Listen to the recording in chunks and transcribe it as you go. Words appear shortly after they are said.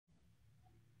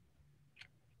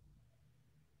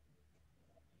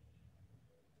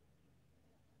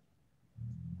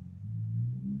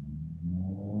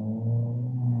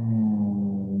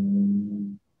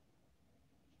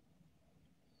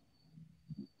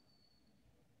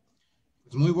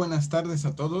Muy buenas tardes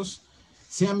a todos.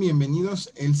 Sean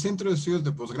bienvenidos. El Centro de Estudios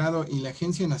de Posgrado y la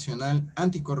Agencia Nacional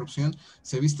Anticorrupción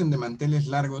se visten de manteles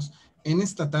largos en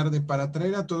esta tarde para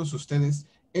traer a todos ustedes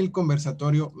el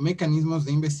conversatorio Mecanismos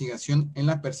de Investigación en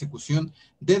la Persecución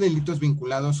de Delitos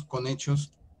Vinculados con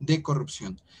Hechos de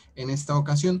Corrupción. En esta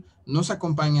ocasión nos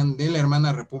acompañan de la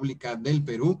hermana República del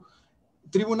Perú,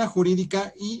 Tribuna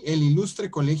Jurídica y el Ilustre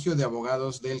Colegio de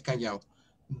Abogados del Callao,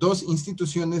 dos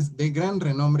instituciones de gran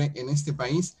renombre en este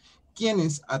país,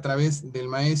 quienes a través del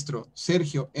maestro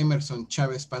Sergio Emerson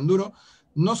Chávez Panduro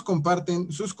nos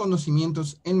comparten sus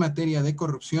conocimientos en materia de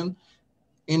corrupción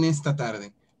en esta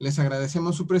tarde. Les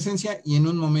agradecemos su presencia y en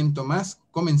un momento más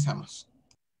comenzamos.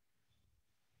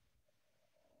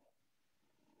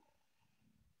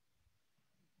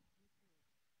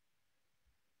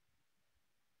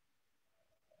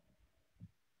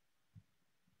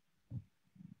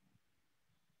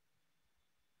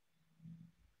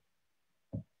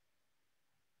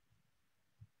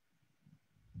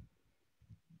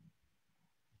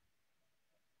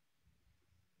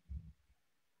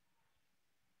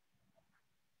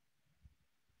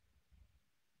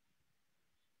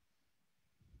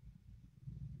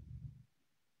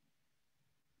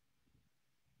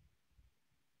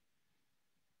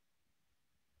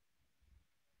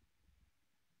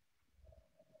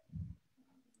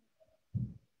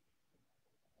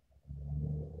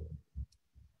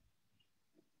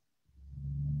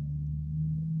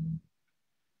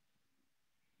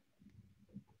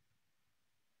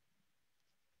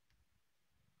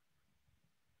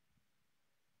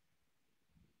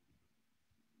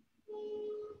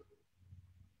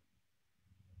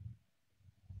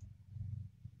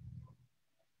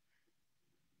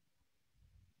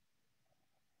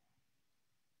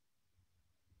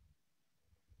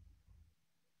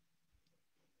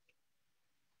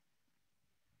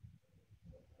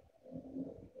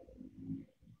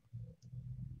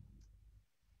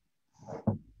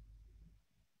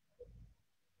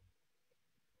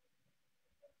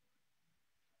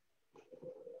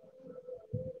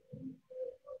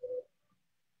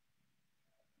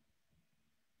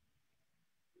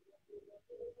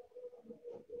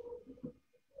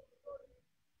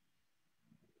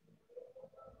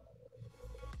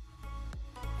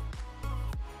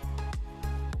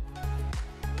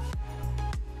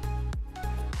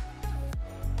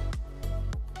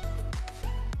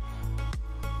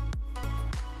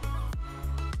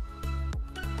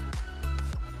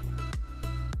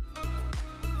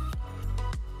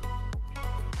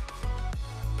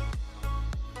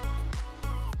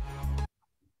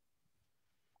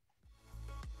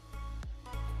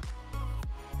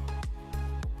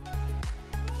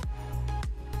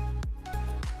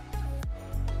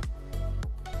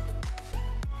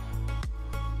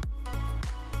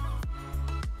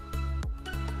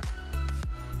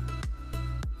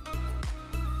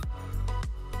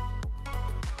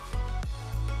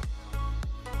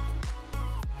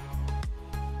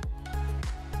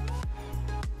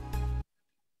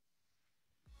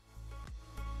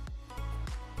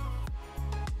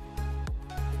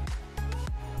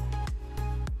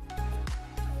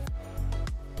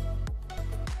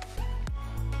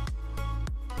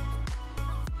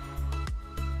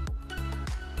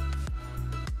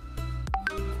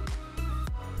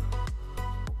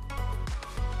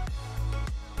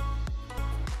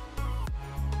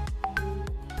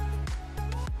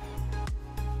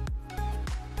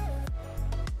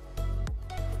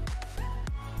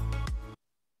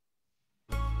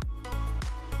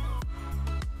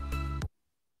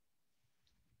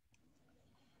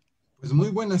 Pues muy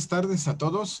buenas tardes a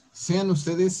todos. Sean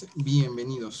ustedes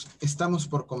bienvenidos. Estamos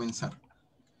por comenzar.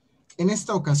 En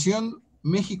esta ocasión,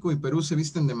 México y Perú se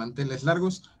visten de manteles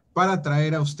largos para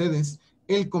traer a ustedes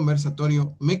el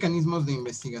conversatorio Mecanismos de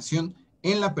Investigación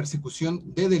en la Persecución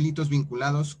de Delitos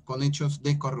Vinculados con Hechos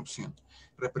de Corrupción,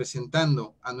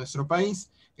 representando a nuestro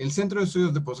país, el Centro de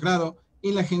Estudios de Posgrado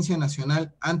y la Agencia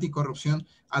Nacional Anticorrupción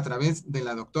a través de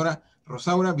la doctora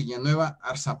Rosaura Villanueva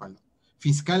Arzápalo,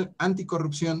 fiscal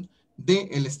anticorrupción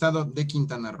del Estado de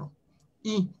Quintana Roo.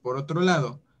 Y, por otro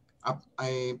lado,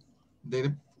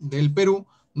 del Perú,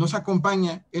 nos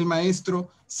acompaña el maestro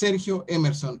Sergio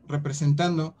Emerson,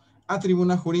 representando a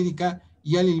Tribuna Jurídica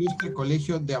y al Ilustre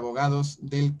Colegio de Abogados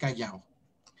del Callao,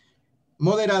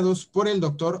 moderados por el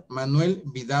doctor Manuel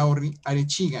Vidaurri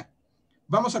Arechiga.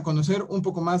 Vamos a conocer un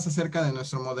poco más acerca de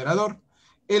nuestro moderador.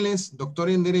 Él es doctor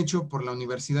en Derecho por la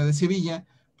Universidad de Sevilla,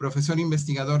 profesor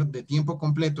investigador de tiempo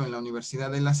completo en la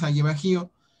Universidad de La Salle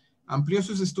Bajío. Amplió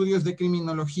sus estudios de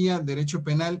Criminología, Derecho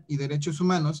Penal y Derechos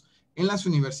Humanos en las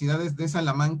universidades de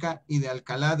Salamanca y de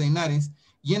Alcalá de Henares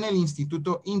y en el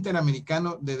Instituto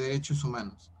Interamericano de Derechos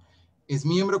Humanos. Es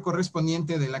miembro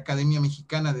correspondiente de la Academia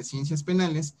Mexicana de Ciencias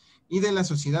Penales y de la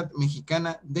Sociedad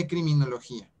Mexicana de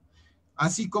Criminología,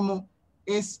 así como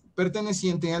es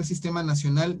perteneciente al Sistema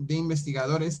Nacional de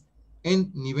Investigadores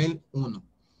en Nivel 1,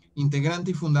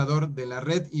 integrante y fundador de la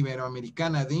Red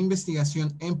Iberoamericana de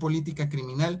Investigación en Política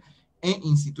Criminal e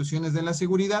Instituciones de la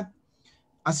Seguridad,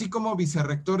 así como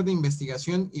vicerrector de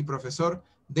investigación y profesor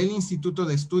del Instituto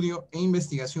de Estudio e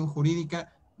Investigación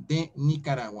Jurídica de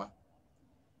Nicaragua.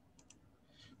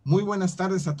 Muy buenas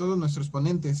tardes a todos nuestros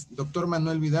ponentes. Doctor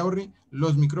Manuel Vidaurri,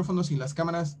 los micrófonos y las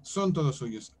cámaras son todos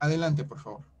suyos. Adelante, por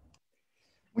favor.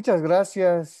 Muchas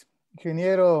gracias,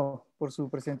 ingeniero, por su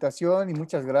presentación y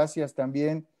muchas gracias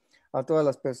también a todas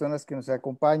las personas que nos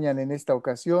acompañan en esta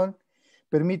ocasión.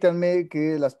 Permítanme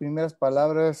que las primeras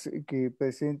palabras que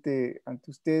presente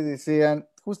ante ustedes sean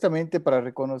justamente para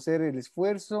reconocer el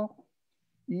esfuerzo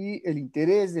y el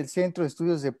interés del Centro de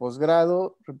Estudios de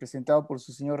Posgrado, representado por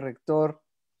su señor rector,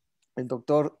 el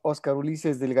doctor Óscar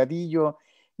Ulises Delgadillo,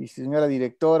 y su señora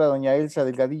directora, doña Elsa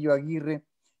Delgadillo Aguirre,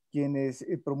 quienes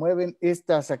promueven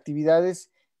estas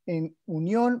actividades en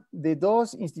unión de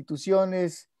dos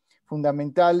instituciones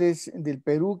fundamentales del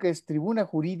Perú, que es Tribuna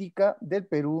Jurídica del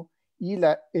Perú y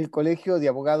el Colegio de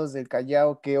Abogados del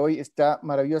Callao, que hoy está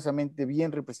maravillosamente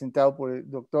bien representado por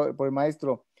el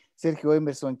maestro Sergio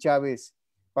Emerson Chávez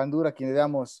Pandura, a quien le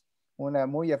damos una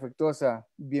muy afectuosa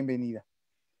bienvenida.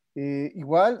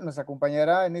 Igual nos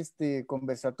acompañará en este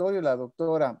conversatorio la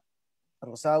doctora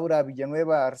Rosaura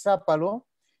Villanueva Arzápalo,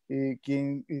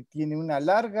 quien tiene una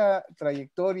larga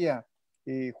trayectoria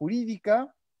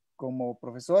jurídica como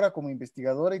profesora, como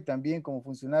investigadora y también como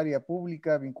funcionaria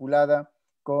pública vinculada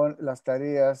con las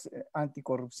tareas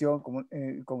anticorrupción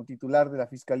como titular de la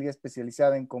Fiscalía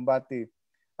Especializada en Combate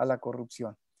a la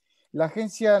Corrupción. La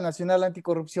Agencia Nacional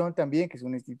Anticorrupción también, que es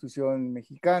una institución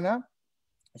mexicana,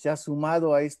 se ha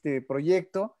sumado a este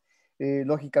proyecto.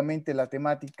 Lógicamente la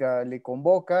temática le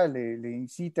convoca, le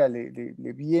incita,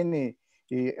 le viene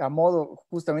a modo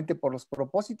justamente por los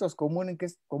propósitos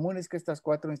comunes que estas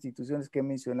cuatro instituciones que he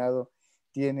mencionado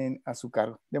tienen a su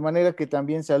cargo. De manera que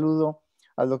también saludo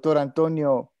al doctor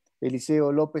Antonio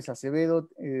Eliseo López Acevedo,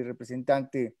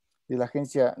 representante de la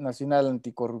Agencia Nacional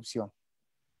Anticorrupción.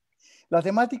 La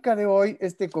temática de hoy,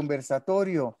 este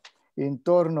conversatorio en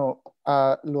torno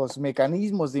a los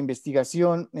mecanismos de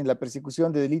investigación en la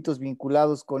persecución de delitos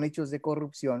vinculados con hechos de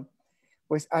corrupción,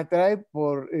 pues atrae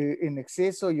en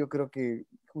exceso, yo creo que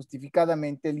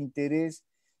justificadamente, el interés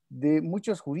de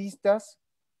muchos juristas,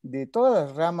 de todas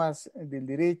las ramas del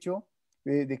derecho,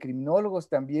 de criminólogos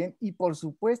también, y por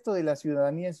supuesto de la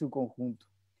ciudadanía en su conjunto.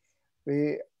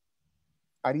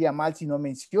 Haría mal si no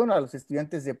menciono a los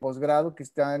estudiantes de posgrado que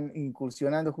están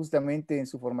incursionando justamente en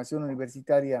su formación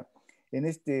universitaria en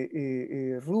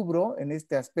este rubro, en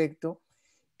este aspecto,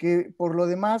 que por lo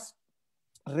demás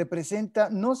representa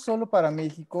no solo para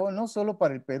México, no solo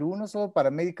para el Perú, no solo para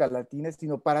América Latina,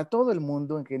 sino para todo el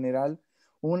mundo en general,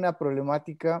 una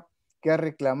problemática que ha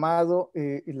reclamado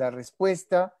la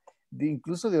respuesta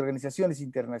incluso de organizaciones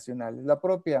internacionales. La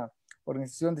propia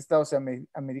Organización de Estados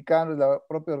Americanos, la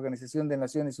propia Organización de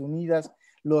Naciones Unidas,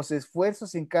 los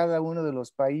esfuerzos en cada uno de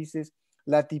los países,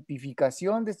 la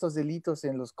tipificación de estos delitos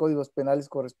en los códigos penales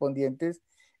correspondientes,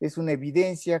 es una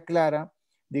evidencia clara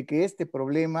de que este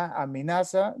problema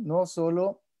amenaza no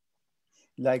solo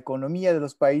la economía de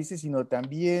los países, sino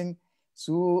también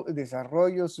su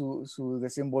desarrollo, su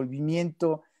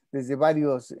desenvolvimiento desde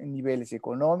varios niveles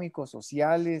económicos,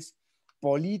 sociales,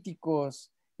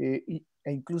 políticos e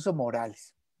incluso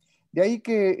morales. De ahí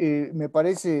que me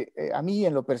parece, a mí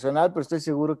en lo personal, pero estoy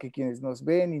seguro que quienes nos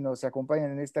ven y nos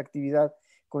acompañan en esta actividad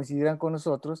coincidirán con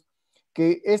nosotros,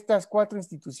 que estas cuatro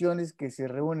instituciones que se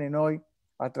reúnen hoy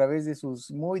a través de sus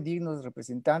muy dignos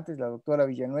representantes, la doctora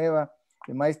Villanueva,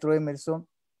 el maestro Emerson,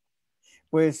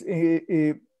 pues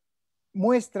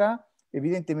muestra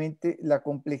evidentemente la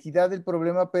complejidad del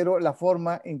problema, pero la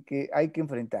forma en que hay que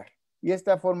enfrentar. Y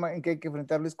esta forma en que hay que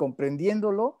enfrentarlo es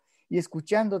comprendiéndolo y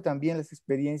escuchando también las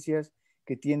experiencias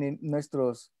que tienen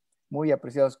nuestros muy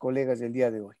apreciados colegas del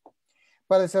día de hoy.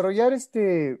 Para desarrollar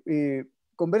este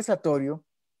conversatorio,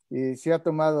 se ha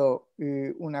tomado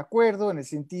un acuerdo en el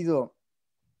sentido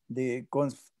de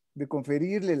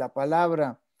conferirle la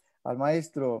palabra al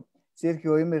maestro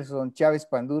Sergio Emerson Chávez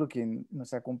Panduro, quien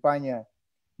nos acompaña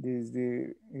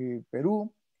desde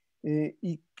Perú,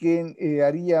 y quien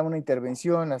haría una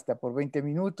intervención hasta por 20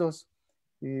 minutos,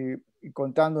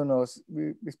 contándonos,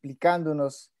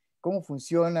 explicándonos cómo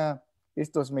funcionan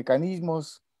estos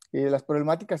mecanismos, las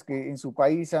problemáticas que en su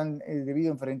país han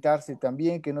debido enfrentarse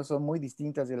también, que no son muy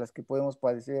distintas de las que podemos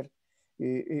padecer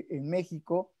en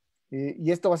México, y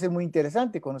esto va a ser muy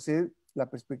interesante, conocer la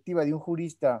perspectiva de un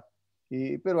jurista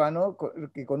peruano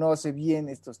que conoce bien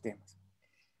estos temas.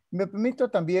 Me permito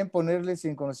también ponerles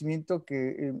en conocimiento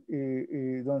que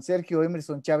don Sergio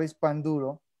Emerson Chávez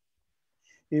Panduro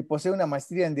posee una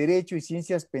maestría en Derecho y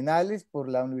Ciencias Penales por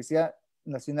la Universidad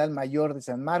Nacional Mayor de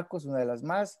San Marcos, una de las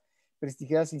más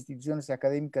prestigiadas instituciones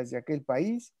académicas de aquel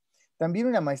país. También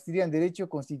una maestría en Derecho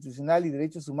Constitucional y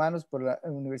Derechos Humanos por la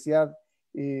Universidad,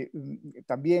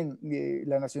 también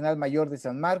la Nacional Mayor de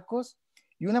San Marcos,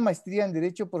 y una maestría en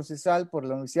Derecho Procesal por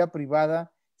la Universidad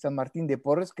Privada San Martín de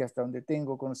Porres, que hasta donde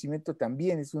tengo conocimiento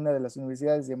también es una de las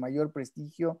universidades de mayor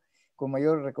prestigio, con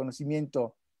mayor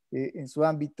reconocimiento en su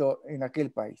ámbito en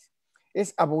aquel país.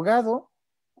 Es abogado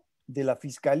de la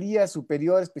Fiscalía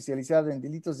Superior especializada en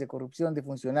delitos de corrupción de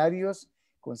funcionarios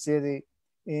con sede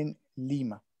en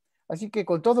Lima. Así que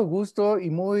con todo gusto y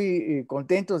muy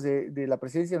contentos de la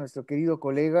presencia de nuestro querido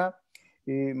colega,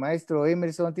 maestro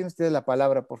Emerson, tiene usted la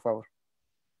palabra, por favor.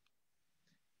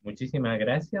 Muchísimas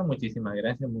gracias,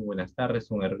 muy buenas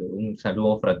tardes, un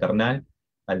saludo fraternal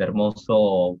al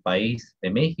hermoso país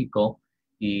de México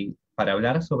y para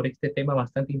hablar sobre este tema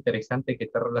bastante interesante que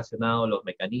está relacionado a los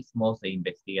mecanismos de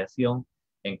investigación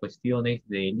en cuestiones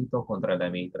de delitos contra la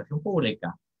administración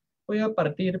pública. Voy a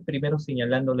partir primero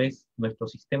señalándoles nuestro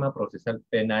sistema procesal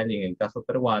penal en el caso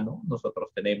peruano. Nosotros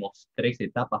tenemos 3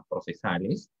 etapas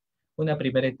procesales. Una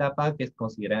primera etapa que es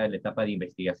considerada la etapa de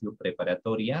investigación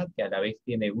preparatoria, que a la vez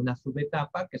tiene una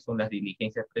subetapa, que son las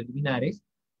diligencias preliminares,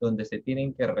 donde se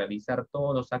tienen que realizar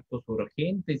todos los actos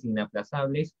urgentes e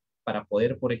inaplazables para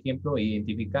poder, por ejemplo,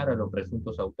 identificar a los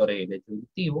presuntos autores del hecho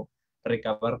delictivo,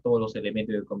 recabar todos los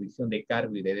elementos de convicción de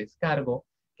cargo y de descargo,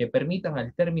 que permitan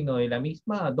al término de la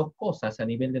misma 2 cosas a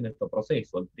nivel de nuestro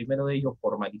proceso. El primero de ellos,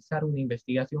 formalizar una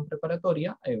investigación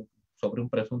preparatoria sobre un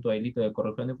presunto delito de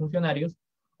corrupción de funcionarios,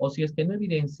 o si es que no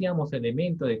evidenciamos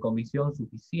elementos de convicción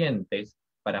suficientes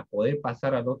para poder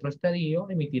pasar al otro estadio,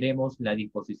 emitiremos la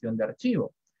disposición de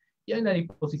archivo. Ya en la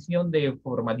disposición de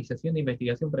formalización de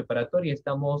investigación preparatoria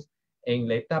estamos en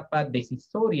la etapa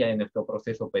decisoria de nuestro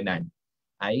proceso penal.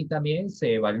 Ahí también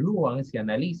se evalúan, se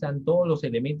analizan todos los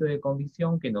elementos de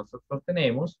convicción que nosotros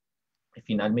tenemos.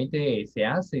 Finalmente se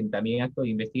hacen también actos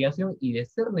de investigación y, de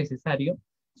ser necesario,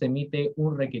 se emite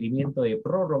un requerimiento de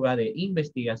prórroga de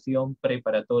investigación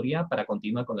preparatoria para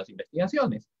continuar con las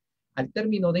investigaciones. Al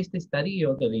término de este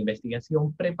estadio de la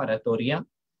investigación preparatoria,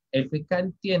 el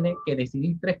fiscal tiene que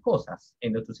decidir 3 cosas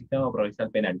en nuestro sistema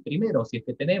procesal penal. Primero, si es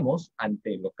que tenemos,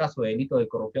 ante los casos de delito de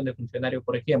corrupción de funcionarios,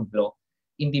 por ejemplo,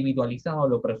 individualizados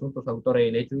los presuntos autores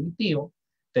del hecho delictivo,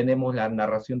 tenemos la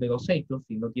narración de los hechos,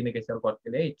 si no tiene que ser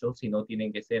cualquier hecho, si no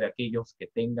tienen que ser aquellos que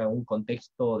tengan un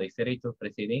contexto de ser hechos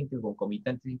precedentes,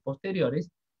 concomitantes y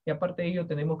posteriores, y aparte de ello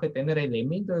tenemos que tener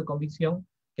elementos de convicción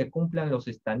que cumplan los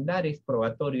estándares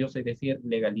probatorios, es decir,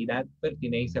 legalidad,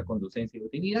 pertinencia, conducencia y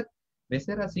utilidad. De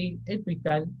ser así, el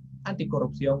fiscal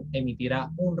anticorrupción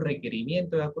emitirá un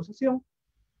requerimiento de acusación.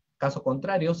 Caso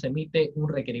contrario, se emite un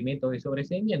requerimiento de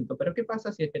sobreseimiento. Pero ¿qué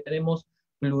pasa si es que tenemos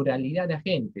pluralidad de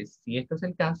agentes? Si esto es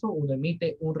el caso, uno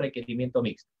emite un requerimiento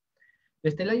mixto.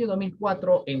 Desde el año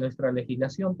 2004, en nuestra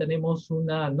legislación tenemos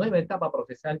una nueva etapa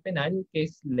procesal penal, que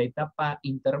es la etapa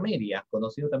intermedia,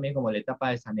 conocido también como la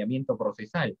etapa de saneamiento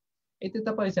procesal. Esta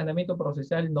etapa de saneamiento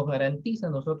procesal nos garantiza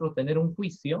a nosotros tener un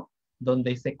juicio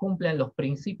donde se cumplan los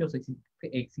principios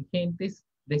exigentes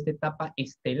de esta etapa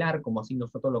estelar, como así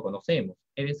nosotros lo conocemos.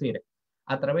 Es decir,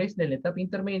 a través de la etapa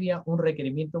intermedia, un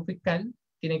requerimiento fiscal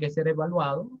tiene que ser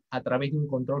evaluado a través de un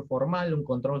control formal, un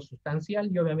control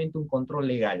sustancial y obviamente un control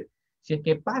legal. Si es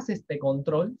que pasa este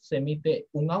control, se emite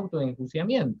un auto de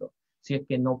enjuiciamiento. Si es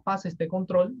que no pasa este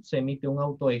control, se emite un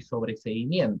auto de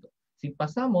sobreseimiento. Si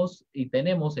pasamos y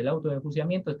tenemos el auto de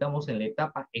enjuiciamiento, estamos en la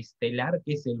etapa estelar,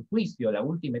 que es el juicio, la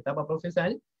última etapa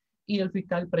procesal, y el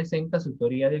fiscal presenta su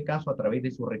teoría del caso a través de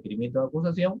su requerimiento de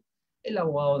acusación. El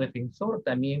abogado defensor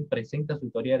también presenta su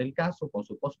teoría del caso con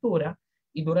su postura,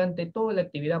 y durante toda la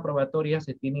actividad probatoria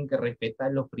se tienen que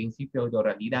respetar los principios de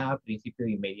oralidad, principio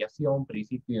de inmediación,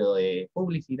 principio de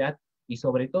publicidad y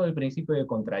sobre todo el principio de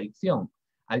contradicción.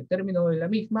 Al término de la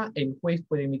misma, el juez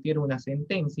puede emitir una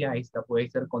sentencia, esta puede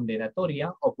ser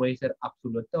condenatoria o puede ser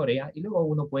absolutoria, y luego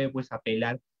uno puede pues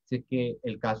apelar si es que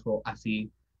el caso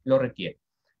así lo requiere.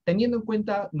 Teniendo en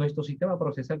cuenta nuestro sistema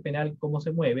procesal penal, cómo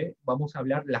se mueve, vamos a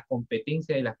hablar de la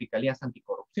competencia de las fiscalías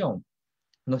anticorrupción.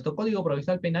 Nuestro Código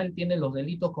Procesal Penal tiene los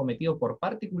delitos cometidos por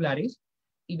particulares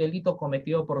y delitos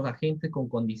cometidos por agentes con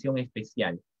condición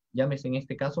especial, llámese en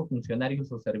este caso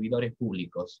funcionarios o servidores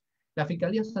públicos. Las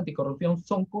fiscalías anticorrupción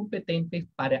son competentes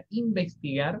para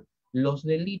investigar los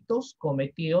delitos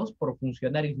cometidos por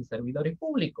funcionarios y servidores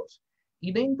públicos.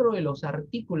 Y dentro de los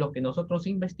artículos que nosotros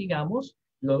investigamos,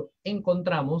 lo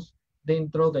encontramos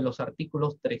dentro de los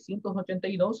artículos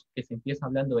 382, que se empieza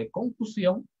hablando de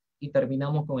concusión, y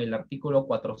terminamos con el artículo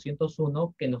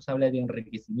 401, que nos habla de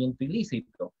enriquecimiento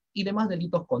ilícito, y demás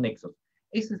delitos conexos.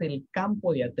 Ese es el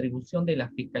campo de atribución de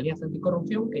las fiscalías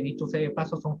anticorrupción, que dicho sea de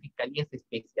paso son fiscalías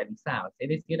especializadas, es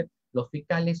decir, los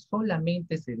fiscales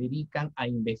solamente se dedican a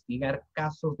investigar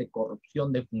casos de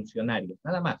corrupción de funcionarios,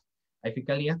 nada más. Hay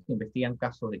fiscalías que investigan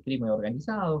casos de crimen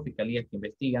organizado, fiscalías que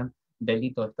investigan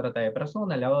delitos de trata de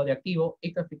personas, lavado de activos.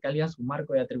 Estas fiscalías, su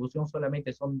marco de atribución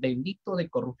solamente son delitos de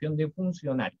corrupción de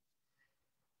funcionarios.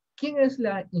 ¿Quién es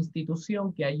la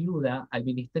institución que ayuda al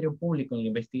Ministerio Público en la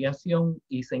investigación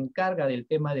y se encarga del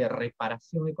tema de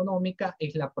reparación económica?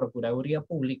 Es la Procuraduría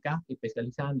Pública,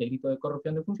 especializada en delitos de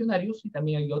corrupción de funcionarios, y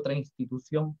también hay otra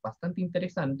institución bastante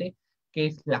interesante, que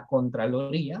es la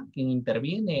Contraloría, quien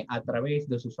interviene a través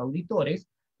de sus auditores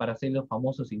para hacer los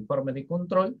famosos informes de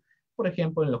control, por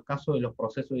ejemplo, en los casos de los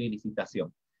procesos de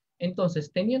licitación.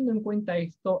 Entonces, teniendo en cuenta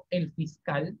esto, el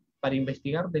fiscal, para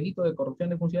investigar delitos de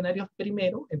corrupción de funcionarios,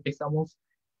 primero empezamos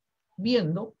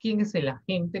viendo quién es el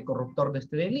agente corruptor de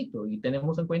este delito, y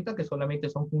tenemos en cuenta que solamente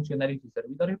son funcionarios y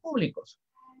servidores públicos.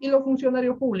 Y los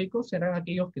funcionarios públicos serán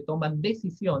aquellos que toman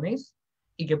decisiones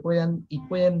y que pueden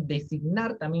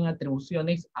designar también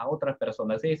atribuciones a otras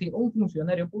personas. Es decir, un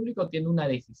funcionario público tiene una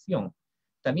decisión,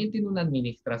 también tiene una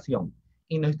administración.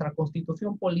 Y nuestra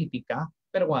constitución política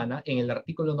peruana, en el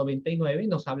artículo 99,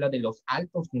 nos habla de los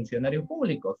altos funcionarios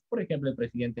públicos, por ejemplo, el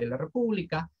presidente de la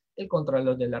República, el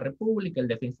Contralor de la República, el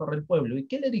Defensor del Pueblo. ¿Y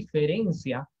qué le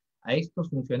diferencia a estos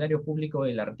funcionarios públicos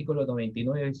del artículo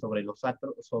 99 sobre los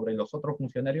otros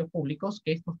funcionarios públicos?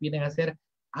 Que estos vienen a ser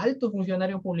altos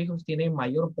funcionarios públicos, tienen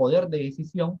mayor poder de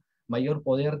decisión, mayor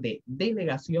poder de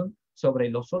delegación sobre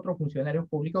los otros funcionarios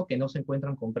públicos que no se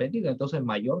encuentran comprendidos. Entonces,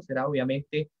 mayor será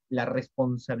obviamente la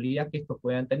responsabilidad que estos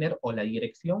puedan tener, o la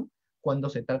dirección, cuando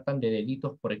se tratan de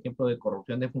delitos, por ejemplo, de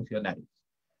corrupción de funcionarios.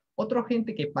 Otro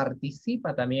agente que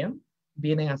participa también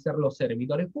vienen a ser los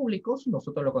servidores públicos.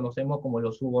 Nosotros lo conocemos como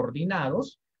los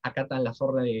subordinados. Acatan las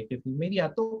órdenes de jefe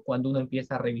inmediato. Cuando uno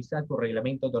empieza a revisar su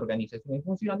reglamento de organización y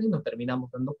funciones, nos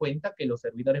terminamos dando cuenta que los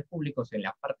servidores públicos, en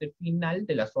la parte final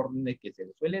de las órdenes que se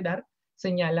les suele dar,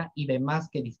 señala y demás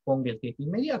que disponga el jefe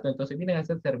inmediato. Entonces vienen a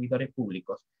ser servidores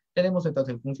públicos. Tenemos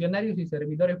entonces funcionarios y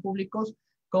servidores públicos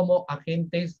como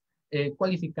agentes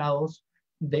cualificados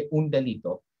de un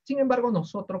delito. Sin embargo,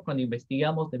 nosotros cuando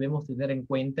investigamos debemos tener en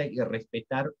cuenta y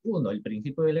respetar, uno, el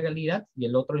principio de legalidad, y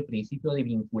el otro, el principio de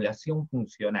vinculación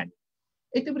funcional.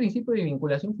 Este principio de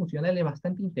vinculación funcional es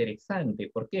bastante interesante.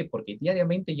 ¿Por qué? Porque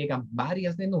diariamente llegan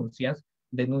varias denuncias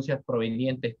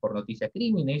provenientes por noticias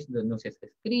crímenes, denuncias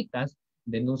escritas,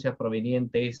 denuncias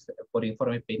provenientes por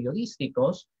informes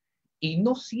periodísticos, y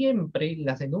no siempre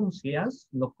las denuncias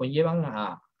nos conllevan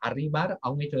a arribar a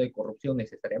un hecho de corrupción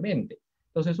necesariamente.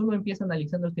 Entonces uno empieza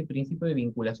analizando este principio de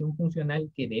vinculación funcional,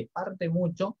 que departe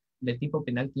mucho del tipo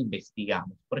penal que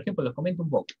investigamos. Por ejemplo, les comento un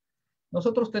poco.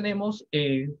 Nosotros tenemos,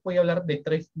 voy a hablar de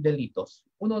 3 delitos.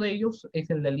 Uno de ellos es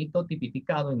el delito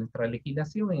tipificado en nuestra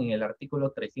legislación en el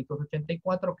artículo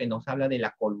 384, que nos habla de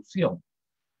la colusión.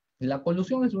 La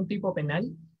colusión es un tipo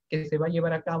penal que se va a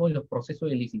llevar a cabo en los procesos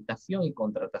de licitación y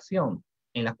contratación,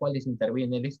 en las cuales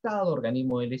interviene el Estado,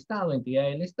 organismo del Estado, entidad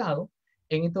del Estado,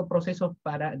 en estos procesos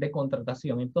de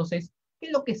contratación. Entonces, ¿qué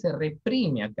es lo que se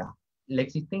reprime acá? La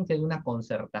existencia de una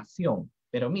concertación.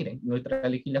 Pero miren, nuestra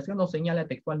legislación nos señala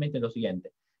textualmente lo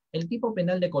siguiente: el tipo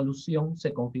penal de colusión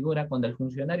se configura cuando el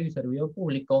funcionario y servidor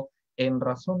público, en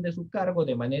razón de su cargo,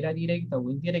 de manera directa o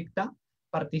indirecta,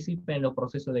 participe en los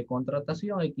procesos de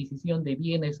contratación, adquisición de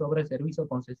bienes, obras, servicios,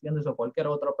 concesiones o cualquier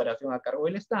otra operación a cargo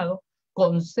del Estado,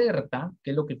 concerta,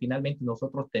 que es lo que finalmente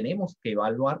nosotros tenemos que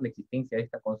evaluar, la existencia de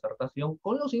esta concertación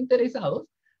con los interesados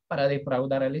para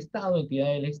defraudar al Estado,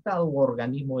 entidad del Estado u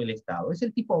organismo del Estado. Es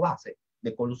el tipo base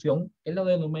de colusión, que lo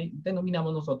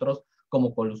denominamos nosotros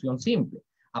como colusión simple.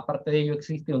 Aparte de ello,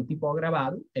 existe un tipo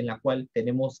agravado en la cual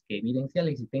tenemos que evidenciar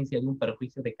la existencia de un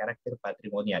perjuicio de carácter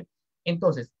patrimonial.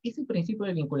 Entonces, ese principio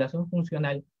de vinculación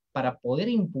funcional, para poder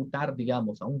imputar,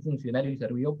 digamos, a un funcionario y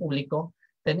servidor público,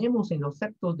 tenemos en los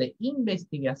actos de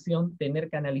investigación tener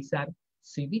que analizar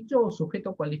si dicho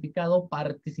sujeto cualificado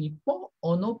participó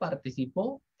o no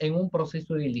participó en un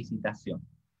proceso de licitación.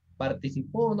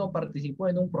 ¿Participó o no participó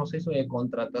en un proceso de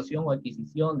contratación o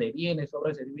adquisición de bienes,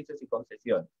 obras, servicios y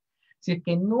concesiones? Si es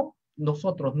que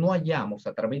nosotros no hallamos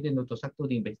a través de nuestros actos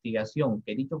de investigación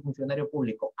que dicho funcionario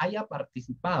público haya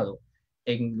participado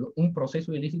en un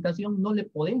proceso de licitación, no le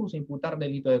podemos imputar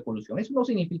delito de colusión. Eso no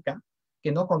significa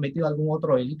que no ha cometido algún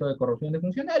otro delito de corrupción de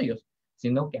funcionarios,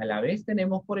 sino que a la vez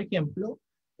tenemos, por ejemplo,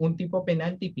 un tipo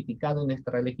penal tipificado en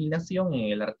nuestra legislación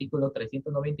en el artículo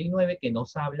 399 que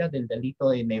nos habla del delito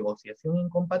de negociación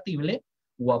incompatible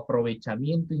o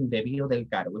aprovechamiento indebido del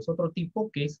cargo. Es otro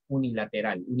tipo que es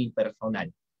unilateral,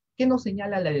 unipersonal. ¿Qué nos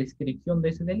señala la descripción de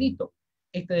ese delito?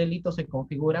 Este delito se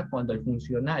configura cuando el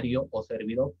funcionario o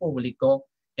servidor público,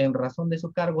 en razón de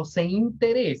su cargo, se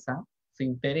interesa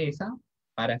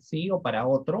para sí o para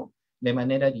otro, de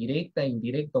manera directa,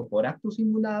 indirecta o por acto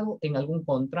simulado, en algún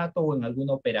contrato o en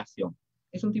alguna operación.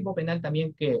 Es un tipo penal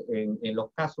también que en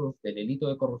los casos de delito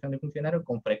de corrupción de funcionarios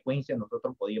con frecuencia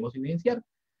nosotros podíamos evidenciar.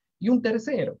 Y un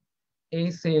tercero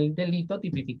es el delito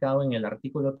tipificado en el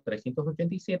artículo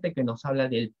 387 que nos habla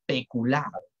del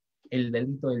peculado, el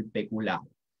delito del peculado.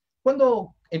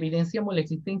 Cuando evidenciamos la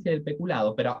existencia del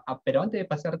peculado, pero antes de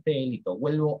pasar este delito,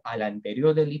 vuelvo al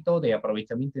anterior delito de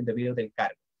aprovechamiento indebido del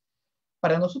cargo.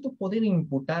 Para nosotros poder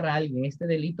imputar a alguien este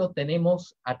delito,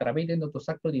 tenemos, a través de nuestros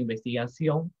actos de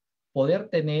investigación, poder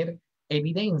tener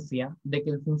evidencia de que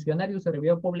el funcionario o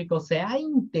servidor público se ha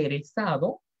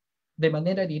interesado de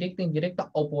manera directa,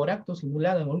 indirecta o por acto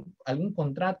simulado en algún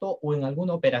contrato o en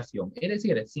alguna operación. Es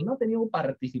decir, si no ha tenido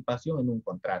participación en un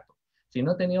contrato, si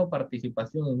no ha tenido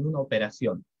participación en una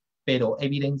operación, pero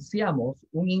evidenciamos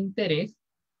un interés,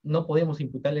 no podemos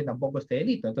imputarle tampoco este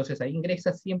delito. Entonces ahí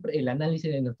ingresa siempre el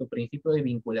análisis de nuestro principio de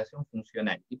vinculación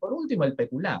funcional. Y por último, el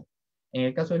peculado. En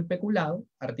el caso del peculado,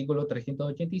 artículo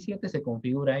 387, se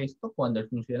configura esto cuando el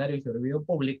funcionario y servidor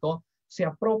público se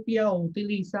apropia o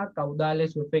utiliza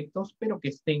caudales o efectos, pero que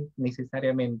estén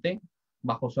necesariamente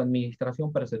bajo su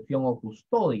administración, percepción o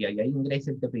custodia, y ahí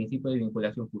ingresa este principio de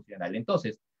vinculación funcional.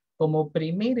 Entonces, como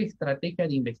primera estrategia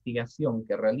de investigación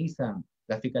que realizan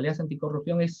las fiscalías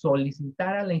anticorrupción es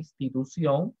solicitar a la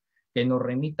institución que nos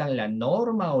remitan la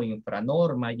norma o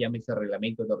infranorma, llámese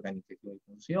reglamento de organización y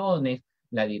funciones,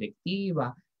 la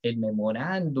directiva, el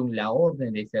memorándum, la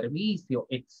orden de servicio,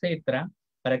 etcétera,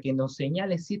 para que nos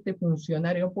señale si este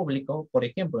funcionario público, por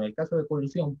ejemplo, en el caso de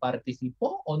colusión,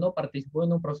 participó o no participó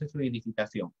en un proceso de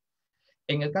licitación.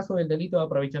 En el caso del delito de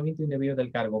aprovechamiento indebido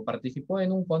del cargo, ¿participó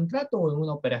en un contrato o en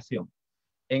una operación?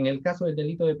 En el caso del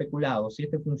delito de peculado, si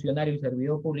este funcionario y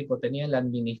servidor público tenía la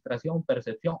administración,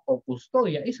 percepción o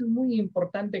custodia, eso es muy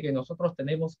importante que nosotros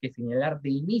tenemos que señalar de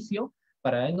inicio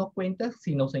para darnos cuenta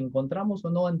si nos encontramos o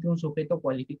no ante un sujeto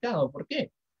cualificado. ¿Por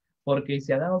qué? Porque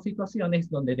se han dado situaciones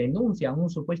donde denuncian a un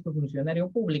supuesto funcionario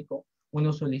público,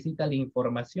 uno solicita la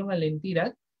información a la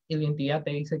entidad y la entidad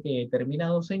te dice que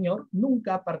determinado señor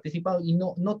nunca ha participado y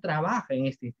no trabaja en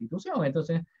esta institución.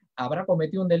 Entonces, ¿habrá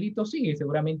cometido un delito? Sí,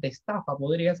 seguramente estafa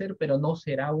podría ser, pero no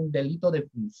será un delito de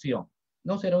función.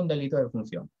 No será un delito de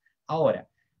función. Ahora,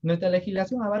 nuestra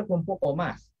legislación abarca un poco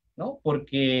más, ¿no?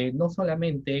 Porque no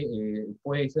solamente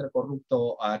puede ser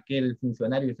corrupto aquel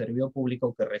funcionario y servidor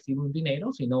público que recibe un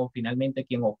dinero, sino finalmente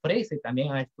quien ofrece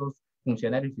también a estos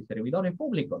funcionarios y servidores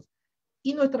públicos.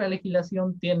 Y nuestra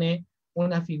legislación tiene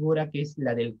una figura que es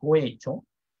la del cohecho,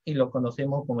 y lo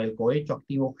conocemos como el cohecho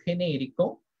activo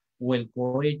genérico o el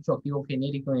cohecho activo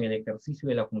genérico en el ejercicio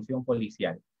de la función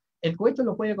policial. El cohecho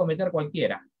lo puede cometer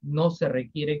cualquiera, no se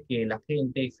requiere que la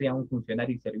gente sea un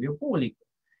funcionario y servidor público.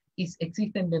 Y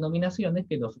existen denominaciones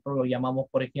que nosotros lo llamamos,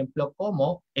 por ejemplo,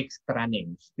 como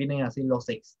extraneos. Vienen así los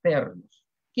externos.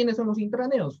 ¿Quiénes son los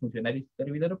intraneos? Funcionarios y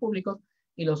servidores públicos.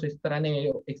 Y los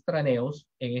extraneos,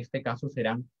 en este caso,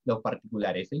 serán los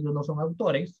particulares. Ellos no son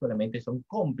autores, solamente son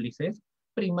cómplices,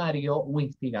 primario o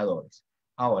instigadores.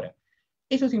 Ahora,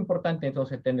 eso es importante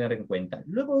entonces tener en cuenta.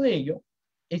 Luego de ello,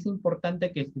 es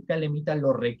importante que el fiscal emita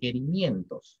los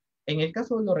requerimientos. En el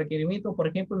caso de los requerimientos, por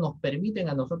ejemplo, nos permiten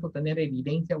a nosotros tener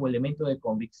evidencia o elementos de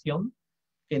convicción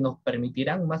que nos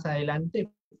permitirán más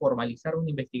adelante formalizar una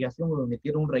investigación o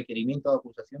emitir un requerimiento de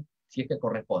acusación si es que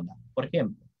corresponda. Por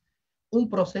ejemplo, un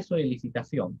proceso de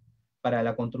licitación para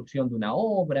la construcción de una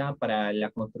obra, para la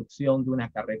construcción de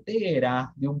una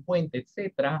carretera, de un puente,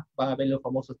 etcétera, va a haber los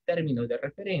famosos términos de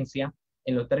referencia.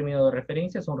 En los términos de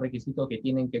referencia son requisitos que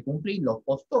tienen que cumplir los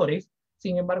postores.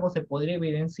 Sin embargo, se podría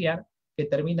evidenciar que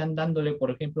terminan dándole,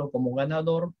 por ejemplo, como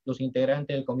ganador los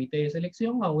integrantes del comité de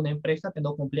selección a una empresa que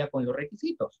no cumplía con los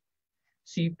requisitos.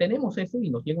 Si tenemos eso y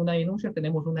nos llega una denuncia,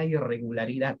 tenemos una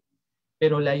irregularidad.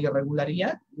 Pero la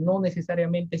irregularidad no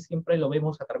necesariamente siempre lo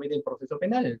vemos a través del proceso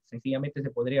penal, sencillamente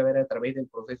se podría ver a través del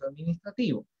proceso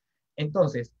administrativo.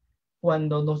 Entonces,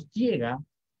 cuando nos llega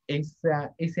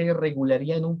esa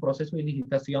irregularidad en un proceso de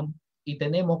licitación y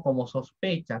tenemos como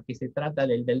sospecha que se trata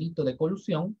del delito de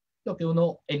colusión, lo que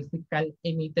el fiscal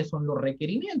emite son los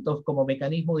requerimientos como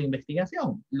mecanismo de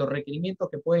investigación. Los requerimientos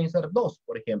que pueden ser dos,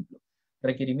 por ejemplo.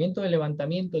 requerimiento de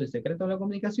levantamiento del secreto de las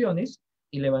comunicaciones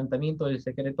y levantamiento del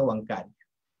secreto bancario.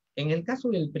 En el caso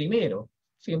del primero,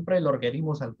 siempre lo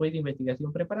requerimos al juez de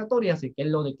investigación preparatoria, así que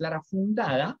él lo declara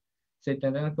fundada, se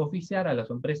tendrán que oficiar a las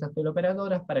empresas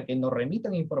teleoperadoras para que nos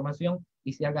remitan información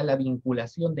y se haga la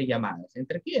vinculación de llamadas.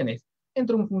 ¿Entre quiénes?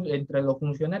 Entre los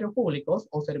funcionarios públicos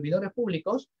o servidores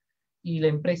públicos y la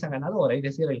empresa ganadora, es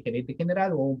decir, el gerente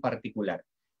general o un particular.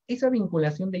 Esa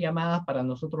vinculación de llamadas para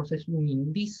nosotros es un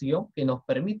indicio que nos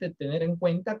permite tener en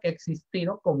cuenta que ha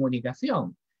existido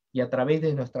comunicación. Y a través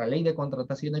de nuestra ley de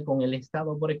contrataciones con el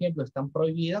Estado, por ejemplo, están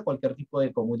prohibidas cualquier tipo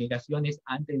de comunicaciones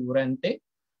antes y durante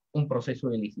un proceso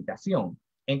de licitación.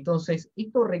 Entonces,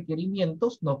 estos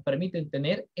requerimientos nos permiten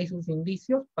tener esos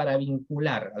indicios para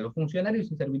vincular a los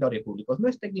funcionarios y servidores públicos. No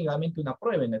es técnicamente una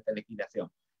prueba en esta legislación.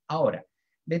 Ahora,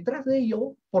 detrás de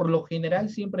ello, por lo general,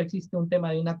 siempre existe un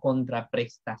tema de una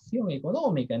contraprestación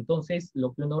económica. Entonces,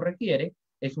 lo que uno requiere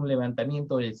es un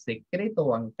levantamiento del secreto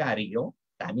bancario,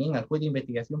 también al juez de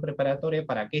investigación preparatoria,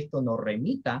 para que esto nos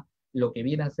remita lo que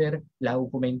viene a ser la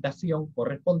documentación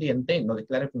correspondiente, no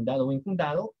declare fundado o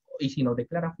infundado, y si nos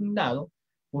declara fundado,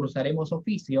 cursaremos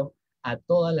oficio a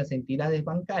todas las entidades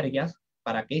bancarias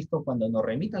para que esto, cuando nos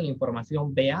remitan la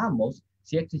información, veamos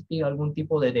si ha existido algún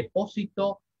tipo de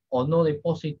depósito o no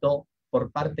depósito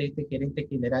por parte de este gerente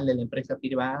general de la empresa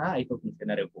privada a estos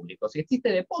funcionarios públicos. Si existe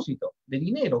depósito de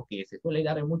dinero, que se suele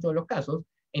dar en muchos de los casos,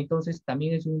 entonces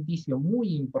también es un indicio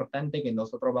muy importante que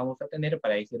nosotros vamos a tener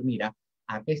para decir, mira,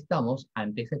 aquí estamos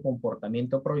ante ese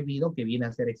comportamiento prohibido que viene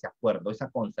a ser ese acuerdo, esa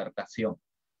concertación,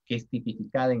 que es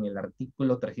tipificada en el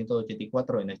artículo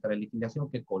 384 de nuestra legislación,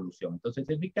 que es colusión. Entonces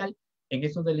el fiscal en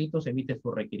esos delitos emite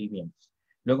sus requerimientos.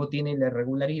 Luego tiene la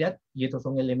irregularidad, y estos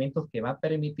son elementos que va a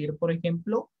permitir, por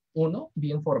ejemplo, uno,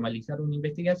 bien formalizar una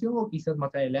investigación o quizás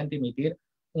más adelante emitir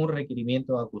un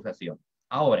requerimiento de acusación.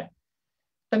 Ahora,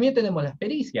 también tenemos las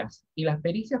pericias, y las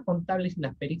pericias contables y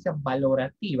las pericias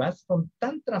valorativas son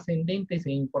tan trascendentes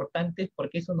e importantes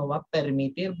porque eso nos va a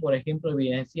permitir, por ejemplo,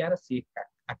 evidenciar si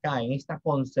acá en esta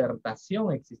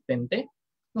concertación existente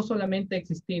no solamente ha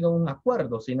existido un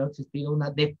acuerdo, sino ha existido una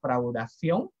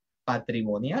defraudación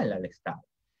patrimonial al Estado.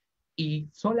 Y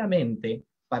solamente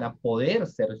para poder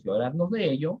cerciorarnos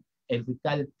de ello, el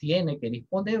fiscal tiene que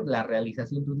disponer la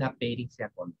realización de una pericia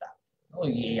contable, ¿no?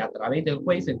 Y a través del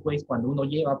juez, el juez, cuando uno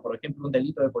lleva, por ejemplo, un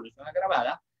delito de colusión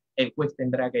agravada, el juez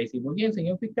tendrá que decir, muy bien,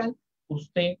 señor fiscal,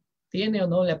 usted tiene o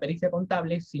no la pericia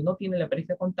contable. Si no tiene la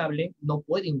pericia contable, no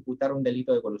puede imputar un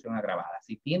delito de colusión agravada.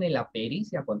 Si tiene la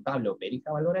pericia contable o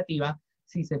pericia valorativa,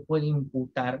 sí se puede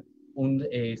imputar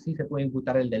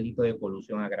el delito de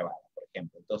colusión agravada, por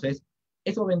ejemplo. Entonces,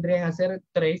 eso vendrían a ser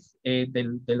tres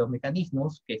de los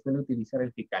mecanismos que suele utilizar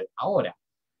el fiscal. Ahora,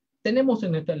 tenemos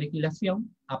en nuestra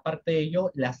legislación, aparte de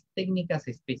ello, las técnicas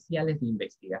especiales de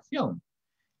investigación.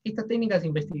 Estas técnicas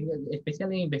especiales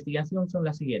de investigación son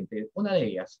las siguientes. Una de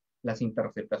ellas, las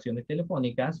interceptaciones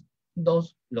telefónicas.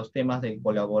 Dos, los temas del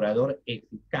colaborador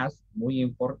eficaz, muy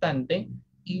importante.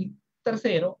 Y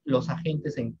tercero, los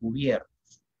agentes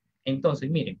encubiertos. Entonces,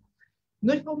 miren,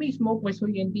 no es lo mismo, pues,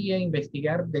 hoy en día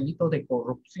investigar delitos de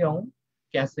corrupción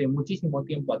que hace muchísimo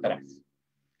tiempo atrás.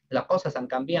 Las cosas han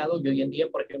cambiado y hoy en día,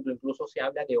 por ejemplo, incluso se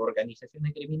habla de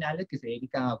organizaciones criminales que se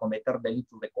dedican a cometer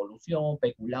delitos de colusión,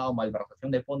 peculado,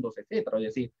 malversación de fondos, etcétera. Es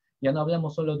decir, ya no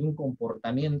hablamos solo de un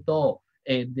comportamiento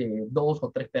de dos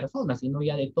o tres personas, sino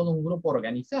ya de todo un grupo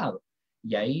organizado.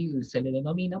 Y ahí se le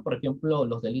denomina, por ejemplo,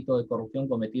 los delitos de corrupción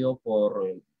cometidos por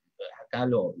acá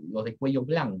los de cuello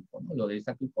blanco, ¿no? Los de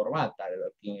saco y corbata,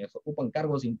 quienes ocupan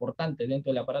cargos importantes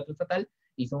dentro del aparato estatal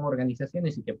y son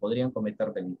organizaciones y que podrían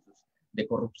cometer delitos de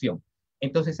corrupción.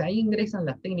 Entonces ahí ingresan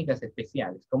las técnicas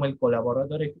especiales, como el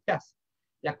colaborador eficaz.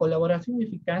 La colaboración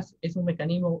eficaz es un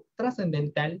mecanismo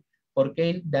trascendental porque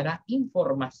él dará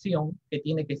información que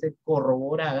tiene que ser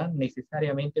corroborada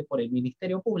necesariamente por el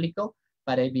Ministerio Público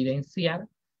para evidenciar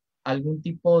algún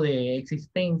tipo de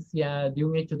existencia de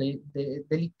un hecho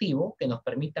delictivo que nos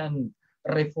permitan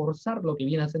reforzar lo que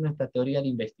viene a ser nuestra teoría de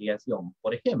investigación.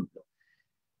 Por ejemplo,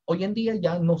 hoy en día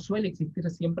ya no suele existir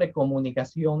siempre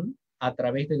comunicación a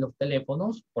través de los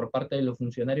teléfonos por parte de los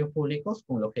funcionarios públicos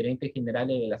con los gerentes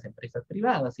generales de las empresas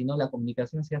privadas, sino la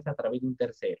comunicación se hace a través de un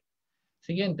tercero.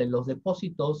 Siguiente, los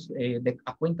depósitos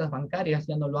a cuentas bancarias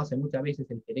ya no lo hace muchas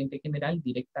veces el gerente general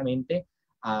directamente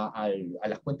a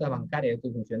las cuentas bancarias de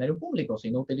estos funcionarios públicos,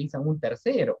 sino utilizan un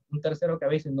tercero que a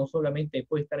veces no solamente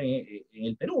puede estar en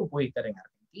el Perú, puede estar en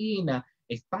Argentina,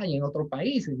 España, en otros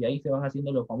países, y ahí se van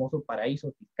haciendo los famosos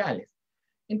paraísos fiscales.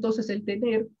 Entonces, el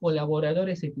tener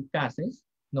colaboradores eficaces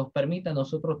nos permite a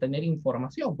nosotros tener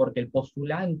información, porque el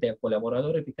postulante a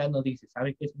colaborador eficaz nos dice,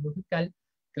 ¿sabes qué, señor fiscal?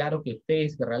 claro que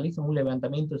ustedes realizan un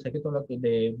levantamiento del secreto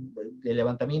de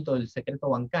levantamiento del secreto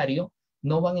bancario,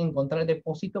 no van a encontrar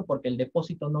depósito porque el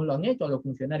depósito no lo han hecho a los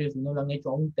funcionarios, sino lo han hecho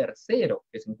a un tercero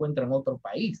que se encuentra en otro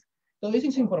país. Entonces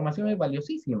esa información es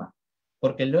valiosísima,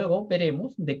 porque luego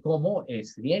veremos de cómo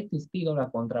sí ha existido la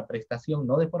contraprestación,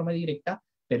 no de forma directa,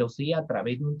 pero sí a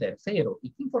través de un tercero.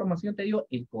 ¿Y qué información te dio?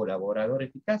 El colaborador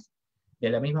eficaz. De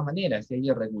la misma manera, si hay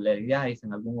irregularidades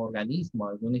en algún organismo,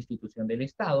 alguna institución del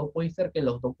Estado, puede ser que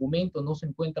los documentos no se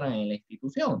encuentran en la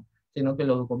institución, sino que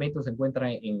los documentos se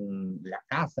encuentran en la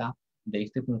casa de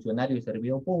este funcionario y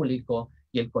servidor público,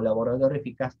 y el colaborador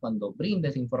eficaz, cuando brinde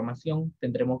esa información,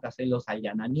 tendremos que hacer los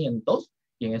allanamientos,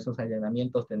 y en esos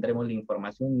allanamientos tendremos la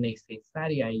información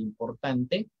necesaria e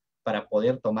importante para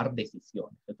poder tomar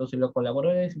decisiones. Entonces, los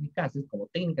colaboradores eficaces, como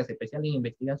técnicas especiales de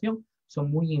investigación, son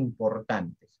muy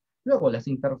importantes. Luego, las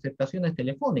interceptaciones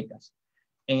telefónicas.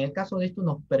 En el caso de esto,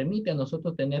 nos permite a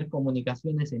nosotros tener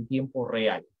comunicaciones en tiempo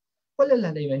real. ¿Cuál es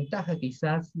la desventaja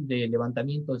quizás del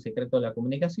levantamiento del secreto de las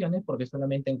comunicaciones? Porque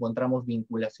solamente encontramos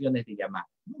vinculaciones de llamadas,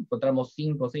 ¿no? Encontramos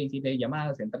 5, 6, 7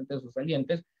 llamadas entrantes o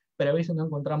salientes, pero a veces no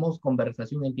encontramos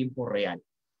conversación en tiempo real.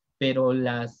 Pero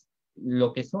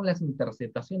lo que son las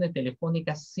interceptaciones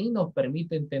telefónicas sí nos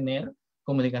permiten tener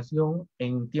comunicación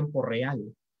en tiempo real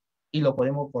y lo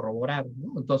podemos corroborar,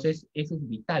 ¿no? Entonces, eso es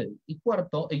vital. Y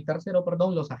tercero,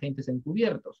 perdón, los agentes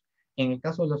encubiertos. En el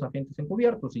caso de los agentes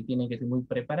encubiertos, sí tienen que ser muy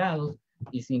preparados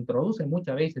y se introducen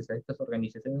muchas veces a estas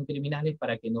organizaciones criminales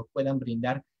para que nos puedan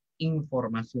brindar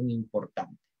información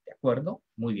importante. ¿De acuerdo?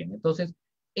 Muy bien. Entonces,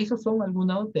 esos son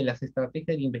algunas de las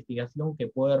estrategias de investigación que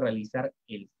puede realizar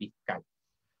el fiscal.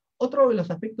 Otro de los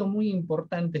aspectos muy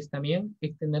importantes también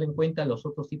es tener en cuenta los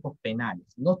otros tipos penales,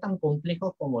 no tan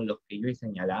complejos como los que yo he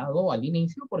señalado al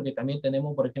inicio, porque también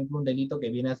tenemos, por ejemplo, un delito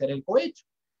que viene a ser el cohecho.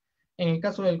 En el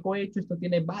caso del cohecho, esto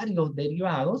tiene varios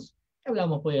derivados.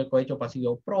 Hablamos pues del cohecho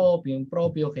pasivo propio,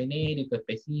 impropio, genérico,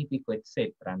 específico,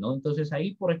 etcétera, ¿no? Entonces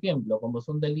ahí, por ejemplo, como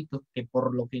son delitos que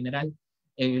por lo general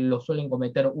lo suelen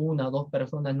cometer una o dos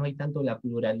personas, no hay tanto la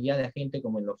pluralidad de agentes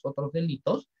como en los otros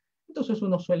delitos. Entonces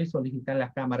uno suele solicitar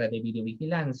la cámara de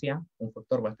videovigilancia, un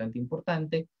factor bastante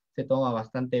importante. Se toma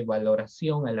bastante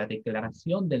valoración a la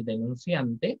declaración del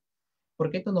denunciante,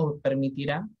 porque esto nos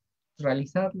permitirá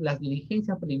realizar las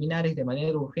diligencias preliminares de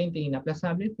manera urgente e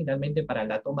inaplazable, finalmente para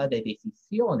la toma de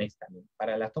decisiones también,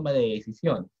 para la toma de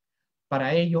decisiones.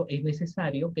 Para ello es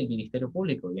necesario que el Ministerio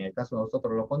Público, y en el caso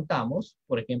nosotros lo contamos,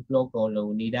 por ejemplo, con la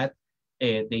unidad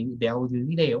de audio y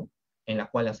video, en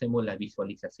la cual hacemos la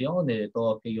visualización de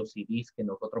todos aquellos CDs que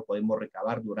nosotros podemos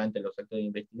recabar durante los actos de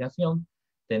investigación.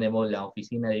 Tenemos la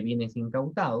oficina de bienes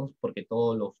incautados, porque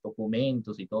todos los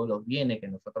documentos y todos los bienes que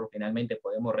nosotros finalmente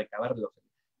podemos recabar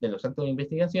de los actos de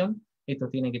investigación, estos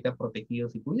tienen que estar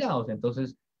protegidos y cuidados.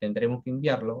 Entonces tendremos que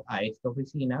enviarlo a esta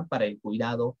oficina para el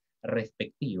cuidado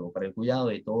respectivo, para el cuidado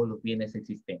de todos los bienes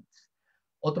existentes.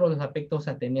 Otro de los aspectos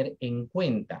a tener en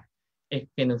cuenta es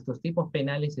que nuestros tipos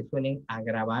penales se suelen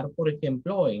agravar, por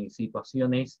ejemplo, en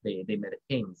situaciones de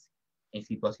emergencia, en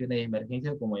situaciones de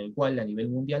emergencia como el cual a nivel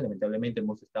mundial lamentablemente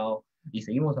hemos estado y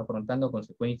seguimos afrontando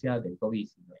consecuencias del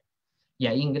COVID-19. Y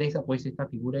ahí ingresa pues esta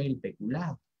figura del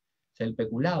peculado. O sea, el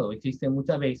peculado, existen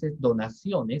muchas veces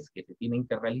donaciones que se tienen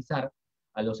que realizar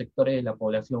a los sectores de la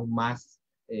población más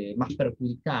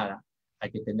perjudicada. Hay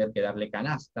que tener que darle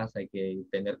canastas, hay que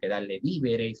tener que darle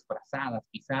víveres, frazadas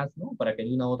quizás, ¿no? Para que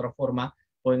de una u otra forma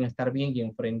puedan estar bien y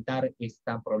enfrentar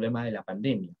este problema de la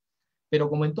pandemia. Pero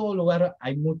como en todo lugar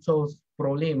hay muchos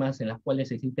problemas en los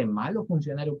cuales existen malos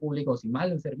funcionarios públicos y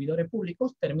malos servidores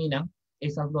públicos, terminan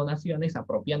esas donaciones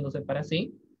apropiándose para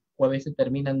sí, o a veces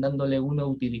terminan dándole una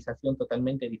utilización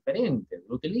totalmente diferente.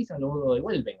 Lo utilizan, luego lo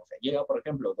devuelven. O sea, llega, por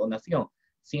ejemplo, donación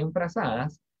 100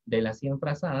 frazadas, de las 100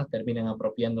 frazadas terminan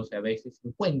apropiándose a veces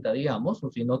 50, digamos, o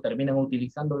si no, terminan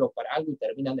utilizándolo para algo y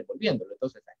terminan devolviéndolo.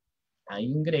 Entonces, ahí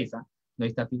ingresa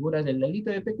nuestra figura del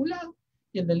delito de peculado,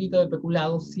 y el delito de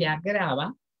peculado se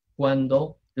agrava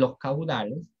cuando los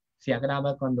caudales, se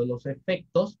agrava cuando los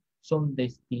efectos son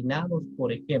destinados,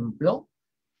 por ejemplo,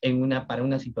 para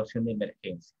una situación de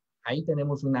emergencia. Ahí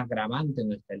tenemos un agravante en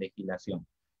nuestra legislación.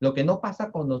 Lo que no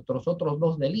pasa con nuestros otros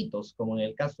dos delitos, como en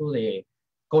el caso de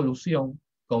colusión,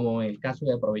 como en el caso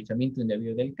de aprovechamiento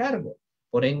indebido del cargo.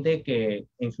 Por ende, que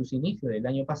en sus inicios del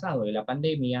año pasado, de la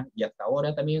pandemia, y hasta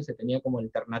ahora también se tenía como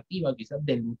alternativa quizás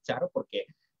de luchar, porque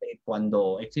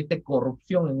cuando existe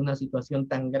corrupción en una situación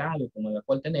tan grave como la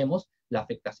cual tenemos, la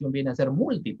afectación viene a ser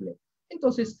múltiple.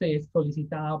 Entonces se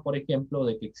solicitaba, por ejemplo,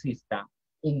 de que exista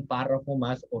un párrafo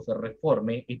más o se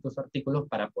reforme estos artículos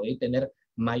para poder tener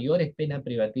mayores penas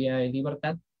privativas de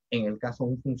libertad. En el caso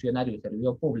de un funcionario de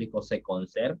servicio público, se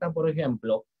concerta, por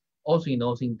ejemplo, o si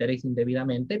no se interesa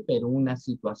indebidamente, pero una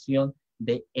situación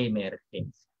de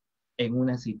emergencia, en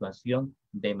una situación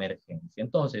de emergencia.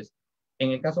 Entonces,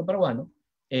 en el caso peruano,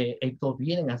 estos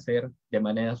vienen a ser de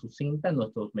manera sucinta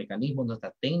nuestros mecanismos,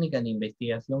 nuestra técnica de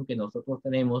investigación que nosotros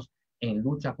tenemos en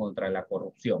lucha contra la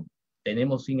corrupción.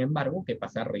 Tenemos, sin embargo, que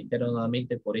pasar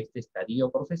reiteradamente por este estadio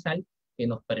procesal que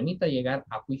nos permita llegar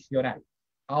a juicio oral.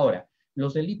 Ahora,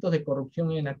 los delitos de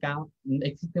corrupción en acá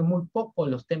existen muy poco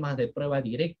los temas de prueba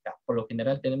directa. Por lo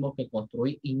general tenemos que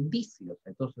construir indicios.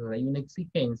 Entonces hay una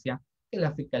exigencia que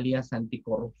las fiscalías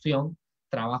anticorrupción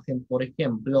trabajen, por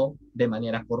ejemplo, de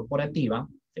manera corporativa,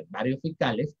 de varios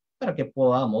fiscales, para que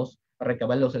podamos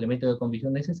recabar los elementos de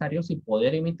convicción necesarios y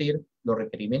poder emitir los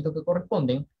requerimientos que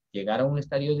corresponden, llegar a un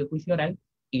estadio de juicio oral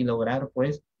y lograr,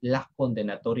 pues, las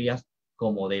condenatorias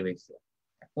como debe ser.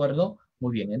 ¿De acuerdo?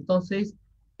 Muy bien, entonces,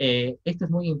 esto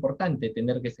es muy importante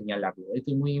tener que señalarlo.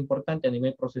 Esto es muy importante a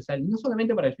nivel procesal, y no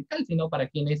solamente para el fiscal, sino para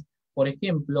quienes, por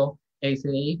ejemplo, se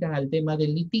dedican al tema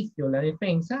del litigio, la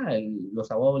defensa, los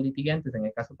abogados litigantes, en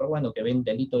el caso peruano, que ven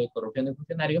delito de corrupción de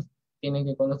funcionarios, tienen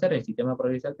que conocer el sistema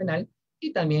procesal penal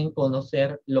y también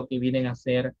conocer lo que vienen a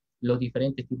ser los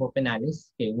diferentes tipos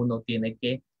penales que uno tiene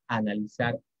que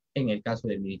analizar en el caso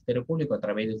del Ministerio Público a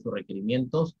través de sus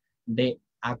requerimientos de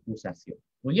acusación.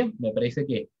 Muy bien, me parece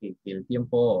que el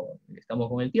tiempo, estamos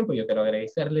con el tiempo. Yo quiero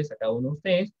agradecerles a cada uno de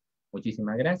ustedes.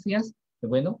 Muchísimas gracias. Y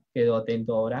bueno, quedo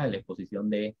atento ahora a la exposición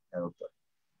de la doctora.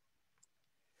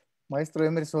 Maestro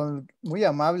Emerson, muy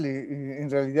amable. En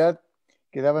realidad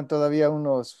quedaban todavía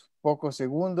unos pocos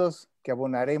segundos que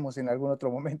abonaremos en algún otro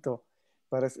momento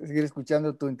para seguir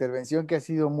escuchando tu intervención, que ha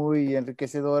sido muy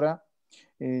enriquecedora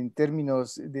en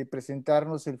términos de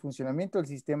presentarnos el funcionamiento del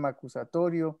sistema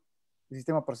acusatorio, el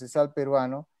sistema procesal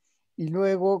peruano, y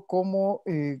luego cómo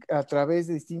a través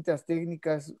de distintas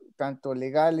técnicas, tanto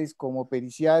legales como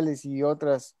periciales y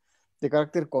otras de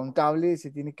carácter contable, se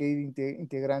tiene que ir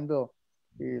integrando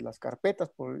las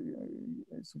carpetas,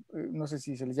 no sé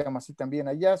si se les llama así también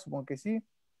allá, supongo que sí,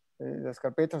 las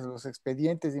carpetas, los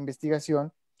expedientes de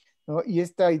investigación, ¿no? Y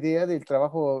esta idea del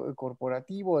trabajo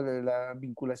corporativo, de la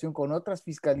vinculación con otras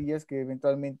fiscalías que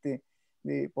eventualmente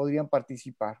podrían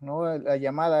participar, ¿no? La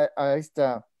llamada a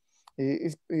esta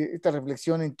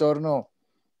reflexión en torno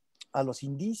a los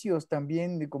indicios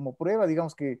también como prueba,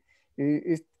 digamos que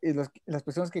las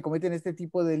personas que cometen este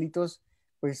tipo de delitos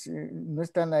pues no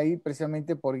están ahí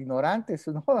precisamente por ignorantes,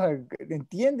 ¿no?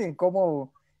 Entienden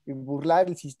cómo burlar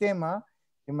el sistema,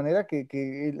 de manera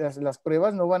que las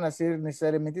pruebas no van a ser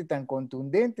necesariamente tan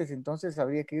contundentes, entonces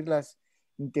habría que irlas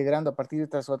integrando a partir de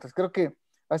estas otras. Creo que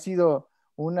ha sido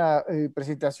una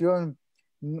presentación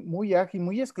muy ágil,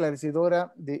 muy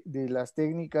esclarecedora de las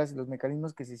técnicas y los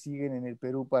mecanismos que se siguen en el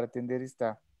Perú para atender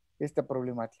esta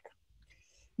problemática.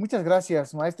 Muchas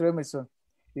gracias, maestro Emerson.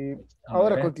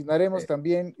 Ahora continuaremos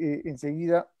también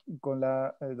enseguida con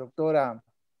la doctora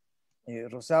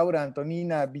Rosaura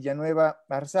Antonina Villanueva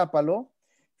Arzápalo,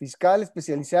 fiscal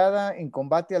especializada en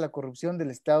combate a la corrupción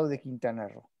del Estado de Quintana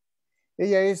Roo.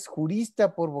 Ella es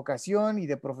jurista por vocación y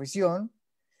de profesión,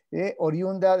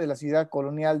 oriunda de la ciudad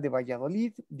colonial de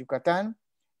Valladolid, Yucatán,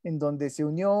 en donde se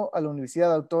unió a la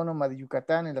Universidad Autónoma de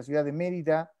Yucatán en la ciudad de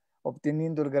Mérida,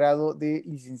 obteniendo el grado de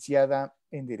licenciada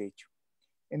en Derecho.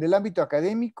 En el ámbito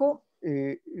académico,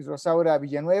 Rosaura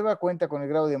Villanueva cuenta con el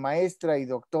grado de maestra y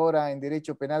doctora en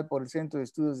Derecho Penal por el Centro de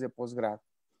Estudios de Posgrado.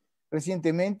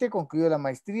 Recientemente concluyó la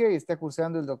maestría y está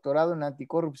cursando el doctorado en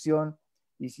Anticorrupción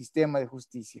y Sistema de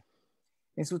Justicia.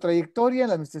 En su trayectoria en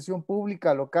la administración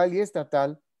pública local y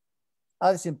estatal,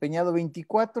 ha desempeñado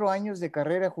 24 años de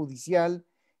carrera judicial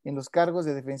en los cargos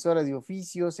de defensora de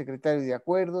oficio, secretario de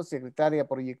acuerdos, secretaria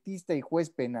proyectista y juez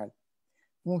penal.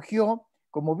 Fungió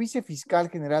como vicefiscal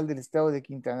general del Estado de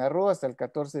Quintana Roo hasta el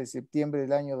 14 de septiembre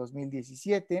del año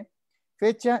 2017,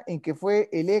 fecha en que fue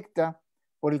electa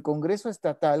por el Congreso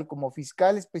Estatal como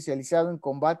fiscal especializado en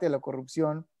combate a la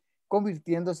corrupción,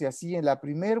 convirtiéndose así en la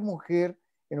primera mujer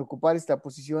en ocupar esta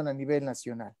posición a nivel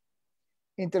nacional.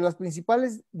 Entre las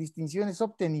principales distinciones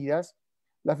obtenidas,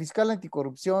 la fiscal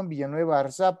anticorrupción Villanueva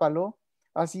Arzápalo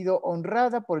ha sido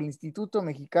honrada por el Instituto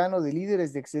Mexicano de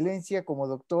Líderes de Excelencia como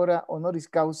doctora honoris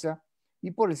causa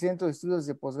y por el Centro de Estudios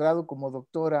de Posgrado como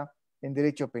doctora en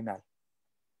Derecho Penal.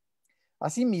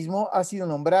 Asimismo, ha sido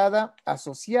nombrada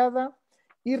asociada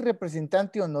y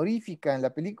representante honorífica en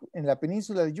la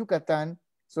península de Yucatán,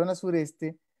 zona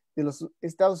sureste de los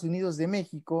Estados Unidos de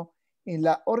México, en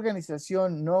la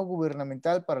Organización No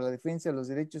Gubernamental para la Defensa de los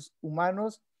Derechos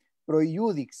Humanos,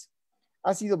 ProIudix.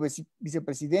 Ha sido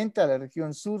vicepresidenta de la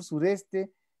región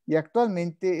sur-sureste y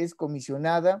actualmente es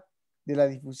comisionada de la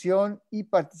difusión y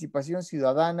participación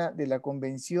ciudadana de la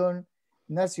Convención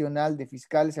Nacional de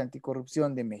Fiscales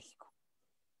Anticorrupción de México.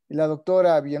 La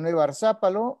doctora Villanueva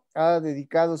Arzápalo ha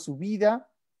dedicado su vida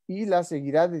y la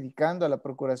seguirá dedicando a la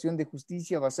procuración de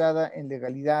justicia basada en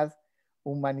legalidad,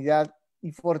 humanidad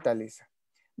y fortaleza.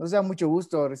 Nos da mucho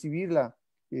gusto recibirla,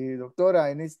 doctora,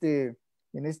 en este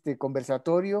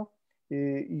conversatorio,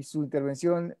 y su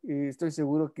intervención, estoy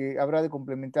seguro que habrá de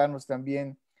complementarnos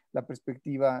también la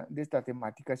perspectiva de esta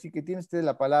temática. Así que tiene usted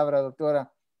la palabra,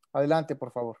 doctora. Adelante,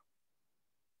 por favor.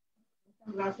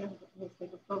 Muchas gracias,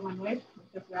 doctor Manuel.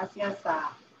 Muchas gracias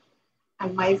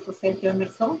al maestro Sergio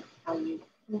Emerson, al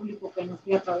público que nos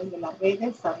ve a través de las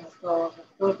redes, a nuestro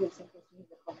rector del Centro de Estudios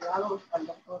de Posgrado, al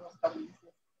doctor Oscar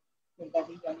Ulises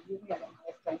Delgadillo Aguirre, a la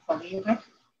maestra Isabel.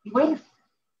 Y bueno,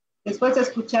 después de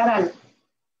escuchar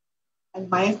al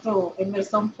maestro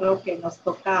Emerson, creo que nos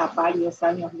toca varios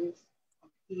años luz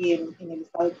aquí en el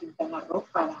estado de Quintana Roo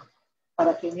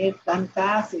para tener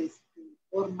tantas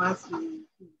formas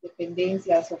y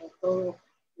dependencias, sobre todo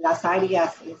las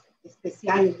áreas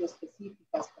especiales y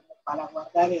específicas, como para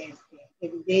guardar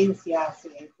evidencias,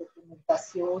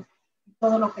 documentación y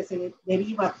todo lo que se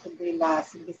deriva de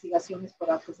las investigaciones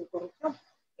por actos de corrupción.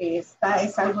 Es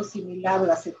algo similar a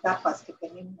las etapas que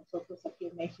tenemos nosotros aquí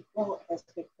en México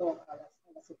respecto a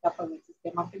las etapas del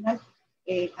sistema penal.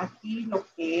 Aquí lo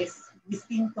que es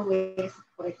distinto es,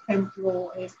 por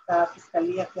ejemplo, esta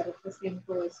fiscalía que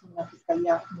represento es una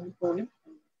fiscalía muy joven,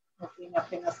 no tiene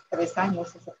apenas 3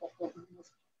 años, hace poco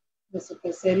vimos nuestro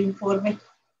tercer informe.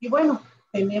 Y bueno,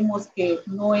 tenemos que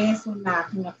no es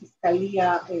una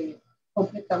fiscalía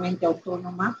completamente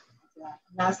autónoma, o sea,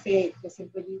 nace, que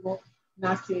siempre digo,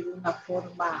 nace de una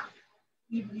forma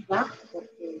híbrida,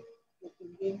 porque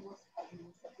dependemos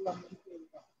administrativamente de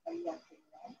la fiscalía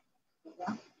general,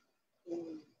 ¿verdad?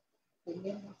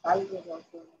 Tenemos algo de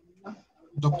autonomía.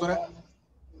 Doctora,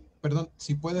 perdón,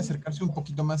 si puede acercarse un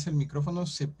poquito más el micrófono,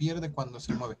 se pierde cuando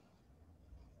se mueve.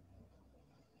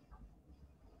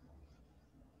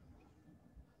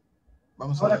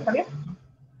 Vamos ¿Ahora a ver. está bien?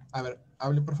 A ver,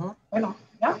 hable por favor. Bueno,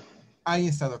 ¿ya? Ahí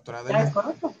está, doctora. ¿Ya es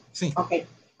correcto? Sí. Ok.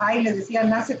 Ahí les decía,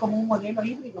 nace como un modelo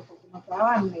híbrido, porque nos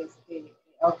daban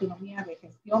autonomía de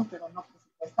gestión, pero no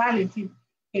presupuestal, en fin,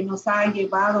 que nos ha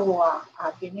llevado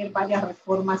a tener varias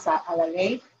reformas a la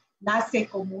ley. Nace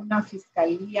como una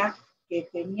fiscalía que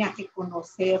tenía que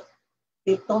conocer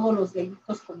de todos los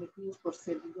delitos cometidos por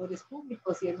servidores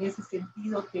públicos, y en ese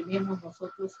sentido tenemos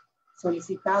nosotros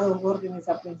solicitado órdenes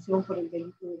de aprehensión por el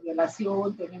delito de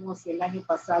violación, tenemos el año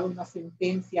pasado una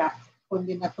sentencia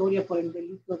condenatoria por el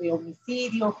delito de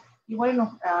homicidio, y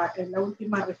bueno, en la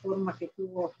última reforma que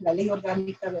tuvo la ley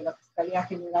orgánica de la Fiscalía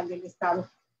General del Estado,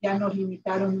 ya nos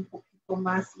limitaron un poquito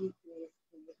más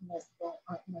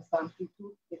nuestra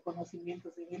amplitud de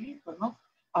conocimientos de delito, ¿no?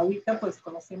 Ahorita pues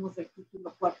conocemos el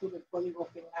título 4 del Código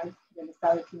Penal del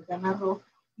Estado de Quintana Roo,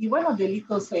 y bueno,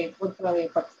 delitos en contra de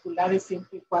particulares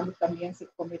siempre y cuando también se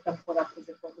cometan por actos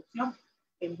de corrupción.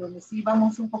 En donde sí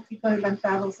vamos un poquito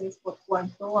adelantados es por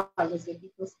cuanto a los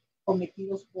delitos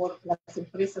cometidos por las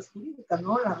empresas jurídicas,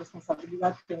 ¿no? La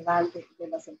responsabilidad penal de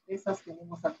las empresas.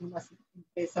 Tenemos algunas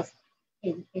empresas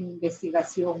en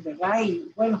investigación, ¿verdad?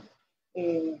 Y bueno,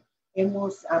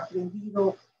 hemos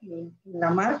aprendido en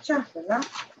la marcha, ¿verdad?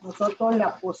 Nosotros le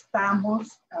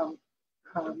apostamos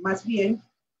más bien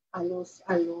a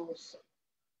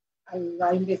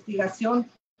la investigación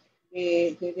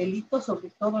de delitos, sobre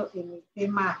todo en el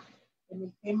tema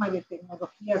de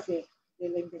tecnologías de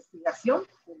la investigación,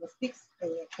 de los TICs.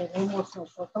 Tenemos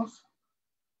nosotros,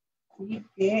 ¿sí?,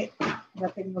 que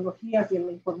las tecnologías de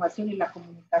la información y la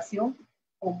comunicación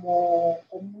como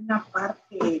una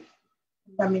parte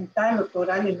fundamental o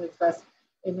toral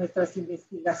en nuestras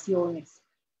investigaciones.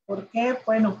 ¿Por qué?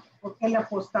 Bueno, ¿por qué le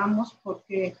apostamos?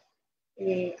 Porque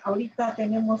ahorita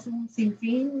tenemos un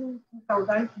sinfín, un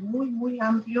caudal muy, muy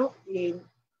amplio en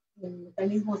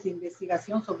mecanismos de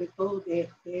investigación, sobre todo de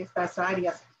estas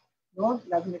áreas, ¿no?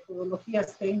 Las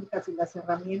metodologías técnicas y las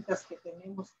herramientas que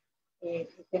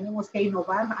tenemos que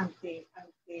innovar ante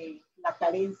la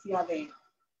carencia de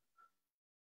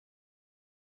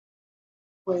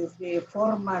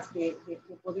formas de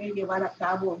poder llevar a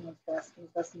cabo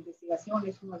nuestras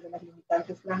investigaciones. Una de las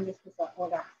limitantes grandes pues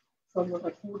ahora son los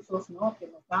recursos, ¿no?, que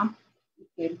nos dan y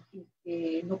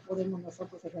que no podemos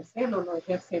nosotros ejercerlo, lo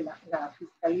ejerce la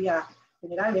Fiscalía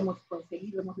General. Hemos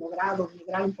logrado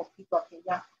migrar un poquito a que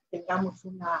ya tengamos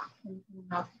una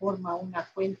forma, una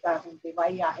cuenta donde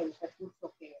vaya el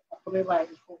recurso que aprueba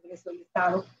el Congreso del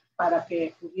Estado para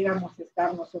que pudiéramos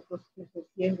estar nosotros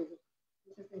ejerciendo.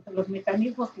 Entonces, entre los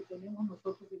mecanismos que tenemos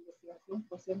nosotros de investigación,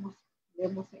 pues hemos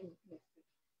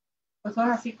pues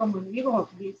ahora sí, como digo,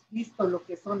 visto lo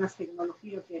que son las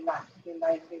tecnologías de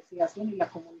la investigación y la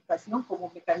comunicación como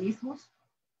mecanismos,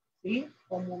 ¿sí?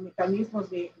 Como mecanismos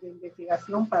de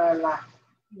investigación para la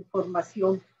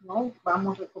información, ¿no?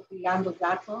 Vamos recopilando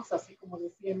datos, así como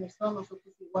decía Emerson,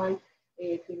 nosotros igual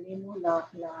tenemos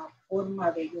la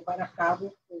forma de llevar a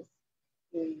cabo, pues,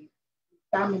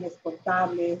 dictámenes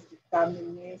contables,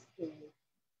 dictámenes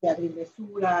de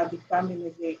agrimensura,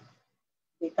 dictámenes de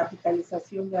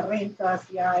capitalización de rentas.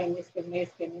 Ya en este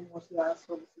mes tenemos ya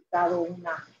solicitado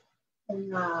una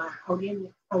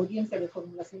audiencia de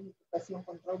formulación de imputación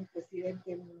contra un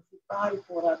presidente municipal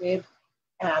por haber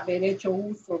hecho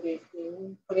uso de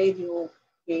un predio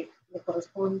que le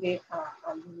corresponde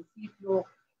al municipio.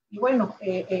 Y bueno,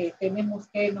 tenemos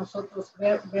que nosotros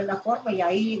ver la forma, y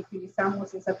ahí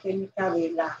utilizamos esa técnica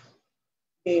de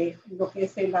lo que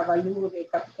es el avalúo de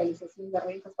capitalización de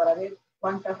rentas para ver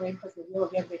cuántas rentas debió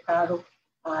haber dejado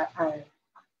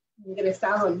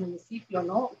ingresado al municipio,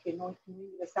 ¿no? Que no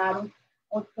ingresaron.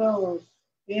 Otros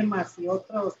temas y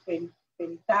otros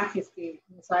peritajes que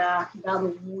nos ha dado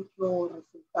mucho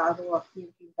resultado aquí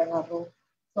en Quintana Roo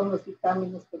son los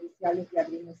dictámenes periciales de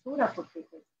agrimensura, porque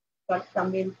pues,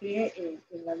 prácticamente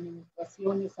en las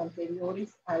administraciones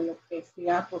anteriores a lo que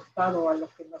se ha apostado, a lo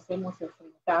que nos hemos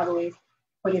enfrentado es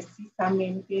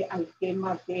precisamente al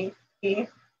tema de que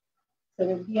se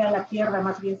vendía la tierra,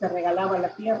 más bien se regalaba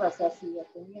la tierra. O sea, si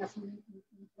tenías un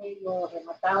predio,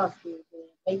 rematabas de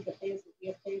 20 pesos,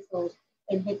 10 pesos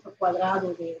el metro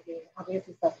cuadrado, a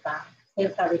veces hasta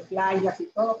cerca de playas y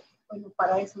todo. Bueno,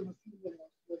 para eso nos sirven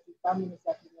los dictámenes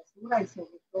de agrimensura, y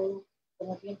sobre todo,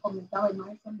 como bien comentaba el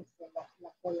maestro,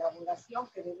 la colaboración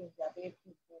que debe de haber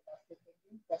entre las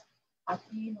dependencias.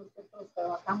 Aquí nosotros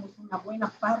trabajamos una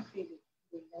buena parte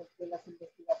de las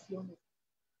investigaciones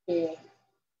que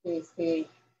se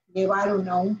llevaron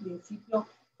a un principio,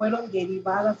 fueron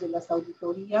derivadas de las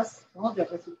auditorías, ¿no? De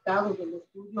resultados del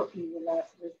estudio y de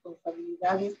las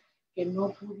responsabilidades que no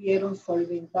pudieron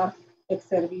solventar ex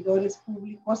servidores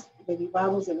públicos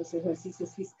derivados de los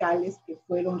ejercicios fiscales que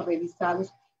fueron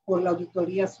revisados por la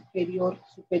Auditoría Superior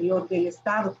del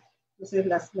Estado. Entonces,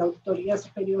 la Auditoría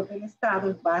Superior del Estado,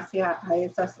 en base a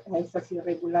esas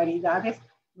irregularidades,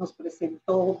 nos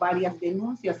presentó varias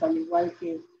denuncias, al igual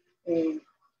que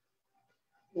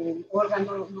el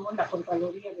órgano, ¿no? La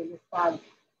Contraloría del Estado,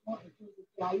 ¿no? Entonces,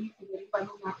 de ahí se derivan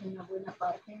una buena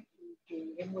parte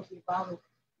que hemos llevado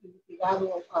y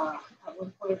litigado a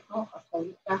buen puerto hasta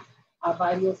ahorita a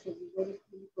varios servidores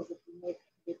públicos de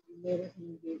primer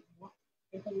nivel, ¿no?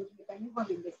 Entre los mecanismos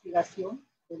de investigación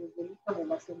de los delitos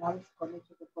relacionados con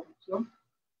hechos de corrupción,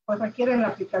 pues requieren la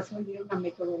aplicación de una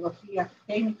metodología,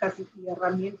 técnicas y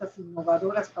herramientas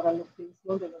innovadoras para la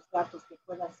obtención de los datos que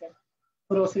puedan ser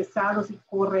procesados y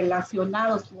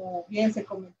correlacionados. Como bien se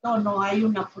comentó, no hay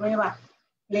una prueba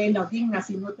plena o digna,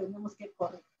 sino tenemos que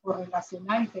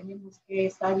correlacionar y tenemos que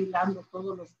estar hilando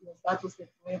todos los datos de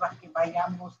prueba que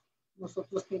vayamos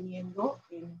nosotros teniendo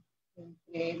en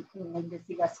la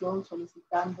investigación,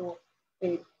 solicitando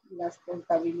las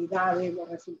contabilidades, los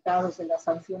resultados de las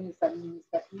sanciones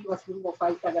administrativas, si hubo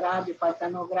falta grave, falta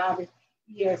no grave,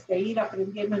 y ir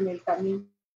aprendiendo en el camino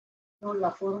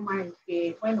la forma en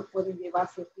que, bueno, pueden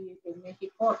llevarse aquí en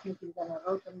México, aquí en Quintana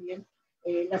Roo también,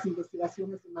 las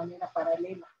investigaciones de manera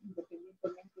paralela,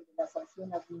 independientemente de la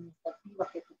sanción administrativa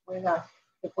que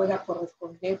te pueda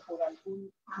corresponder por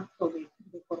algún acto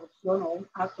de corrupción o un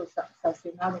acto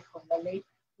sancionado con la ley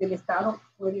del Estado,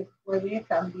 puede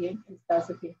también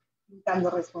estarse dando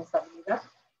responsabilidad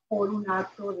por un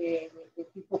acto de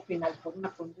tipo penal, por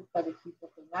una conducta de tipo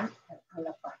penal a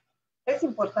la par. Es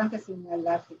importante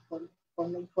señalar que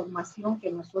con la información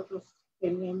que nosotros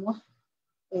tenemos,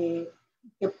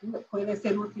 que puede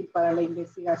ser útil para la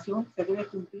investigación, se debe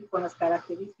cumplir con las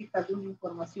características de una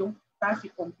información casi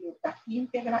completa,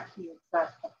 íntegra y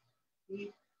exacta.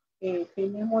 Y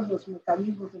tenemos los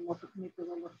mecanismos de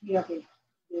metodología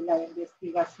de la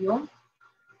investigación,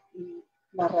 y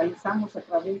la realizamos a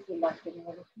través de la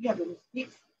tecnología de los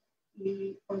TICs,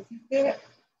 y consiste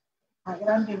a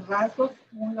grandes rasgos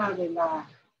una de la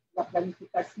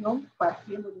planificación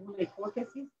partiendo de una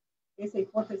hipótesis. Esa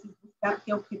hipótesis buscar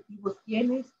qué objetivos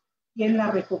tienes, quién la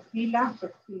recopila,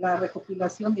 la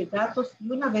recopilación de datos,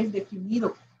 y una vez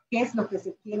definido qué es lo que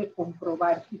se quiere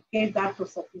comprobar y qué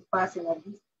datos satisfacen a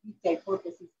dicha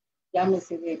hipótesis,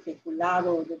 llámese de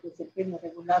peculado, de desempeño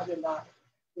regular de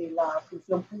la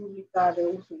función pública, de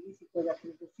uso ilícito de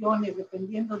atribuciones,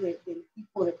 dependiendo del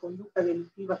tipo de conducta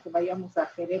delictiva que vayamos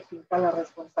a querer fincar la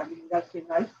responsabilidad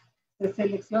penal. Se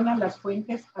seleccionan las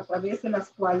fuentes a través de las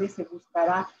cuales se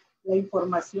buscará la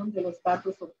información de los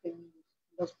datos obtenidos.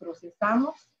 Los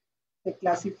procesamos se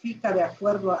clasifica de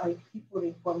acuerdo al tipo de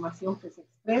información que se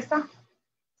expresa,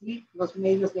 ¿sí? Los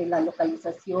medios de la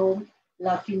localización,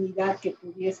 la afinidad que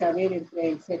pudiese haber entre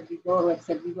el servidor o el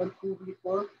servidor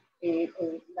público,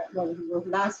 los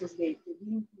lazos de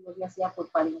vínculos, ya sea por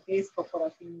parentesco, por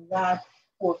afinidad,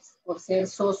 por ser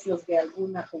socios de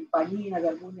alguna compañía, de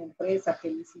alguna empresa que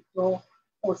licitó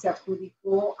o se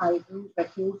adjudicó algún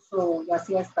recurso, ya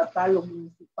sea estatal o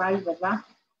municipal, ¿verdad?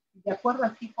 De acuerdo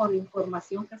al tipo de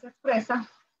información que se expresa,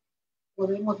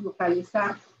 podemos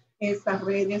localizar estas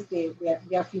redes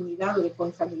de afinidad o de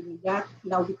consanguinidad,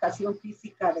 la ubicación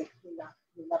física de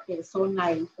la persona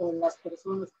o las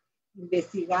personas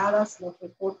investigadas, los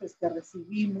reportes que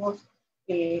recibimos,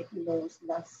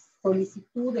 las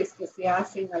solicitudes que se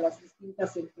hacen a las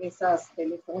distintas empresas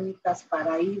telefónicas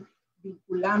para ir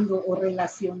vinculando o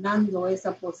relacionando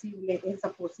esa posible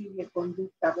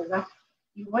conducta, ¿verdad?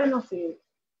 Y bueno,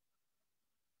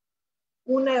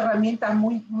 una herramienta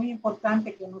muy, muy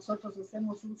importante que nosotros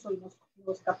hacemos uso y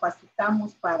nos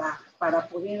capacitamos para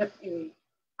poder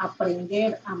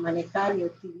aprender a manejar y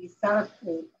utilizar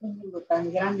el cúmulo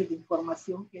tan grande de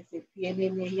información que se tiene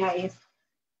en ella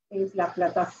es la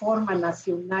Plataforma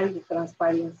Nacional de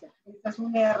Transparencia. Esta es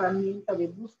una herramienta de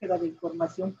búsqueda de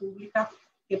información pública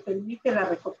que permite la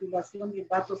recopilación de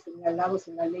datos señalados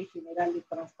en la Ley General de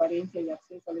Transparencia y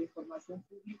Acceso a la Información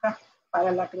Pública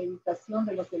para la acreditación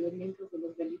de los elementos de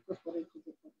los delitos por hechos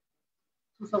de corrupción.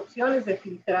 Sus opciones de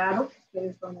filtrado,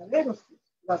 ustedes van a ver,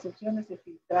 las opciones de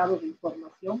filtrado de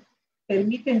información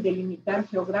permiten delimitar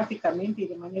geográficamente y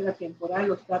de manera temporal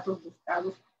los datos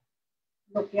buscados,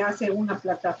 lo que hace una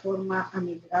plataforma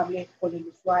amigable con el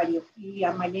usuario. Y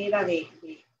a manera de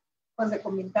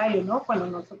comentario, ¿no? Cuando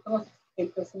nosotros, el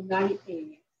personal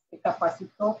se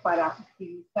capacitó para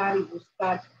utilizar y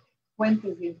buscar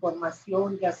fuentes de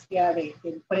información, ya sea de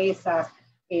empresas,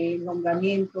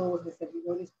 nombramientos de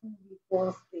servidores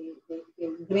públicos, de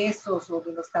ingresos o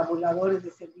de los tabuladores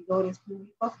de servidores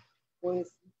públicos,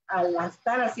 pues al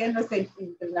estar haciendo este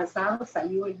entrelazado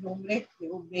salió el nombre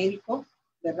de un médico,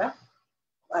 ¿verdad?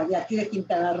 De aquí de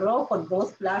Quintana Roo, con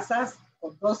 2 plazas,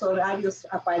 con 2 horarios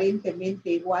aparentemente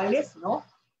iguales, ¿no?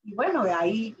 Y bueno,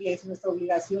 ahí es nuestra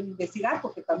obligación investigar,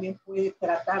 porque también puede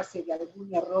tratarse de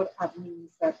algún error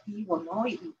administrativo, ¿no?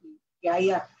 Y que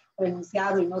haya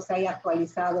renunciado y no se haya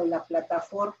actualizado la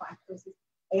plataforma. Entonces,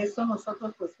 eso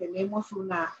nosotros pues tenemos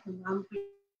una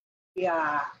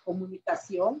amplia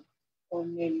comunicación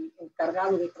con el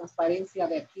encargado de transparencia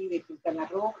de aquí de Quintana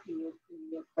Roo y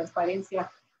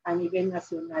transparencia a nivel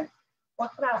nacional.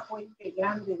 Otra fuente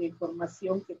grande de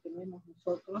información que tenemos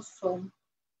nosotros son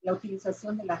la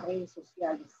utilización de las redes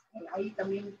sociales. Ahí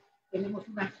también tenemos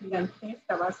una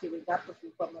gigantesca base de datos e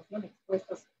información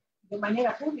expuestas de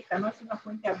manera pública, no es una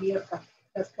fuente abierta,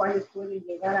 las cuales pueden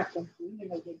llegar a concluir en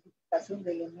la identificación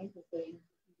de elementos de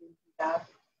identidad,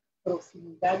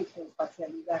 proximidad y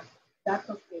transpacialidad.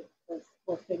 Datos que, pues,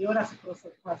 posterior a su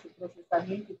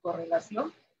procesamiento y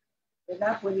correlación,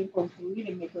 ¿verdad?, pueden concluir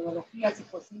en metodologías y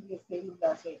posibles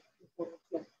células de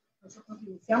corrupción. Nosotros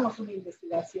iniciamos una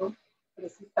investigación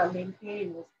precisamente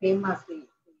en los temas de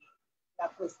la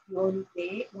cuestión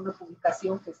de una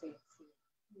publicación que se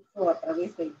hizo a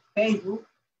través de Facebook,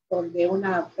 donde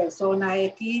una persona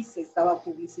X estaba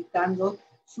publicitando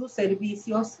sus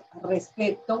servicios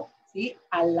respecto, ¿sí?,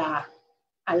 a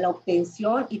la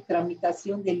obtención y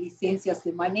tramitación de licencias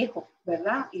de manejo,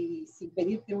 ¿verdad? Y sin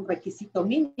pedirte un requisito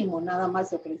mínimo, nada más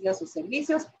se ofrecía sus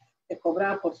servicios, te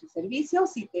cobraba por sus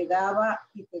servicios y te daba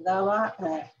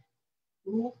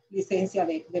tu licencia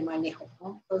de manejo,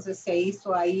 ¿no? Entonces se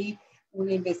hizo ahí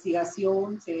una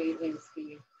investigación, se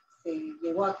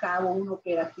llevó a cabo un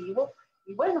operativo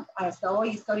y bueno, hasta hoy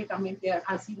históricamente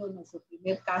ha sido nuestro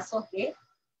primer caso de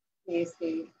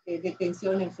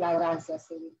detención en flagrancia.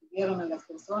 Se detuvieron a las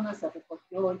personas, se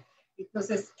recogió.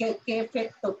 Entonces, ¿qué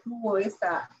efecto tuvo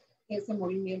ese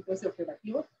movimiento, ese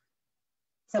operativo?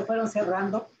 Se fueron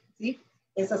cerrando, ¿sí?,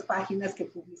 esas páginas que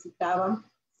publicitaban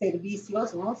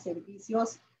servicios, ¿no?,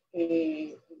 servicios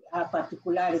a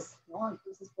particulares, ¿no?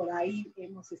 Entonces, por ahí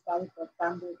hemos estado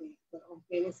tratando de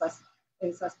romper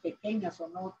esas pequeñas o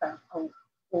no tan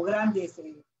o grandes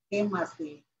temas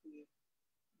de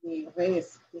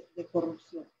redes de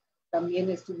corrupción. También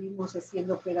estuvimos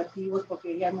haciendo operativos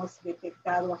porque ya hemos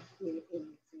detectado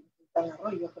en Quintana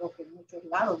Roo, yo creo que en muchos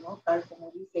lados, ¿no?, tal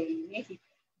como dice el INEGI,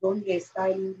 donde está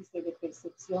el índice de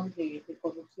percepción de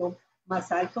corrupción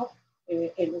más alto,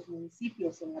 en los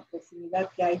municipios, en la proximidad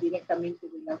que hay directamente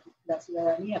de la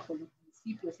ciudadanía con los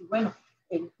municipios. Y bueno,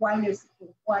 en cuáles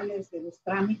de los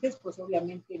trámites, pues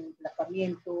obviamente en el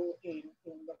tratamiento, en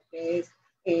lo que es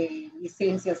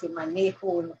licencias de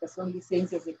manejo, en lo que son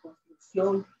licencias de construcción,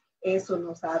 introducción, eso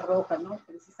nos arroja, ¿no?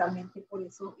 Precisamente por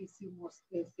eso hicimos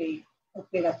este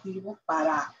operativo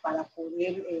para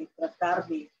poder tratar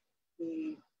de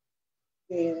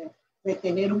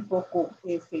detener un poco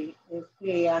esos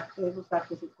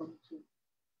actos de corrupción.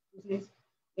 Entonces,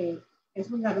 es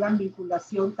una gran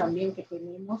vinculación también que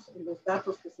tenemos. Los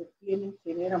datos que se obtienen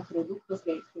generan productos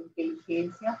de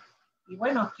inteligencia. Y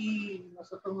bueno, aquí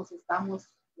nosotros nos estamos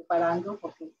preparando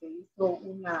porque se hizo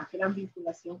una gran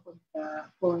vinculación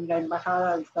con la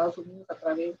Embajada de Estados Unidos a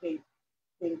través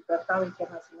del Tratado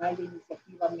Internacional de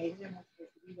Iniciativa Media. Hemos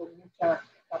recibido mucha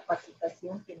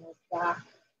capacitación que nos da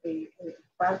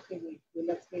parte de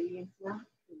la experiencia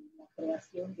en la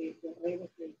creación de redes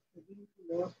de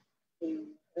vínculos,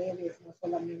 redes no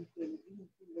solamente de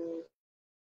vínculos,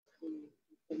 de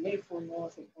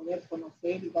teléfonos, el poder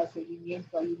conocer y dar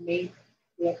seguimiento al email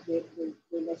de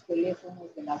los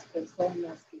teléfonos de las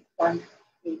personas que están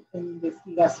en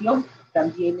investigación,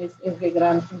 también es de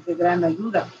gran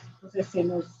ayuda. Entonces se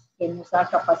nos ha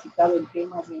capacitado en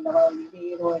temas de lavado de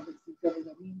dinero, ejercicio de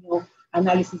dominio,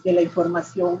 análisis de la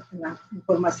información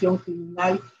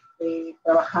criminal.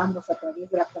 Trabajamos a través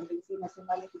de la Convención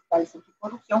Nacional de Fiscales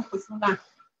Anticorrupción, pues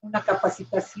una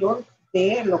capacitación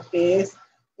de lo que es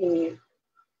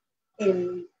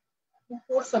un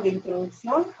curso de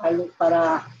introducción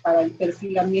para el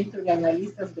perfilamiento de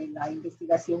analistas de la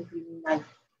investigación criminal,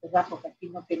 ¿verdad? Porque aquí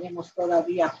no tenemos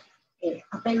todavía,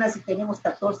 apenas si tenemos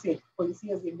 14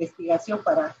 policías de investigación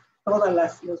para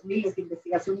todas los miles de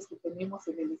investigaciones que tenemos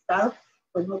en el Estado,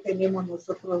 pues no tenemos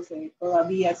nosotros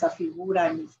todavía esa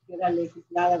figura ni siquiera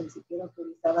legislada, ni siquiera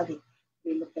autorizada de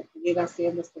lo que pudieran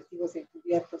ser los testigos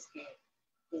encubiertos que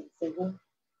según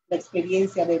la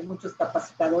experiencia de muchos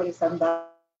capacitadores han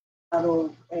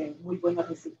dado muy buenos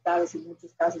resultados y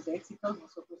muchos casos de éxito.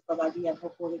 Nosotros todavía no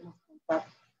podemos contar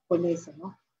con eso,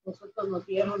 ¿no? Nosotros nos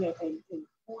dieron el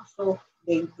curso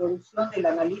de introducción del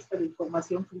analista de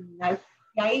información criminal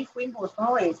y ahí fuimos,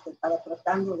 ¿no? Para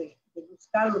tratando de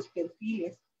buscar los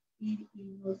perfiles y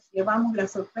nos llevamos la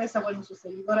sorpresa, bueno, su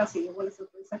servidora se llevó la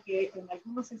sorpresa que en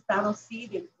algunos estados sí,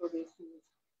 dentro de su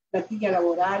plantilla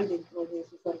laboral, dentro de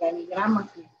sus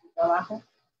organigramas de trabajo,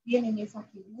 tienen esa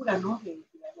figura, ¿no? De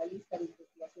analista de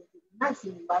investigación criminal.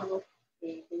 Sin embargo,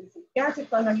 te dicen, ¿qué hace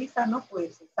tu analista? No,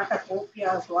 pues saca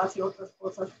copias o hace otras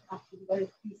cosas, actividades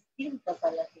distintas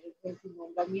a las que es su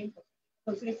nombramiento.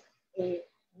 Entonces,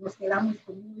 nos quedamos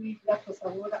con muy grato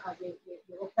sabor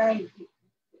de boca y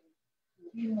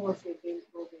vimos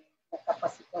dentro de la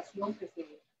capacitación que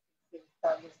se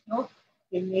estableció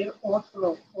tener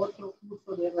otro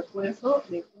curso de refuerzo,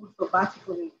 de curso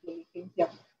básico de inteligencia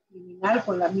criminal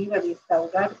con la mira de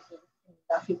instaurar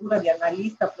la figura de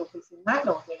analista profesional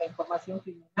o de la información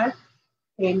criminal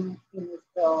en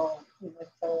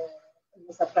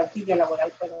nuestra plantilla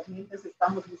laboral. Pero mientras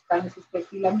estamos buscando sus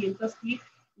perfilamientos y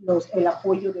el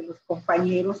apoyo de los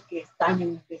compañeros que están en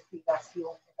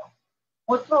investigación, ¿verdad?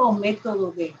 Otro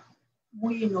método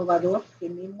muy innovador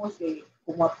tenemos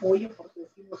como apoyo, porque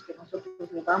decimos que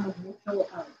nosotros le damos mucho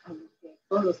a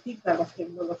todos los TIC, a las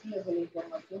tecnologías de la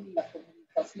información y la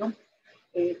comunicación.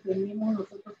 Tenemos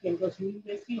nosotros que en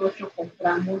 2018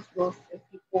 compramos 2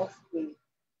 equipos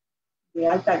de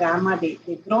alta gama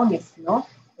de drones, ¿no?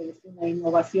 Es una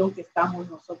innovación que estamos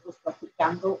nosotros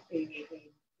practicando en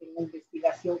la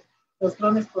investigación. Los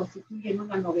drones constituyen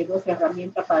una novedosa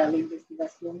herramienta para la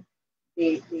investigación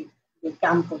de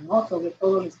campo, ¿no? Sobre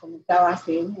todo les comentaba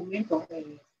hace un momento,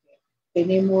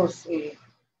 tenemos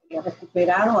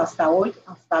recuperado hasta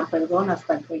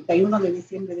el 31 de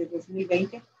diciembre de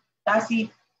 2020,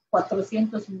 casi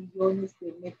 400 millones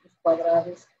de metros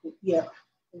cuadrados de tierra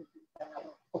en Quintana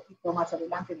Roo. Un poquito más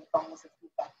adelante les vamos a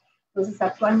explicar. Entonces,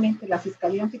 actualmente la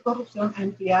Fiscalía Anticorrupción ha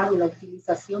empleado la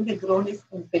utilización de drones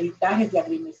en peritajes de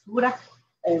agrimensura,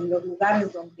 en los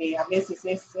lugares donde a veces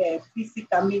es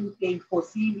físicamente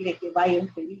imposible que vaya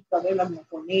un perito a ver las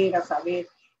montoneras, a ver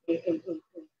el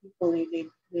tipo de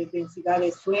densidad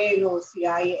de suelo, si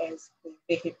hay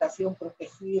vegetación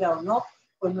protegida o no,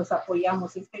 pues nos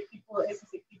apoyamos. Esos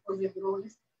equipos de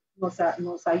drones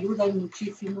nos ayudan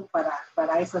muchísimo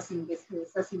para esas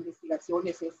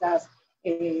investigaciones, esas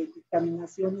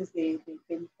dictaminaciones de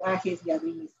peritajes de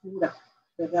agrimensura,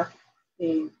 ¿verdad?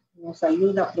 Nos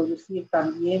ayuda a producir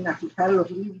también, a fijar los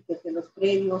límites de los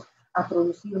predios, a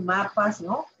producir mapas,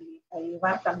 ¿no? Y a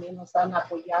llevar también, nos han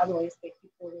apoyado este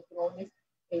equipo de drones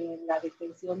en la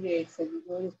detención de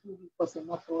servidores públicos en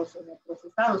otros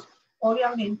estados.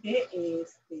 Obviamente,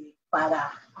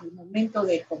 para al momento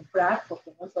de comprar,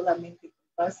 porque no solamente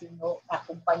comprar, sino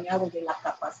acompañado de la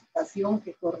capacitación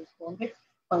que corresponde,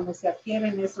 cuando se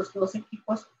adquieren esos 2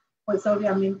 equipos, pues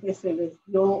obviamente se les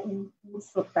dio un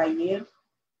curso taller,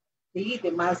 ¿sí?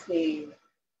 De más de,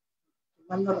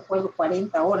 no recuerdo,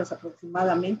 40 horas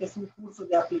aproximadamente. Es un curso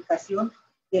de aplicación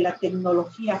de la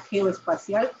tecnología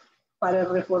geoespacial para el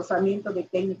reforzamiento de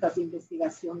técnicas de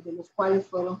investigación, de los cuales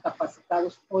fueron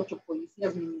capacitados 8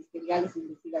 policías ministeriales de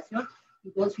investigación y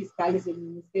 2 fiscales del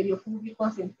Ministerio Público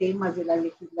en temas de la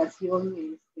legislación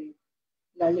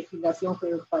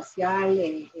geoespacial,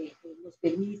 los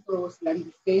permisos, las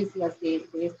licencias de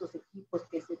estos equipos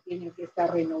que se tienen que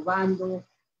estar renovando,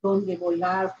 dónde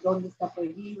volar, dónde está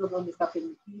prohibido, dónde está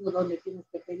permitido, dónde tienes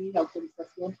que pedir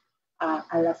autorización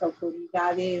a las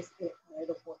autoridades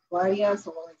aeroportuarias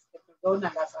o a las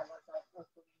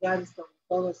autoridades, sobre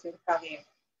todo cerca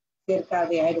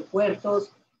de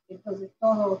aeropuertos. Entonces,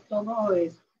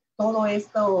 todo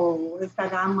esto, esta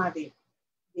gama de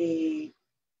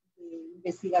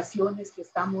investigaciones que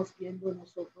estamos viendo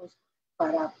nosotros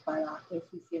para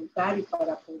eficientar y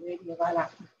para poder llevar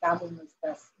a cabo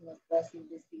nuestras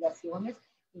investigaciones,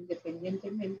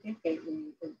 independientemente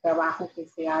del trabajo que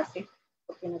se hace,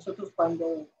 porque nosotros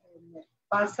cuando nos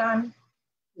pasan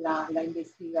la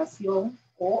investigación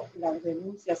o las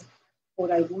denuncias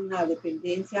por alguna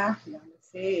dependencia, no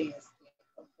sé,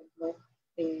 por ejemplo,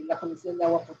 la Comisión de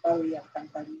Agua Potable y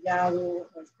Alcantarillado,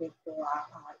 respecto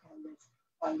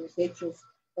a los hechos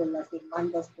o las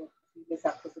demandas por posibles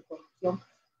actos de corrupción.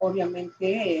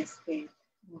 Obviamente,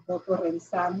 nosotros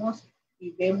revisamos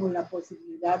y vemos la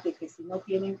posibilidad de que si no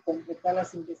tienen completar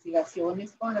las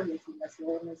investigaciones con las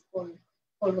legislaciones, con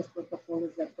los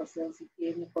protocolos de actuación, si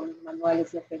tienen, con los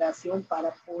manuales de operación,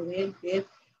 para poder ver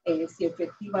si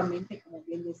efectivamente, como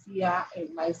bien decía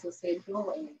el maestro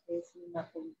Sergio, es una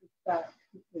conducta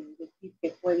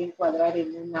que puede encuadrar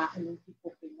en un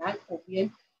tipo penal o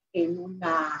bien en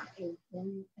una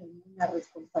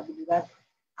responsabilidad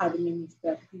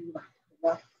administrativa,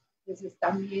 ¿verdad? Entonces,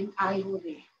 también algo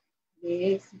de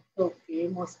éxito que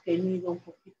hemos tenido un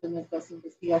poquito en nuestras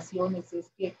investigaciones es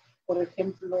que, por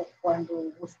ejemplo, cuando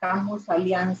buscamos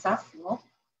alianzas, ¿no?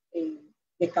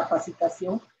 De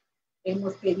capacitación,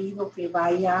 hemos pedido que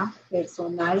vaya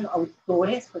personal,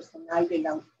 autores, personal de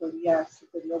la Auditoría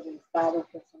Superior del Estado,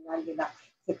 personal de la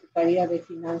Secretaría de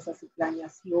Finanzas y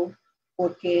Planeación,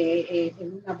 porque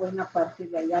en una buena parte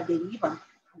de allá derivan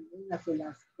algunas de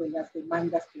las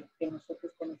demandas que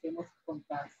nosotros conocemos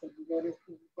contra servidores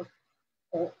públicos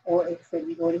o ex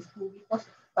servidores públicos,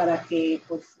 para que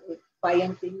pues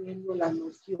vayan teniendo la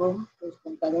noción los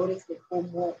contadores de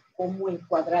cómo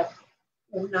encuadrar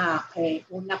una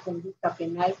conducta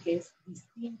penal, que es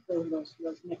distinto,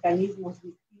 los mecanismos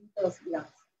distintos,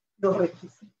 los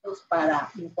requisitos para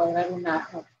encuadrar una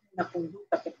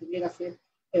conducta que pudiera ser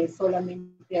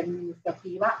solamente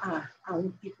administrativa a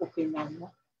un tipo penal,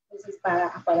 ¿no? Entonces,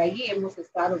 para allí hemos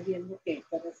estado viendo que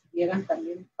recibieran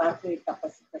también parte de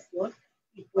capacitación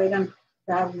y puedan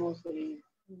darnos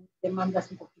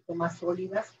demandas un poquito más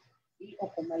sólidas, ¿sí?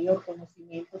 O con mayor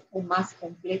conocimiento o más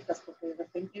completas, porque de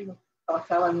repente nos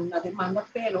trabajaban una demanda,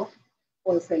 pero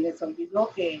pues se les olvidó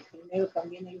que primero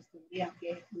también ellos tendrían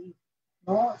que ir,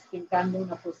 ¿no?, ostentando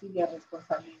una posible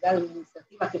responsabilidad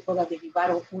administrativa que pueda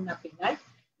derivar una penal,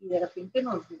 y de repente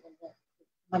nos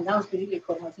mandamos pedir la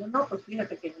información. No, pues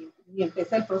fíjate que ni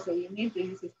empecé el procedimiento, y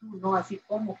dices tú, no, así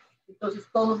como. Entonces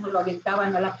todos nos lo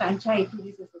aventaban a la cancha y tú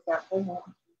dices, o sea, ¿cómo?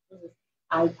 Entonces,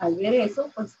 al ver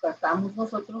eso, pues tratamos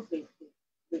nosotros de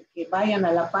que vayan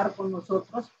a la par con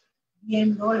nosotros,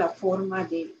 viendo la forma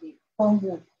de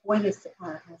cómo puedes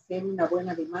hacer una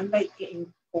buena demanda y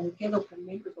con qué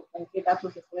documentos o con qué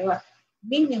datos de prueba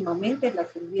mínimamente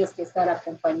las tendrías que estar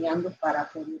acompañando para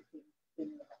poder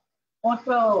tener.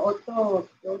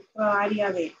 Otra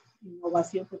área de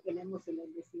innovación que tenemos en la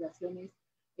investigación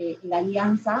es la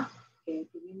alianza que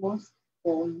tuvimos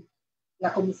con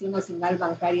la Comisión Nacional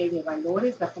Bancaria y de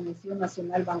Valores. La Comisión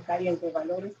Nacional Bancaria y de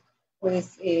Valores,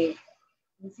 pues,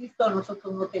 insisto,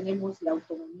 nosotros no tenemos la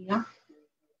autonomía,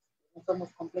 no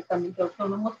somos completamente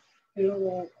autónomos,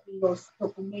 pero los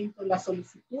documentos, las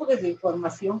solicitudes de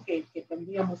información que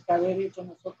tendríamos que haber hecho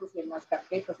nosotros en las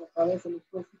carpetas a través de los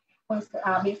jueces, pues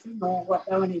a veces no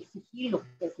guardaban el sigilo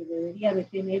que se debería de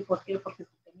tener. ¿Por qué? Porque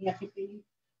se tenía que pedir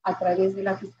a través de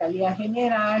la Fiscalía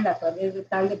General, a través de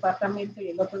tal departamento y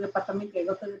el otro departamento y el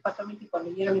otro departamento, y cuando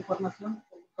llega la información,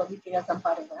 pues ya se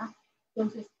ampara, ¿verdad?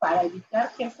 Entonces, para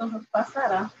evitar que esto nos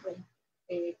pasara, bueno,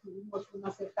 tuvimos un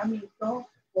acercamiento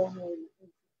con el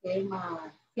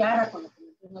sistema CIARA, con la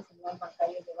Comisión Nacional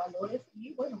Bancaria de Valores,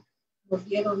 y bueno, nos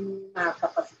dieron una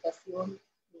capacitación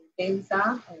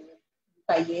intensa, un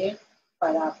taller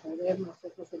para poder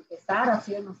nosotros empezar a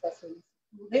hacer nuestras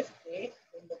solicitudes de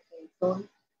lo que son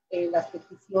las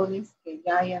peticiones que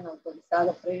ya hayan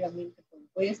autorizado previamente por el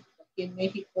juez. Aquí en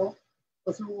México,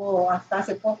 pues hubo hasta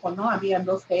hace poco, ¿no? Habían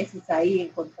dos tesis ahí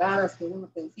encontradas que uno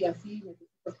te decía, sí,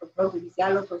 necesitas control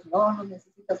judicial, otros no, no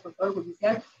necesitas control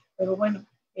judicial, pero bueno,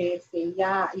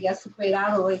 ya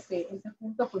superado ese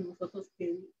punto, pues nosotros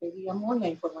pedíamos la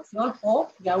información o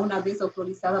ya una vez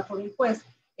autorizada por el juez,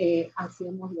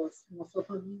 hacemos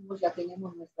nosotros mismos, ya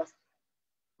tenemos nuestras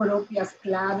propias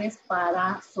claves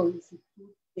para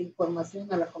solicitud de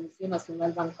información a la Comisión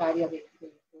Nacional Bancaria de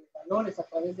Valores a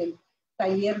través del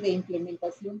taller de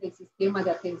implementación del sistema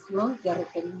de atención de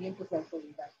requerimientos de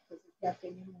autoridad. Entonces ya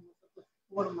tenemos nosotros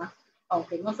forma,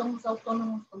 aunque no somos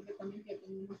autónomos completamente, ya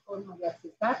tenemos forma de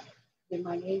accesar de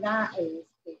manera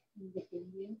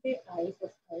independiente a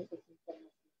esas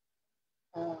informaciones.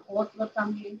 Otro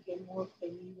también que hemos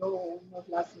tenido unos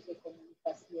lazos de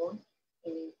comunicación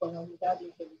con la unidad de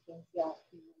inteligencia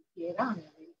financiera a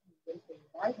nivel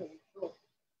federal. De hecho,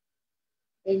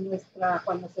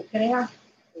 cuando se crea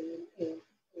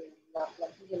la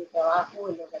plantilla de trabajo,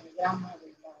 el organigrama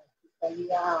de la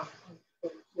Fiscalía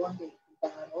Anticorrupción de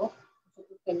Quintana Roo,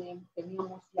 nosotros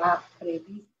teníamos ya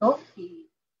previsto y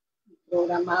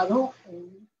programado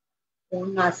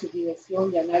una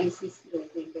subdirección de análisis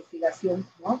de investigación,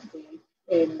 ¿no?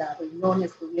 En las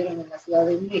reuniones que hubieron en la Ciudad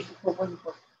de México, bueno,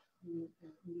 pues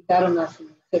invitaron a su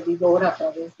servidor a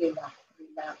través de la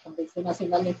Convención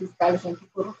Nacional de Fiscales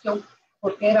Anticorrupción,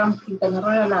 porque Quintana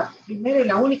Roo era la primera y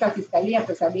la única fiscalía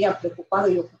que se había preocupado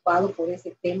y ocupado por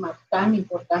ese tema tan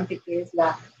importante que es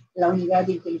la unidad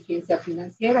de inteligencia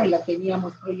financiera, y la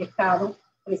teníamos proyectado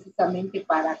precisamente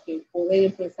para que poder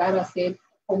empezar a hacer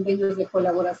convenios de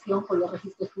colaboración con los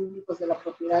registros públicos de la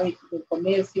propiedad y del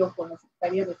comercio, con la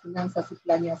Secretaría de Finanzas y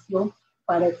Planeación,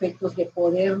 para efectos de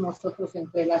poder nosotros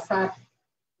entrelazar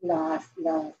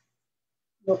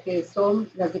lo que son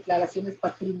las declaraciones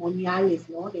patrimoniales,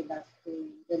 ¿no? de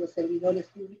los servidores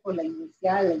públicos, la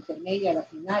inicial, la intermedia, la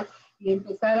final, y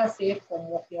empezar a hacer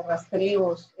como que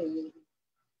rastreos,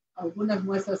 algunas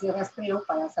muestras de rastreo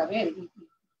para saber y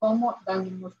cómo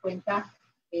darnos cuenta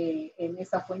en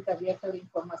esa fuente abierta de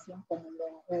información como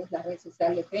es la red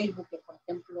social de Facebook, que por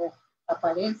ejemplo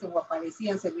aparecen o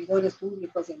aparecían servidores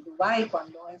públicos en Dubái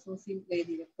cuando es un simple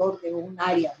director de un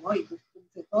área, ¿no? Y pues,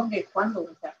 ¿dónde? ¿Cuándo?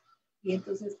 O sea, y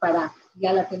entonces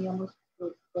ya la teníamos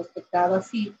prospectado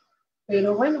así,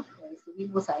 pero bueno,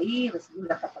 estuvimos ahí, recibimos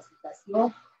la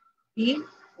capacitación y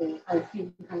al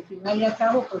final y al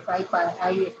cabo, pues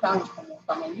ahí estamos como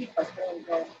Tamaulipas,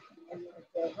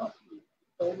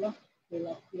 todo que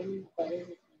la tienen a través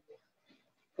de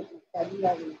la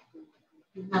Secretaría de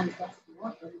Finanzas,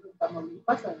 ¿no? Entonces estamos muy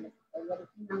pasados en la Secretaría de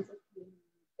Finanzas y en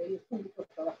ministerios públicos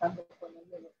trabajando con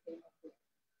ellos los temas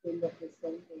de lo que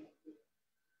son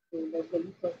de los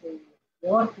delitos de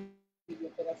orden y de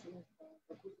operaciones con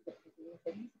recursos de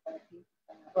presidencia feliz, para que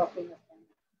apenas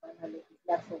van a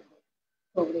legislar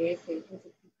sobre ese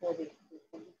tipo de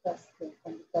conductas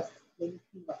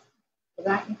delictivas,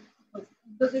 ¿verdad? Pues,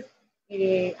 entonces,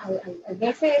 al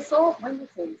verse eso, bueno,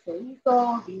 se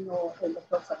hizo, vino el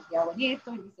doctor Santiago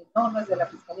Nieto y dice, no es de la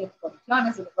Fiscalía de Corrupción,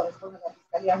 eso le corresponde a la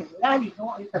Fiscalía General y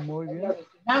no, es la Fiscalía de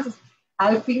Finanzas.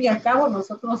 Al fin y al cabo,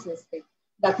 nosotros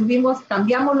la tuvimos,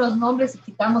 cambiamos los nombres y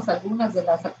quitamos algunas de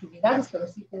las actividades, pero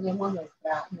sí tenemos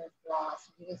nuestra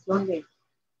subdirección de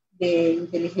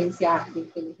inteligencia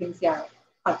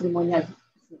patrimonial.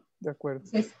 De acuerdo.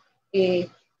 Entonces,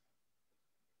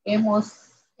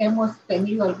 hemos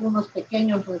tenido algunos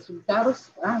pequeños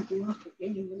resultados, algunos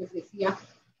pequeños, yo les decía,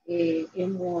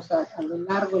 a lo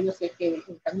largo, yo sé que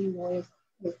el camino es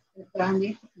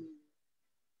grande, y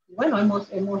bueno, hemos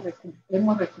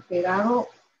recuperado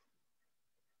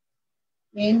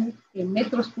en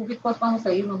metros cúbicos, vamos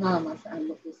a irnos nada más a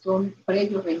lo que son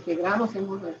predios reintegrados,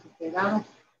 hemos recuperado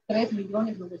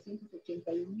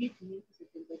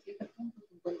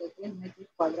 3.981.577.53 metros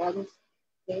cuadrados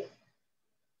de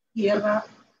tierra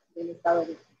del Estado de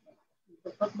México.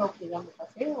 Nosotros no queríamos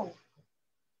hacer o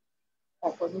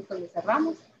con esto le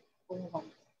cerramos. ¿Cómo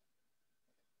vamos?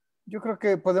 Yo creo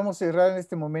que podemos cerrar en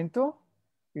este momento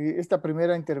esta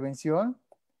primera intervención.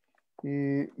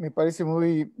 Me parece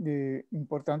muy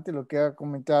importante lo que ha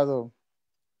comentado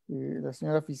la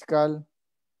señora fiscal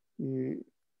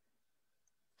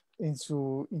en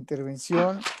su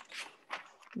intervención,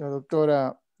 la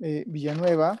doctora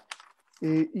Villanueva.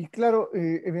 Y claro,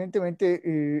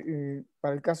 evidentemente,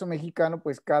 para el caso mexicano,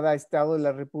 pues cada estado de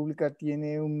la República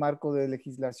tiene un marco de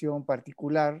legislación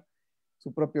particular,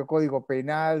 su propio código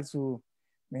penal,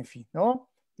 en fin, ¿no?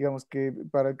 Digamos que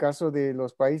para el caso de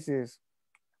los países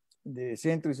de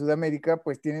Centro y Sudamérica,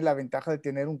 pues tienen la ventaja de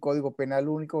tener un código penal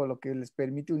único, lo que les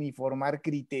permite uniformar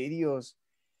criterios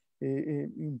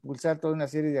impulsar toda una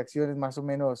serie de acciones más o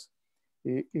menos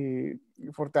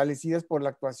fortalecidas por la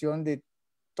actuación de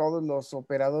todos los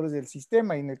operadores del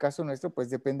sistema, y en el caso nuestro pues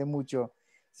depende mucho,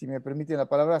 si me permiten la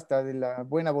palabra, hasta de la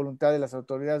buena voluntad de las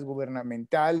autoridades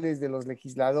gubernamentales, de los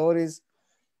legisladores,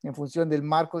 en función del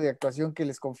marco de actuación que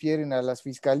les confieren a las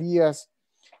fiscalías,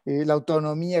 la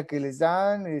autonomía que les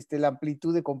dan, la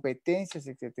amplitud de competencias,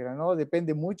 etcétera, ¿no?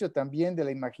 Depende mucho también de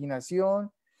la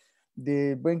imaginación,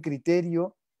 del buen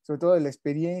criterio, sobre todo de la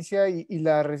experiencia y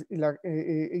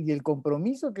el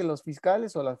compromiso que los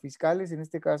fiscales o las fiscales, en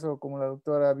este caso como la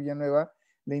doctora Villanueva,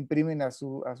 le imprimen a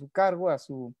su cargo, a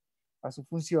su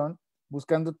función,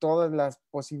 buscando todas las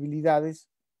posibilidades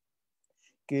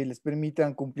que les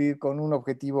permitan cumplir con un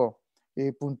objetivo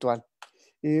puntual.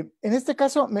 En este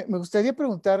caso, me gustaría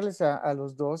preguntarles a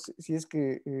los dos, si es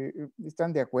que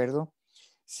están de acuerdo,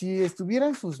 si estuviera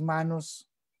en sus manos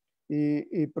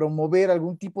promover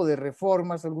algún tipo de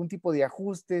reformas, algún tipo de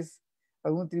ajustes,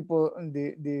 algún tipo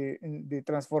de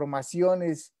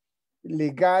transformaciones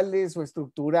legales o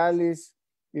estructurales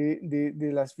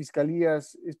de las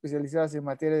fiscalías especializadas en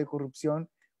materia de corrupción,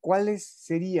 ¿cuáles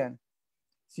serían?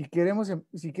 Si quieren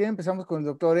empezamos con el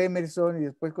doctor Emerson y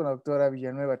después con la doctora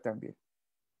Villanueva también.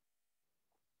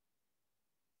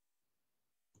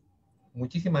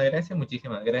 Muchísimas gracias,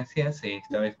 muchísimas gracias.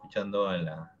 Estaba escuchando a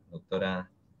la doctora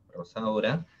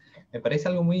Rosaura. Me parece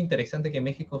algo muy interesante que en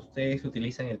México ustedes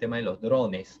utilizan el tema de los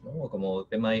drones, ¿no? Como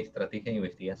tema de estrategia de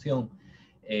investigación.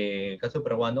 El caso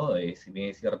peruano, si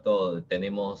bien es cierto,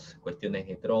 tenemos cuestiones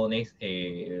de drones,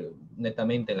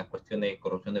 netamente en las cuestiones de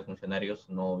corrupción de funcionarios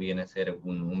no viene a ser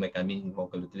un mecanismo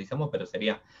que lo utilizamos, pero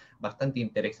sería bastante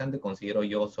interesante, considero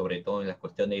yo, sobre todo en las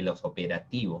cuestiones de los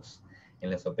operativos,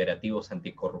 en los operativos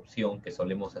anticorrupción que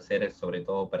solemos hacer, sobre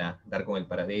todo para dar con el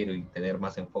paradero y tener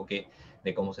más enfoque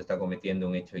de cómo se está cometiendo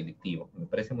un hecho delictivo. Me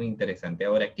parece muy interesante.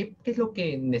 Ahora, ¿qué es lo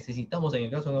que necesitamos en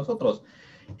el caso de nosotros?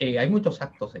 Hay muchos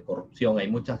actos de corrupción, hay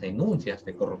muchas denuncias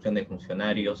de corrupción de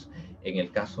funcionarios en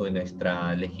el caso de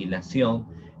nuestra legislación.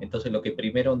 Entonces, lo que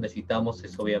primero necesitamos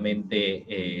es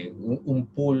obviamente un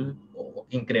pool o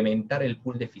incrementar el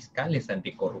pool de fiscales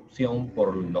anticorrupción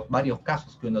por los varios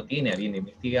casos que uno tiene a bien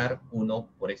investigar, uno,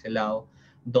 por ese lado.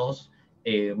 Dos,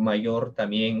 mayor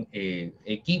también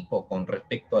equipo con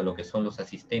respecto a lo que son los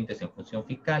asistentes en función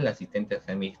fiscal, asistentes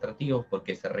administrativos,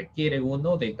 porque se requiere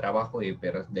uno de trabajo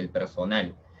del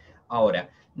personal. Ahora,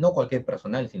 no cualquier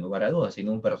personal, sin lugar a dudas,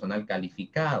 sino un personal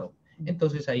calificado.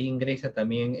 Entonces ahí ingresa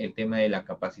también el tema de la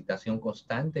capacitación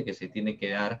constante que se tiene que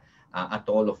dar a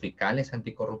todos los fiscales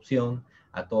anticorrupción,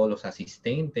 a todos los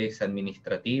asistentes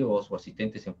administrativos o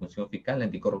asistentes en función fiscal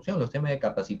anticorrupción. Los temas de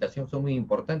capacitación son muy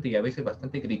importantes y a veces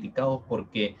bastante criticados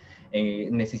porque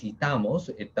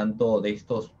necesitamos tanto de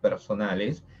estos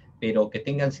personales, pero que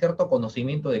tengan cierto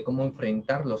conocimiento de cómo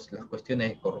enfrentar las cuestiones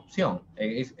de corrupción.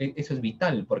 Eso es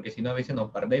vital, porque si no a veces nos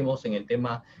perdemos en el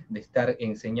tema de estar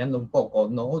enseñando un poco,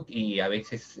 ¿no? Y a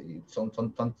veces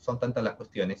son tantas las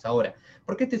cuestiones. Ahora,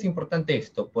 ¿por qué es importante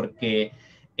esto? Porque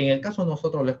en el caso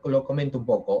nosotros, les lo comento un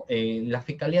poco, las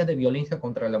fiscalías de violencia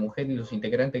contra la mujer y los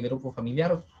integrantes del grupo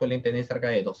familiar suelen tener cerca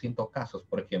de 200 casos,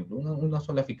 por ejemplo. Una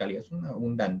sola fiscalía, es una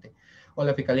abundante. O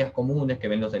las fiscalías comunes que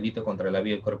ven los delitos contra la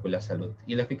vida, el cuerpo y la salud.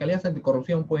 Y las fiscalías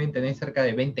anticorrupción pueden tener cerca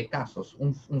de 20 casos,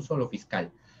 un solo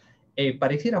fiscal.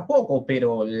 Pareciera poco,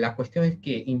 pero la cuestión es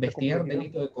que investigar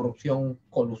delitos de corrupción,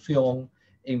 colusión,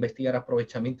 investigar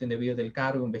aprovechamiento indebido del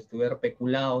cargo, investigar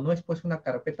peculado, no es pues una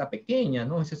carpeta pequeña,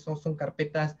 ¿no? Esas son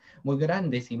carpetas muy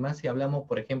grandes, y más si hablamos,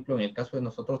 por ejemplo, en el caso de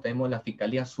nosotros tenemos las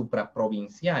fiscalías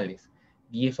supraprovinciales,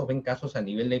 y eso ven casos a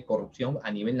nivel de corrupción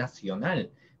a nivel nacional.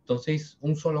 Entonces,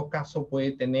 un solo caso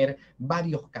puede tener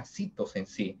varios casitos en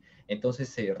sí. Entonces,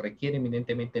 se requiere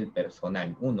eminentemente el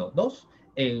personal. Uno. Dos,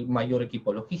 el mayor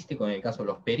equipo logístico, en el caso de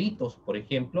los peritos, por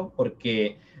ejemplo,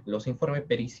 porque los informes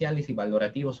periciales y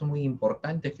valorativos son muy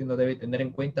importantes que uno debe tener en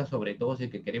cuenta, sobre todo si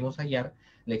que queremos hallar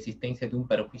la existencia de un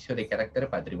perjuicio de carácter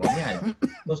patrimonial.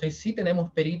 Entonces, sí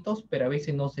tenemos peritos, pero a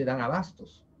veces no se dan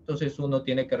abastos. Entonces, uno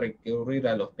tiene que recurrir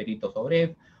a los peritos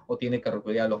OBREV, o tiene que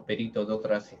recurrir a los peritos de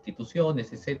otras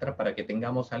instituciones, etcétera, para que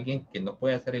tengamos a alguien que nos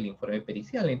pueda hacer el informe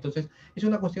pericial. Entonces, es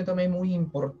una cuestión también muy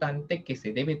importante que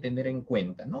se debe tener en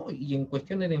cuenta, ¿no? Y en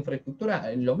cuestiones de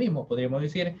infraestructura, lo mismo podríamos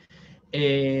decir.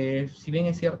 Si bien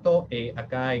es cierto,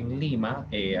 acá en Lima,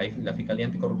 hay la Fiscalía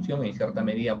Anticorrupción, en cierta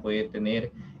medida puede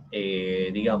tener,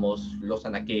 digamos, los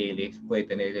anaqueles, puede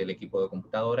tener el equipo de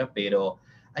computadora, pero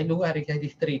hay lugares y hay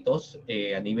distritos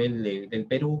a nivel del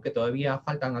Perú que todavía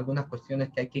faltan algunas cuestiones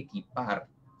que hay que equipar,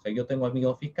 O sea, yo tengo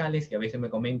amigos fiscales y a veces me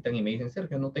comentan y me dicen,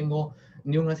 Sergio, no tengo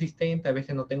ni un asistente, a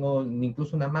veces no tengo ni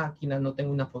incluso una máquina, no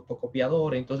tengo una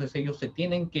fotocopiadora, entonces ellos se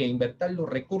tienen que invertir los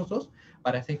recursos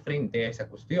para hacer frente a esa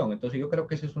cuestión. Entonces yo creo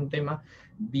que ese es un tema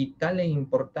vital e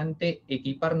importante,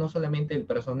 equipar no solamente el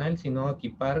personal, sino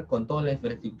equipar con toda la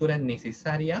infraestructura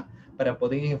necesaria para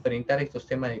poder enfrentar estos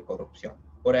temas de corrupción.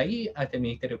 Por ahí hasta el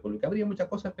Ministerio Público. Habría muchas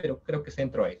cosas, pero creo que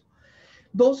centro a eso.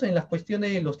 Dos, en las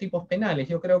cuestiones de los tipos penales.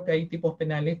 Yo creo que hay tipos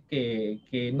penales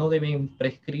que no deben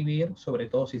prescribir, sobre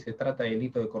todo si se trata de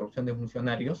delito de corrupción de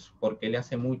funcionarios, porque le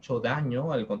hace mucho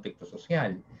daño al contexto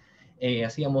social.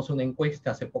 Hacíamos una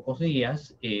encuesta hace pocos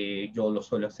días, yo lo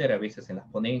suelo hacer a veces en las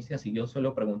ponencias, y yo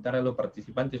suelo preguntar a los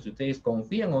participantes si ustedes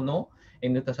confían o no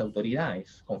en estas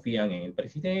autoridades. Confían en el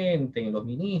presidente, en los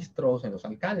ministros, en los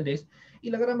alcaldes, y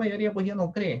la gran mayoría pues ya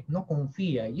no cree, no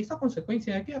confía. ¿Y esta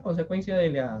consecuencia de qué? A consecuencia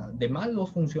de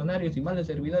malos funcionarios y malos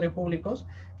servidores públicos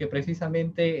que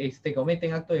precisamente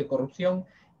cometen actos de corrupción,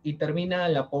 y termina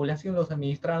la población, los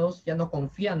administrados, ya no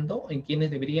confiando en quienes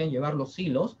deberían llevar los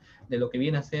hilos de lo que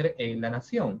viene a ser la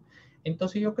nación.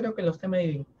 Entonces yo creo que los temas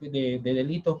de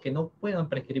delitos que no puedan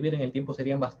prescribir en el tiempo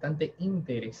serían bastante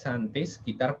interesantes.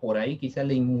 Quitar por ahí quizás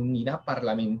la inmunidad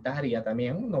parlamentaria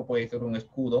también, no puede ser un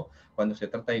escudo cuando se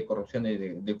trata de corrupción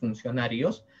de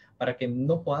funcionarios, para que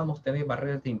no podamos tener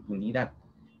barreras de impunidad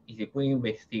y se puede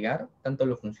investigar tanto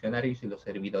los funcionarios y los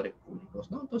servidores públicos,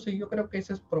 ¿no? Entonces yo creo que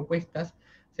esas propuestas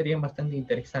serían bastante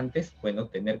interesantes, bueno,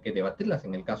 tener que debatirlas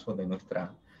en el caso de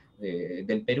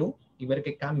del Perú, y ver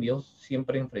qué cambios,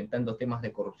 siempre enfrentando temas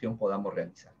de corrupción, podamos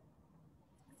realizar.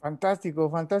 Fantástico,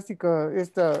 fantástico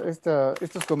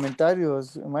estos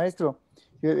comentarios, maestro.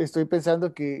 Yo estoy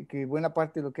pensando que buena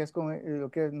parte de lo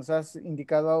que nos has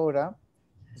indicado ahora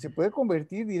se puede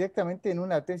convertir directamente en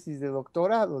una tesis de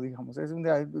doctorado, digamos.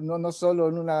 No solo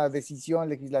en una decisión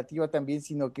legislativa también,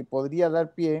 sino que podría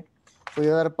dar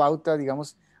pauta,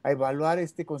 digamos, a evaluar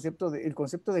el concepto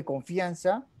de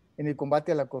confianza en el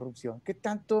combate a la corrupción. ¿Qué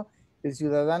tanto el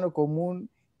ciudadano común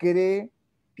cree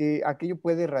que aquello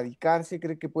puede erradicarse,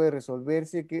 cree que puede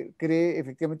resolverse, que cree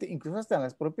efectivamente, incluso hasta en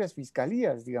las propias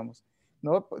fiscalías, digamos,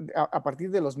 ¿no? A partir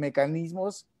de los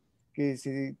mecanismos que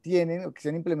se tienen o que se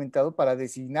han implementado para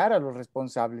designar a los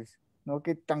responsables, ¿no?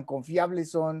 Qué tan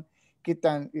confiables son, qué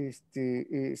tan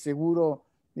seguro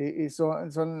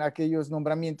son aquellos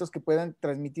nombramientos que puedan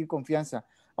transmitir confianza.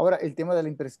 Ahora, el tema de la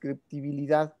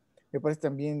imprescriptibilidad me parece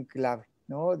también clave,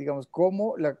 ¿no? Digamos,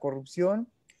 cómo la corrupción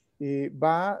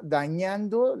va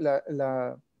dañando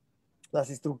las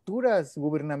estructuras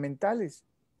gubernamentales,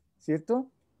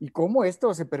 ¿cierto? Y cómo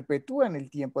esto se perpetúa en el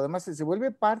tiempo. Además, se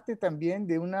vuelve parte también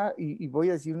de y voy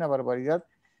a decir una barbaridad,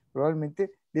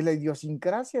 probablemente, de la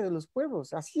idiosincrasia de los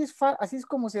pueblos. Así es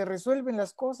como se resuelven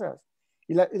las cosas.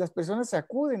 Y las personas se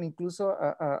acuden incluso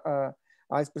a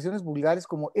expresiones vulgares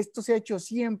como, esto se ha hecho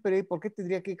siempre, ¿por qué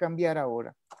tendría que cambiar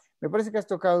ahora? Me parece que has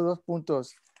tocado dos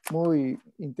puntos muy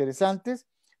interesantes,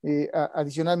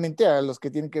 adicionalmente a los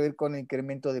que tienen que ver con el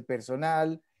incremento de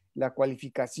personal, la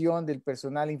cualificación del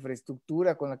personal, la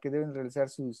infraestructura con la que deben realizar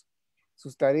sus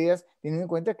tareas, teniendo en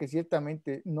cuenta que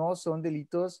ciertamente no son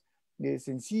delitos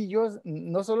sencillos,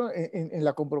 no solo en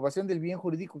la comprobación del bien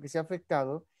jurídico que se ha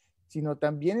afectado, sino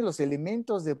también en los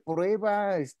elementos de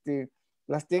prueba,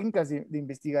 las técnicas de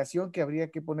investigación que habría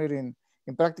que poner en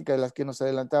práctica, de las que nos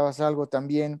adelantabas algo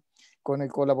también, con el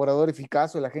colaborador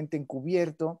eficaz o el agente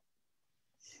encubierto,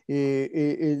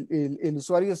 el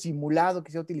usuario simulado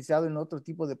que se ha utilizado en otro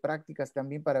tipo de prácticas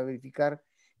también para verificar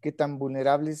qué tan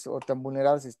vulnerables o tan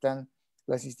vulnerables están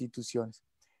las instituciones.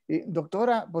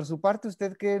 Doctora, por su parte,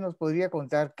 ¿usted qué nos podría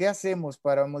contar? ¿Qué hacemos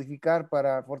para modificar,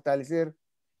 para fortalecer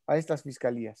a estas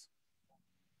fiscalías?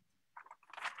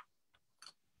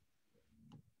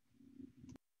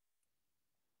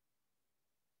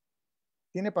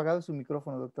 Tiene apagado su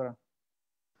micrófono, doctora.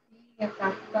 Sí,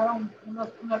 acá estaban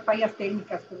unas fallas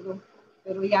técnicas, perdón,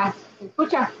 pero ya, ¿se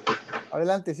escucha?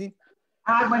 Adelante, sí.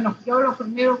 Bueno, yo lo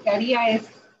primero que haría es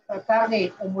tratar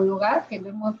de homologar, que lo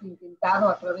hemos intentado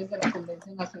a través de la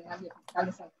Convención Nacional de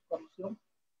Fiscales Anticorrupción,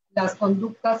 las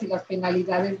conductas y las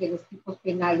penalidades de los tipos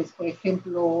penales. Por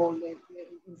ejemplo,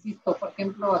 insisto, por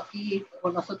ejemplo, aquí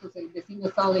con nosotros el vecino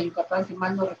estado de Yucatán, si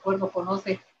mal no recuerdo,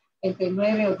 conoce entre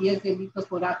 9 o 10 delitos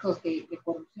por actos de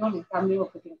corrupción. En cambio,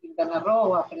 pues en Quintana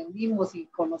Roo aprendimos y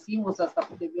conocimos hasta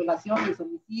de violaciones,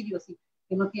 homicidios, y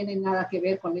que no tienen nada que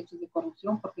ver con hechos de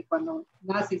corrupción, porque cuando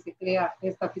nace y se crea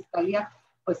esta fiscalía,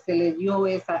 pues se le dio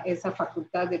esa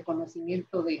facultad de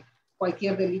conocimiento de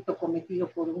cualquier delito cometido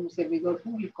por un servidor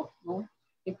público, ¿no?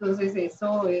 Entonces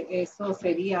eso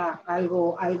sería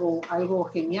algo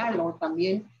genial. O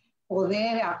también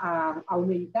poder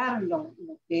aumentar lo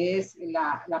que es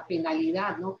la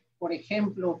penalidad, ¿no? Por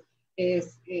ejemplo,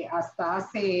 hasta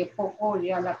hace poco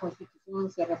ya la Constitución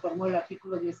se reformó el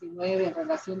artículo 19 en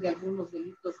relación de algunos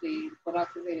delitos por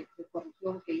actos de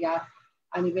corrupción que ya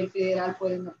a nivel federal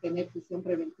pueden obtener prisión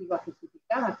preventiva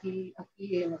justificada.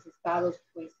 Aquí en los estados,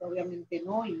 pues obviamente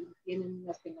no, y tienen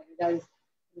unas penalidades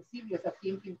flexibles. Aquí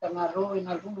en Quintana Roo en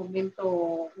algún momento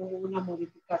hubo una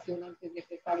modificación antes de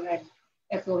empezar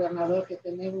el gobernador que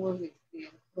tenemos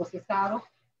procesado,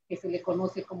 que se le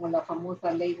conoce como la famosa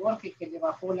ley Borges, que le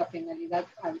bajó la penalidad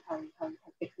al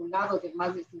peculado de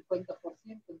más del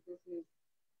 50%. Entonces,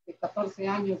 de 14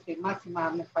 años de máxima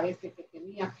me parece que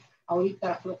tenía,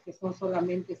 ahorita creo que son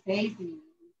solamente 6, y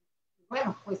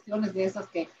bueno, cuestiones de esas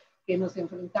que nos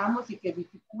enfrentamos y que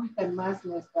dificultan más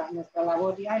nuestra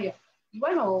labor diaria. Y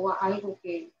bueno, algo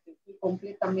que estoy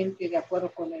completamente de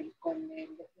acuerdo con el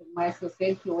maestro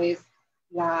Sergio es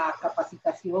la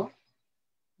capacitación,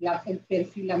 el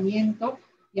perfilamiento.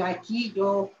 Y aquí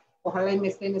ojalá me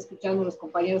estén escuchando los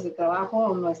compañeros de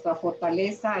trabajo, nuestra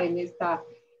fortaleza en esta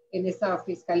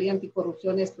Fiscalía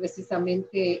Anticorrupción es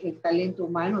precisamente el talento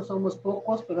humano. Somos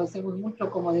pocos, pero hacemos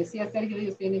mucho. Como decía Sergio,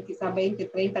 ellos tienen quizá 20,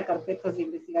 30 carpetas de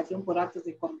investigación por actos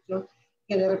de corrupción,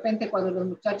 que de repente cuando los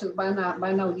muchachos van a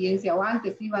audiencia, o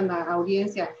antes iban a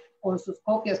audiencia con sus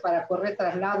copias para correr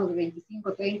traslados de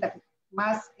 25, 30,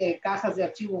 más cajas de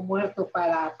archivo muerto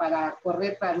para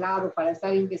correr traslado, para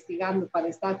estar investigando, para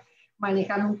estar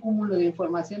manejando un cúmulo de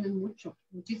informaciones,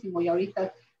 muchísimo. Y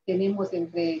ahorita tenemos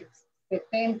entre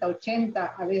 70, 80,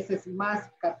 a veces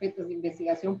más carpetas de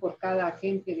investigación por cada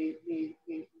agente de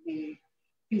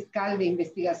fiscal de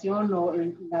investigación, o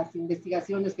las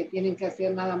investigaciones que tienen que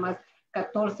hacer nada más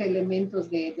 14 elementos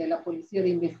de la policía de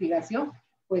investigación.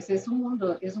 Pues es un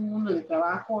mundo de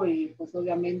trabajo, y pues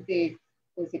obviamente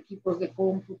pues equipos de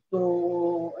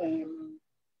cómputo,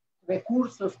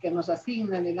 recursos que nos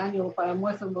asignan el año, para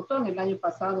muestra un botón, el año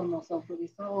pasado nos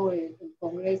autorizó el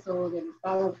Congreso del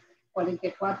Estado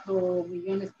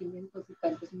 44.500.000 y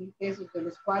tantos mil pesos, de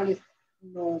los cuales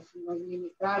nos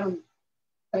ministraron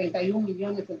 31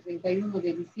 millones el 31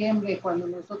 de diciembre, cuando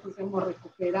nosotros hemos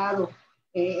recuperado,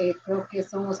 creo que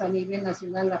somos a nivel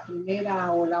nacional la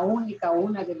primera o la única, o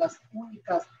una de las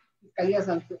únicas fiscalías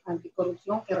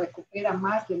anticorrupción que recupera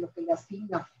más de lo que le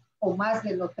asigna, o más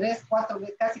de lo casi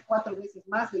cuatro veces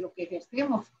más de lo que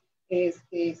ejercemos.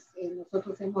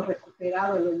 Nosotros hemos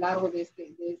recuperado a lo largo de este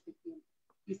tiempo.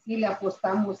 Y sí le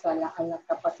apostamos a la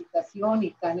capacitación,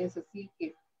 y tan es así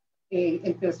que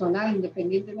el personal,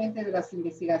 independientemente de las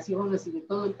investigaciones y de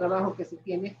todo el trabajo que se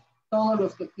tiene, todos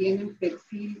los que tienen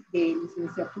perfil de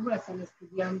licenciatura están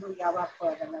estudiando, ya va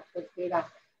para la tercera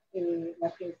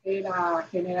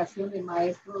generación de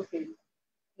maestros en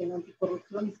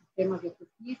anticorrupción y sistemas de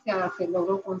justicia. Se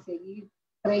logró conseguir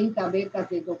 30 becas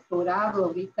de doctorado.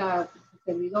 Ahorita su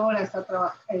servidora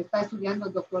está estudiando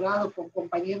el doctorado con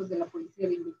compañeros de la Policía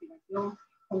de Investigación,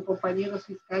 con compañeros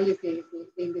fiscales de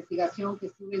investigación que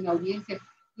suben a audiencia,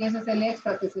 y ese es el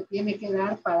extra que se tiene que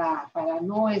dar para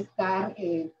no estar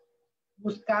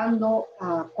buscando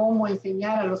cómo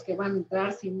enseñar a los que van a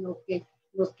entrar, sino que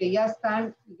los que ya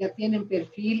están, ya tienen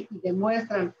perfil y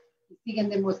demuestran y siguen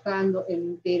demostrando el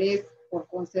interés por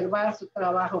conservar su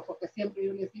trabajo, porque siempre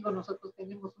yo les digo, nosotros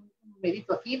tenemos un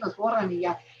numerito aquí, nos borran y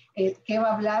ya, ¿qué va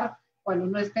a hablar cuando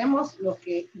no estemos? Lo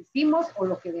que hicimos o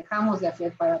lo que dejamos de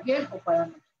hacer, para bien o para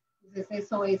mal. Entonces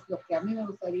eso es lo que a mí me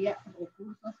gustaría,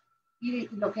 recursos, y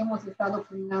lo que hemos estado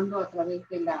fundando a través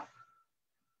de la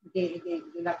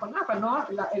CONAFA, ¿no?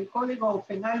 El Código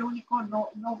Penal Único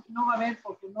no va a haber,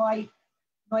 porque no hay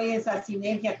esa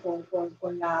sinergia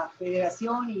con la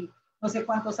federación, y no sé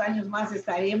cuántos años más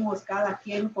estaremos cada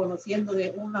quien conociendo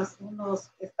de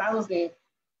unos estados de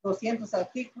 200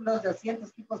 artículos,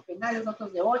 200 tipos penales,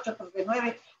 otros de 8, otros de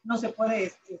 9, no se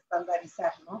puede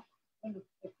estandarizar, ¿no? Bueno,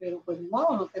 pero pues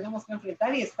no, nos tenemos que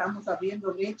enfrentar, y estamos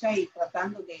abriendo brecha y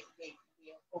tratando de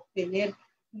obtener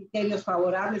criterios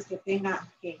favorables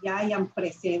que ya hayan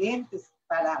precedentes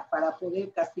para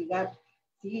poder castigar,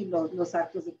 ¿sí?, los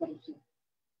actos de corrupción.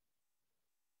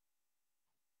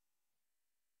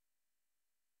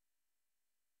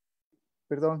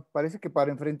 Perdón, parece que para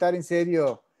enfrentar en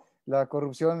serio la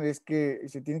corrupción es que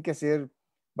se tienen que hacer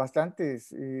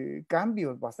bastantes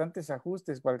cambios, bastantes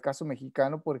ajustes. Para el caso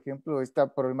mexicano, por ejemplo,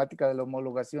 esta problemática de la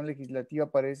homologación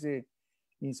legislativa parece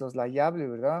insoslayable,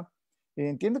 ¿verdad?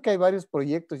 Entiendo que hay varios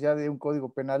proyectos ya de un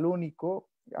código penal único.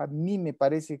 A mí me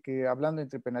parece que, hablando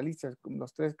entre penalistas,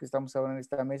 los tres que estamos ahora en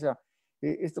esta mesa,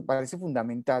 esto parece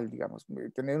fundamental, digamos,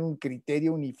 tener un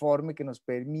criterio uniforme que nos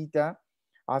permita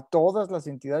a todas las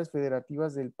entidades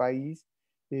federativas del país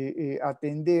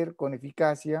atender con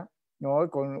eficacia, ¿no?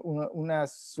 Con una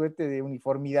suerte de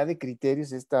uniformidad de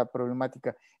criterios esta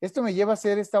problemática. Esto me lleva a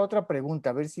hacer esta otra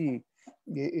pregunta, a ver si,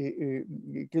 ¿qué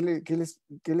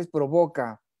les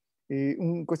provoca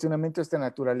un cuestionamiento de esta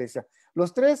naturaleza?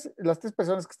 Las tres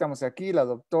personas que estamos aquí, la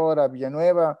doctora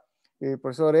Villanueva, el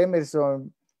profesor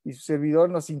Emerson y su servidor,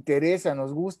 nos interesa,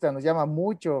 nos gusta, nos llama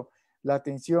mucho la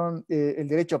atención el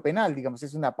derecho penal, digamos,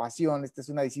 es una pasión, esta es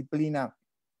una disciplina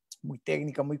muy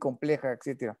técnica, muy compleja,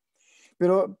 etcétera.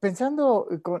 Pero pensando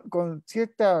con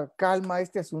cierta calma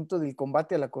este asunto del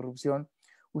combate a la corrupción,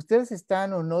 ¿ustedes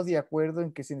están o no de acuerdo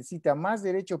en que se necesita más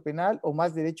derecho penal o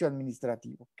más derecho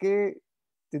administrativo? ¿Qué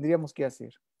tendríamos que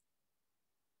hacer?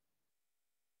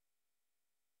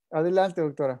 Adelante,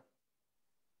 doctora.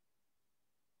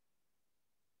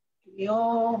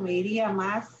 Yo me iría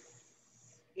más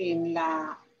en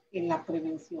la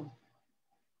prevención,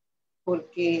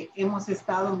 porque hemos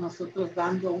estado nosotros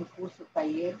dando un curso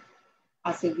taller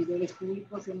a servidores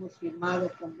públicos, hemos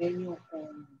firmado convenio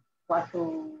con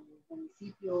 4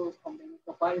 municipios, con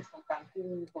Benito Juárez, con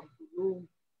Cancún, con Tulum,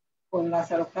 con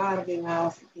Lázaro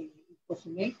Cárdenas y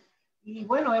Cozumel. Y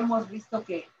bueno, hemos visto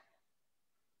que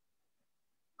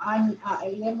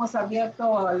hemos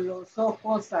abierto los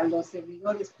ojos a los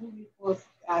servidores públicos,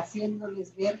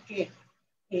 haciéndoles ver que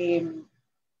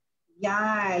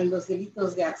ya los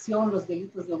delitos de acción, los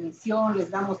delitos de omisión,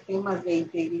 les damos temas de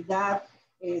integridad,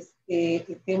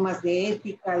 temas de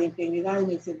ética, de integridad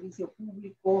en el servicio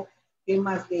público,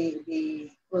 temas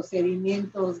de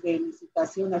procedimientos de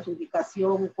licitación,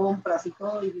 adjudicación, compras y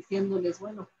todo, y diciéndoles,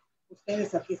 bueno,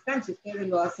 ustedes aquí están, si ustedes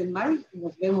lo hacen mal,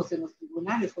 nos vemos en los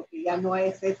tribunales, porque ya no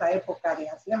es esa época de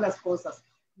hacer las cosas,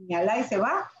 ni al y se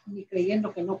va, ni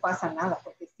creyendo que no pasa nada,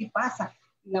 porque sí pasa,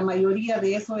 y la mayoría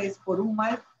de eso es por un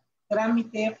mal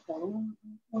trámite, por un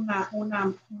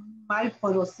mal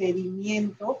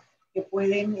procedimiento, que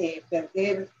pueden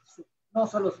perder no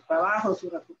solo su trabajo, su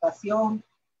reputación,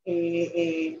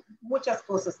 muchas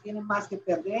cosas tienen más que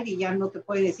perder y ya no te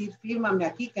puede decir fírmame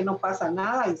aquí que no pasa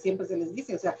nada, y siempre se les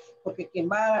dice, o sea, porque quien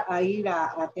va a ir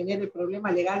a tener el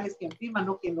problema legal es quien firma,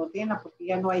 no quien lo ordena, porque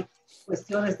ya no hay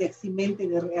cuestiones de eximente,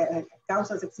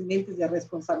 causas eximentes de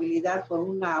responsabilidad por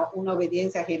una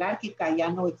obediencia jerárquica, ya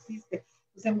no existe.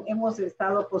 Entonces hemos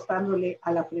estado apostándole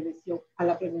a la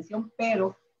prevención,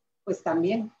 pero pues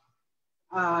también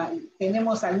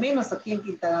tenemos al menos aquí en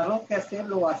Quintana Roo que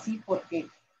hacerlo así, porque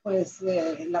pues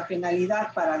la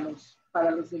penalidad para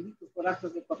los delitos por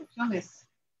actos de corrupción es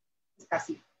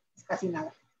casi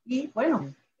nada. Y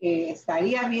bueno,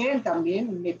 estaría bien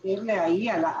también meterle ahí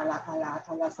a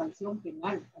la sanción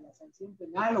penal,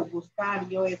 o buscar.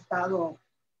 Yo he estado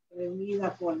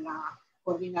reunida con la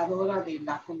coordinadora de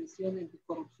la Comisión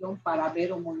Anticorrupción para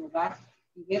ver, homologar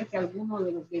y ver que alguno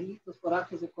de los delitos por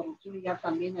actos de corrupción ya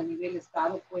también a nivel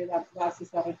Estado pueda darse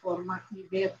esa reforma y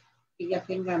ver que ya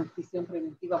tengan prisión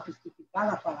preventiva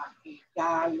justificada, para que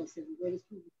ya los servidores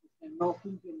públicos que no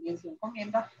cumplen bien su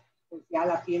encomienda, pues ya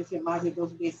la piensen más de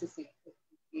 2 veces en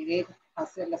querer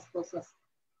hacer las cosas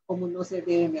como no se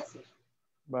deben de hacer.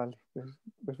 Vale,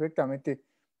 perfectamente.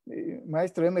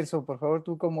 Maestro Emerson, por favor,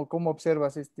 ¿tú cómo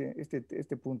observas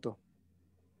este punto?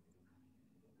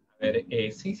 A ver,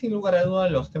 sí, sin lugar a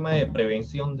dudas, los temas de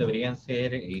prevención deberían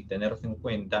ser y tenerse en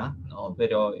cuenta, ¿no?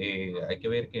 Pero hay que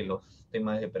ver que los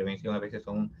temas de prevención a veces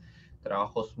son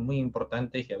trabajos muy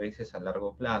importantes y a veces a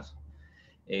largo plazo.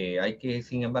 Hay que,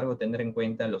 sin embargo, tener en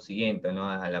cuenta lo siguiente, ¿no?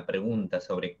 A la pregunta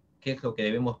sobre qué es lo que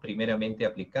debemos primeramente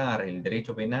aplicar, el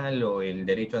derecho penal o el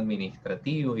derecho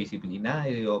administrativo,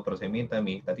 disciplinario o procedimiento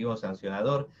administrativo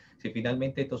sancionador, si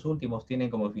finalmente estos últimos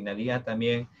tienen como finalidad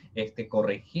también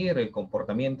corregir el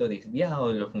comportamiento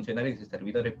desviado de los funcionarios y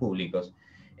servidores públicos.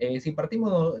 Si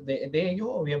partimos de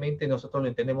ello, obviamente nosotros lo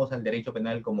entendemos al derecho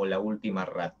penal como la última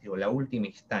ratio, la última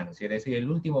instancia, es decir, el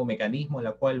último mecanismo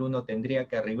al cual uno tendría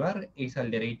que arribar es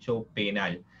al derecho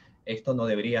penal. Esto no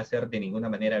debería ser de ninguna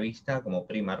manera vista como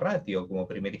prima ratio, como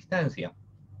primera instancia.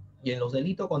 Y en los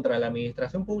delitos contra la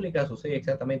administración pública sucede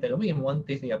exactamente lo mismo.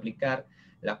 Antes de aplicar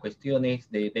las cuestiones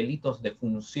de delitos de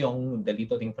función,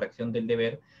 delitos de infracción del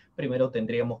deber, primero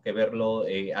tendríamos que verlo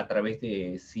a través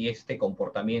de si este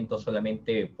comportamiento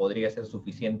solamente podría ser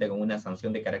suficiente con una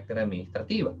sanción de carácter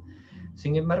administrativa.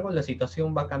 Sin embargo, la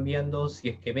situación va cambiando si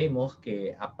es que vemos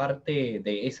que, aparte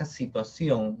de esa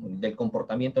situación del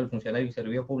comportamiento del funcionario y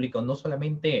servidor público, no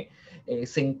solamente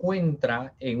se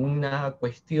encuentra en una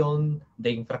cuestión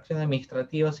de infracción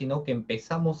administrativa, sino que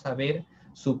empezamos a ver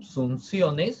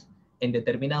subsunciones en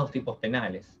determinados tipos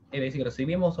penales. Es decir, si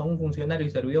vemos a un funcionario y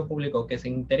servidor público que se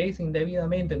interesa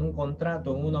indebidamente en un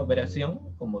contrato, en una operación,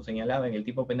 como señalaba en el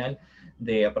tipo penal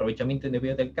de aprovechamiento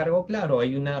indebido del cargo, claro,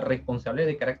 hay una responsabilidad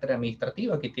de carácter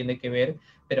administrativa que tiene que ver,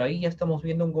 pero ahí ya estamos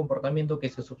viendo un comportamiento que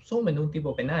se subsume en un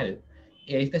tipo penal.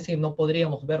 Es decir, no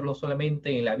podríamos verlo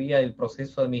solamente en la vía del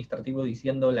proceso administrativo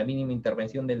diciendo la mínima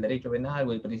intervención del derecho penal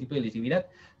o el principio de lesividad,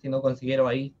 sino considero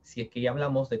ahí, si es que ya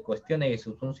hablamos de cuestiones de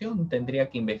subsunción, tendría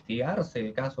que investigarse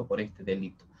el caso por este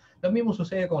delito. Lo mismo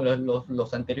sucede con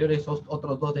los anteriores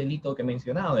otros dos delitos que he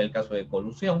mencionado, en el caso de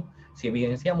colusión. Si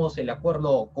evidenciamos el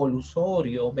acuerdo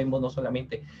colusorio, vemos no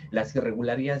solamente las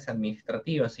irregularidades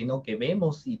administrativas, sino que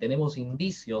vemos y tenemos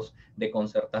indicios de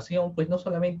concertación, pues no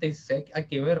solamente hay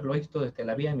que verlo esto desde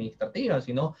la vía administrativa,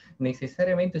 sino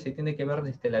necesariamente se tiene que ver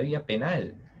desde la vía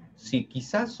penal. Si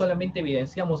quizás solamente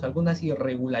evidenciamos algunas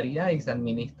irregularidades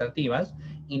administrativas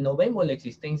y no vemos la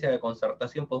existencia de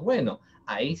concertación, pues bueno,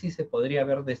 ahí sí se podría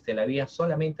ver desde la vía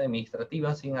solamente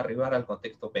administrativa sin arribar al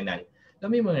contexto penal. Lo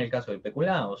mismo en el caso del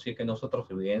peculado, si es que nosotros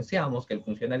evidenciamos que el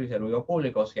funcionario de servidor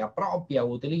público se apropia,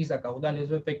 utiliza caudales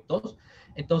o efectos,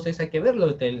 entonces hay que verlo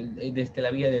desde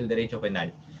la vía del derecho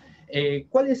penal.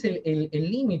 ¿Cuál es el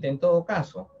límite en todo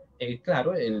caso?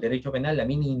 Claro, el derecho penal, la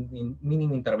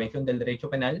mínima intervención del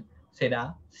derecho penal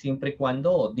será siempre y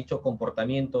cuando dicho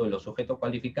comportamiento de los sujetos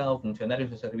cualificados,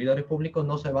 funcionarios y servidores públicos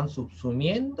no se van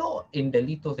subsumiendo en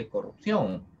delitos de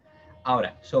corrupción.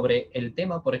 Ahora, sobre el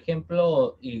tema, por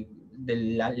ejemplo, de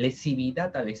la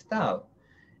lesividad al Estado,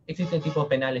 existen tipos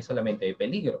penales solamente de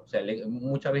peligro. O sea,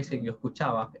 muchas veces yo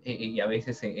escuchaba, y a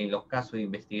veces en los casos de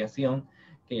investigación,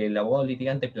 que el abogado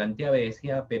litigante planteaba y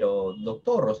decía, pero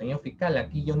doctor o señor fiscal,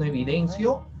 aquí yo no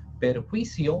evidencio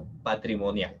perjuicio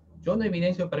patrimonial. Yo no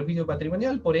evidencio perjuicio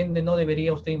patrimonial, por ende no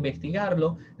debería usted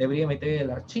investigarlo, debería meter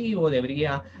el archivo,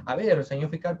 debería, a ver, señor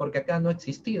fiscal, porque acá no ha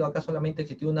existido, acá solamente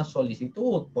existió una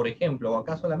solicitud, por ejemplo, o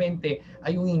acá solamente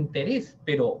hay un interés,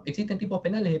 pero existen tipos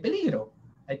penales de peligro.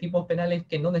 Hay tipos penales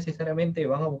que no necesariamente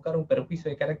van a buscar un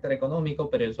perjuicio de carácter económico,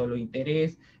 pero el solo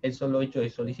interés, el solo hecho de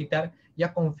solicitar,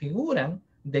 ya configuran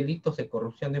delitos de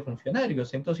corrupción de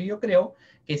funcionarios. Entonces yo creo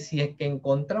que si es que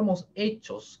encontramos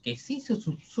hechos que sí se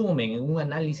subsumen en un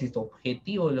análisis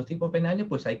objetivo de los tipos penales,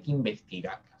 pues hay que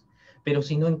investigarlas. Pero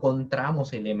si no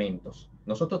encontramos elementos,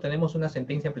 nosotros tenemos una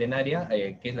sentencia plenaria,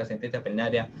 que es la sentencia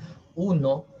plenaria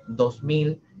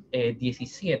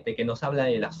 1/2017, que nos habla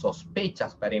de las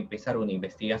sospechas para empezar una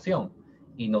investigación.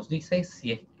 Y nos dice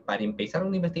si es para empezar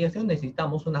una investigación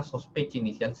necesitamos una sospecha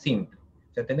inicial simple.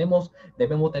 O sea, debemos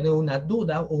tener una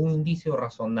duda o un indicio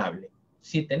razonable.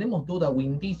 Si tenemos duda o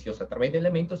indicios a través de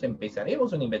elementos,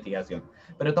 empezaremos una investigación.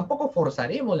 Pero tampoco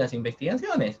forzaremos las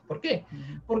investigaciones. ¿Por qué?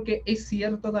 Porque es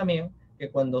cierto también que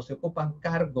cuando se ocupan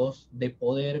cargos de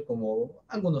poder como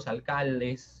algunos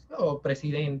alcaldes o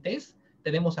presidentes,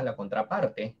 tenemos a la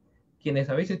contraparte, quienes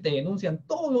a veces te denuncian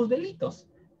todos los delitos,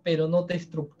 pero no te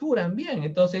estructuran bien.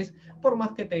 Entonces, por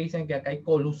más que te dicen que acá hay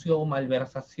colusión,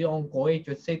 malversación,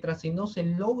 cohecho, etcétera, si no se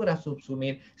logra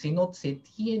subsumir, si no se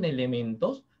tiene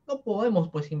elementos, no podemos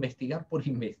pues investigar por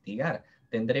investigar.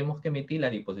 Tendremos que emitir la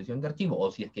disposición de archivo,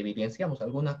 o si es que evidenciamos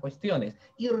algunas cuestiones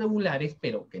irregulares,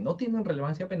 pero que no tienen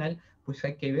relevancia penal, pues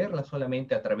hay que verlas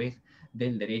solamente a través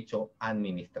del derecho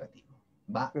administrativo.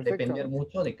 Va a depender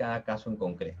mucho de cada caso en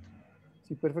concreto.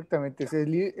 Sí, perfectamente.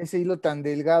 Ese hilo tan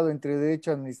delgado entre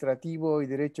derecho administrativo y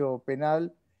derecho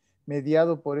penal,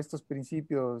 mediado por estos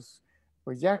principios,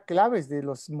 pues ya claves de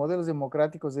los modelos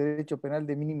democráticos de derecho penal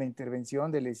de mínima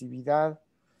intervención, de lesividad,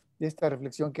 de esta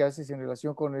reflexión que haces en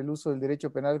relación con el uso del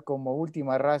derecho penal como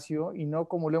última ratio y no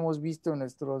como lo hemos visto en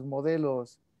nuestros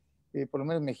modelos, por lo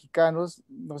menos mexicanos,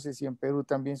 no sé si en Perú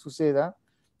también suceda,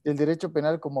 el derecho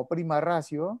penal como prima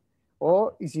ratio,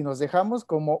 y si nos dejamos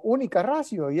como única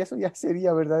ratio, y eso ya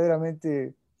sería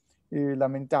verdaderamente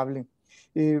lamentable.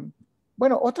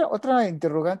 Bueno, otra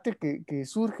interrogante que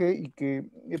surge y que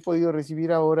he podido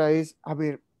recibir ahora es, a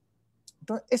ver,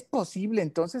 ¿es posible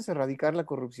entonces erradicar la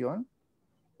corrupción?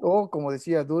 O, como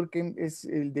decía Durkheim,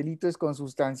 el delito es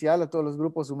consustancial a todos los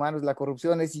grupos humanos, la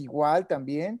corrupción es igual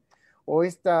también, o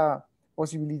esta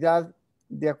posibilidad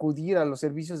de acudir a los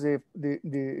servicios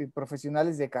de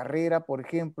profesionales de carrera, por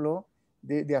ejemplo,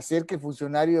 de hacer que el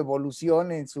funcionario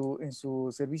evolucione en su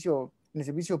servicio, en el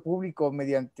servicio público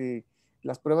mediante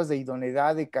las pruebas de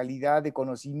idoneidad, de calidad, de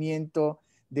conocimiento,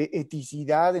 de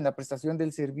eticidad en la prestación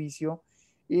del servicio,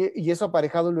 y eso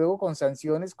aparejado luego con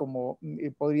sanciones como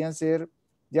podrían ser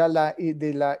ya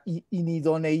de la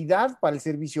inidoneidad para el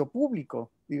servicio público,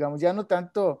 digamos, ya no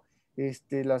tanto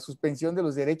la suspensión de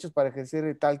los derechos para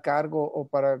ejercer tal cargo o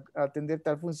para atender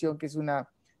tal función, que es una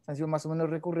sanción más o menos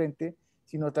recurrente,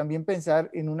 sino también pensar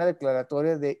en una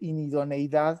declaratoria de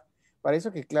inidoneidad, para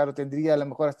eso que, claro, tendría a lo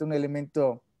mejor hasta un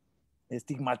elemento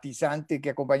estigmatizante que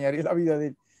acompañaría la vida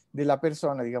de la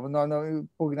persona, digamos, no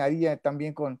pugnaría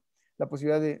también con la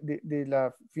posibilidad de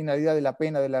la finalidad de la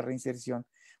pena de la reinserción.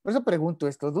 Por eso pregunto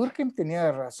esto, ¿Durkheim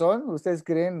tenía razón? ¿Ustedes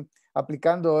creen,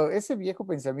 aplicando ese viejo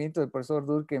pensamiento del profesor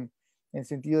Durkheim, en el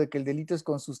sentido de que el delito es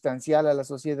consustancial a la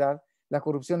sociedad, la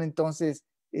corrupción entonces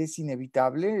es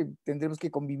inevitable, tendremos que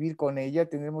convivir con ella,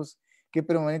 tendremos que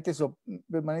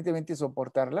permanentemente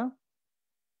soportarla?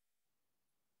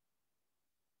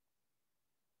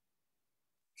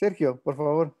 Sergio, por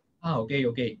favor. Ah, ok,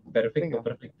 ok, perfecto, Venga.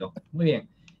 perfecto. Muy bien.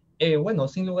 Bueno,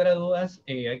 sin lugar a dudas,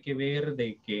 hay que ver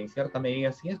de que en cierta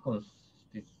medida sí es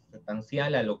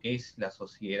consustancial a lo que es la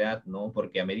sociedad, ¿no?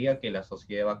 Porque a medida que la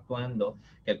sociedad va actuando,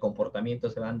 que el comportamiento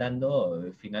se van dando,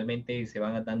 finalmente se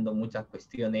van dando muchas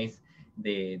cuestiones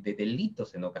de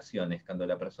delitos en ocasiones, cuando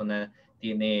la persona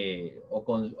tiene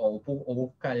o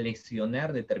busca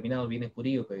lesionar determinados bienes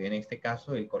jurídicos, y en este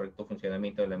caso el correcto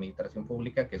funcionamiento de la administración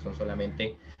pública, que son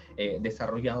solamente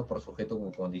desarrollados por sujetos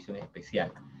con condición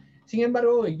especial. Sin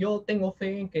embargo, yo tengo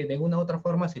fe en que de una u otra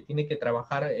forma se tiene que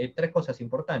trabajar tres cosas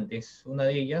importantes. Una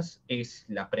de ellas es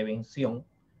la prevención,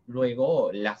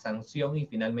 luego la sanción y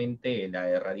finalmente la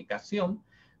erradicación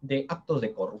de actos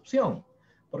de corrupción.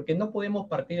 Porque no podemos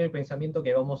partir del pensamiento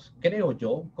que vamos, creo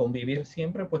yo, convivir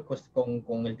siempre pues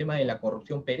con el tema de la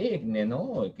corrupción perenne,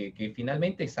 ¿no? Que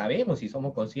finalmente sabemos y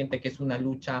somos conscientes que es una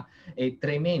lucha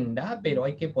tremenda, pero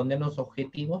hay que ponernos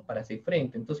objetivos para hacer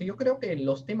frente. Entonces yo creo que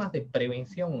los temas de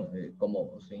prevención,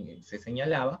 como se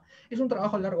señalaba, es un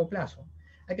trabajo a largo plazo.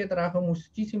 Hay que trabajar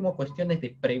muchísimo cuestiones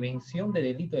de prevención de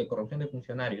delitos de corrupción de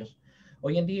funcionarios.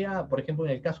 Hoy en día, por ejemplo,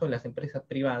 en el caso de las empresas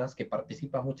privadas que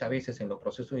participan muchas veces en los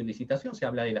procesos de licitación, se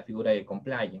habla de la figura del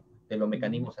compliance, de los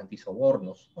mecanismos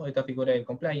antisobornos, ¿no? Esta figura del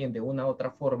compliance, de una u otra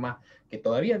forma, que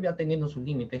todavía va teniendo sus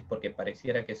límites, porque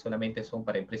pareciera que solamente son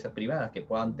para empresas privadas que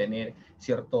puedan tener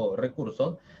ciertos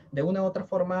recursos, de una u otra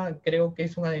forma creo que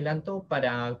es un adelanto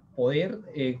para poder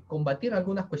combatir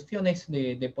algunas cuestiones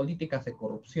de políticas de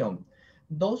corrupción.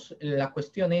 Dos, la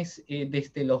cuestión es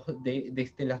desde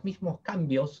los mismos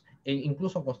cambios,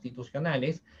 incluso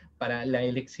constitucionales, para la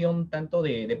elección tanto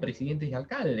de presidentes y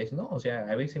alcaldes, ¿no? O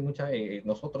sea, a veces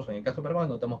nosotros en el caso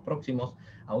peruano estamos próximos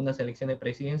a unas elecciones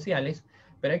presidenciales,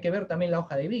 pero hay que ver también la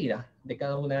hoja de vida de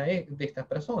cada una de estas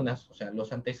personas, o sea,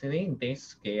 los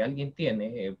antecedentes que alguien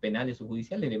tiene, penales o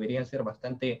judiciales, deberían ser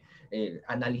bastante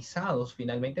analizados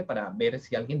finalmente para ver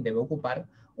si alguien debe ocupar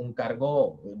un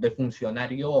cargo de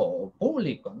funcionario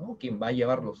público, ¿no? Quien va a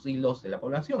llevar los hilos de la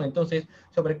población. Entonces,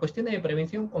 sobre cuestiones de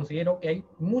prevención, considero que hay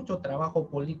mucho trabajo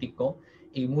político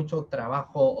y mucho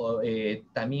trabajo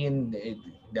también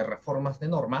de reformas de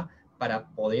norma para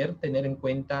poder tener en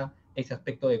cuenta ese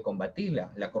aspecto de combatir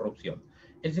la corrupción.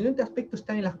 El siguiente aspecto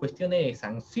está en las cuestiones de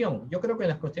sanción. Yo creo que en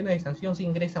las cuestiones de sanción se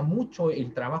ingresa mucho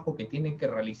el trabajo que tienen que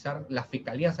realizar las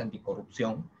fiscalías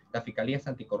anticorrupción. Las fiscalías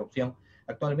anticorrupción,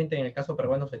 actualmente en el caso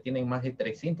peruano se tienen más de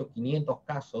 300, 500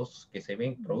 casos que se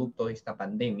ven producto de esta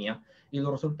pandemia, y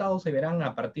los resultados se verán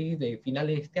a partir de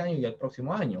finales de este año y el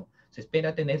próximo año. Se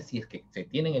espera tener, si es que se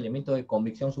tienen elementos de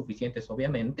convicción suficientes,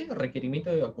 obviamente,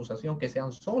 requerimientos de acusación que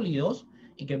sean sólidos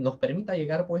y que nos permita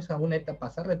llegar pues a una etapa,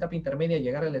 pasar la etapa intermedia,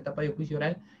 llegar a la etapa de juicio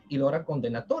oral y lograr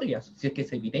condenatorias, si es que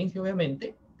se evidencia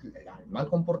obviamente el mal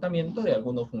comportamiento de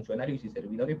algunos funcionarios y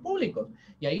servidores públicos.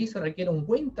 Y ahí se requiere un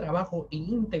buen trabajo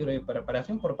íntegro de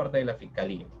preparación por parte de la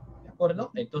Fiscalía. ¿De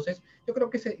acuerdo? Entonces, yo creo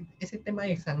que ese tema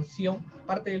de sanción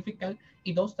parte del fiscal,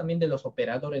 y dos, también de los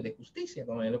operadores de justicia,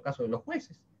 como en el caso de los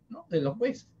jueces, ¿no? De los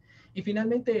jueces. Y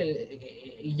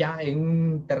finalmente, ya en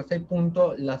un tercer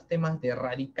punto, los temas de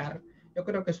erradicar, yo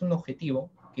creo que es un objetivo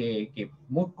que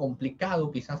muy complicado,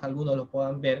 quizás algunos lo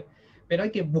puedan ver, pero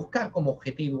hay que buscar como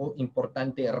objetivo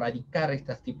importante erradicar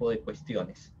este tipo de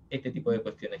cuestiones.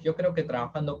 Yo creo que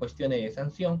trabajando cuestiones de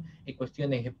sanción y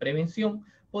cuestiones de prevención,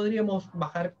 podríamos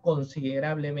bajar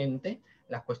considerablemente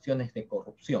las cuestiones de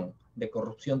corrupción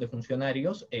de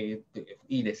funcionarios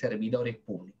y de servidores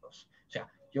públicos. O sea,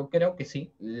 yo creo que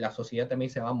sí, la sociedad también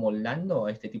se va moldando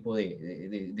a este tipo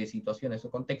de situaciones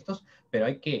o contextos, pero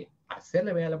hay que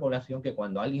hacerle ver a la población que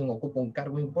cuando alguien ocupa un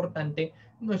cargo importante,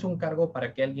 no es un cargo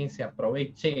para que alguien se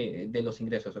aproveche de los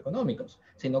ingresos económicos,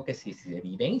 sino que si se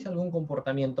evidencia algún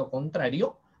comportamiento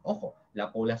contrario, ojo,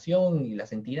 la población y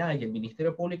las entidades y el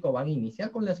Ministerio Público van a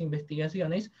iniciar con las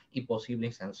investigaciones y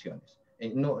posibles sanciones.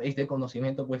 No es de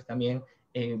conocimiento, pues también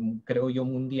creo yo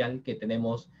mundial, que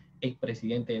tenemos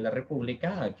expresidente de la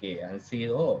República que han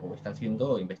sido o están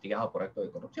siendo investigados por actos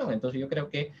de corrupción. Entonces yo creo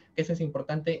que eso es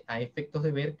importante a efectos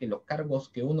de ver que los cargos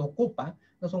que uno ocupa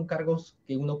no son cargos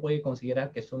que uno puede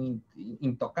considerar que son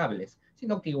intocables,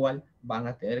 sino que igual van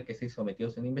a tener que ser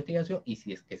sometidos a una investigación y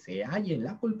si es que se halle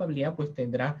la culpabilidad, pues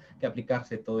tendrá que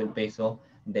aplicarse todo el peso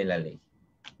de la ley.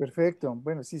 Perfecto.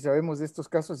 Bueno, sí sabemos de estos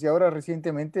casos y ahora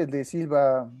recientemente el de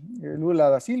Silva, Lula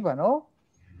da Silva, ¿no?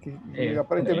 Que Bueno,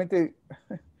 aparentemente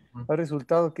ha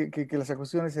resultado que las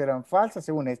acusaciones eran falsas,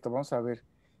 según esto. Vamos a ver,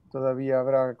 todavía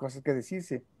habrá cosas que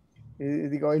decirse.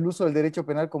 Digo, el uso del derecho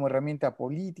penal como herramienta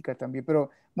política también, pero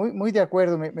muy de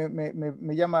acuerdo,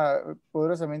 me llama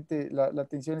poderosamente la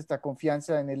atención esta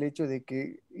confianza en el hecho de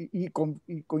que, y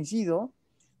coincido,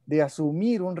 de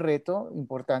asumir un reto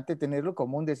importante, tenerlo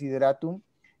como un desideratum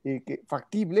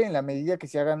factible en la medida que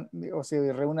se hagan o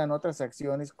se reúnan otras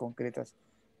acciones concretas.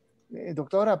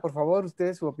 Doctora, por favor,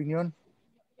 usted su opinión.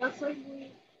 Yo soy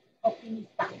muy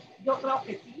optimista. Yo creo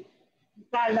que sí,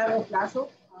 está a largo plazo,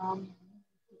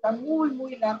 está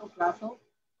muy largo plazo,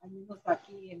 al menos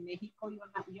aquí en México. Yo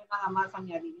nada más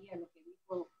añadiría lo que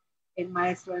dijo el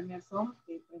maestro Emerson,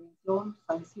 de prevención,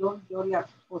 sanción. Yo le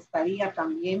apostaría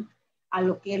también a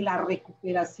lo que es la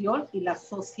recuperación y la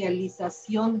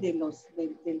socialización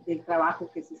del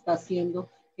trabajo que se está haciendo,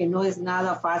 que no es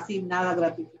nada fácil, nada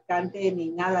gratificante ni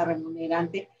nada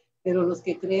remunerante, pero los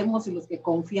que creemos y los que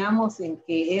confiamos en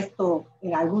que esto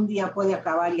algún día puede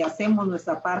acabar y hacemos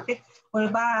nuestra parte,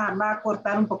 pues va a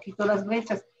cortar un poquito las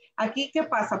brechas. Aquí, ¿qué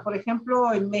pasa? Por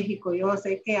ejemplo, en México, yo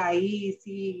sé que ahí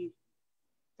sí,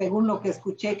 según lo que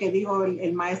escuché que dijo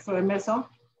el maestro Emerson,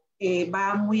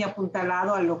 va muy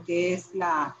apuntalado a lo que es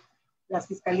las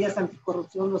fiscalías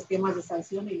anticorrupción, los temas de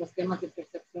sanción y los temas de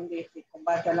percepción de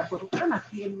combate a la corrupción.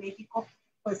 Aquí en México,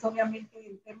 pues obviamente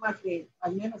en temas de,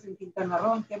 al menos en Quintana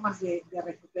Roo, en temas de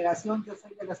recuperación, yo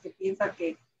soy de las que piensa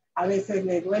que a veces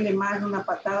le duele más una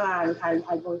patada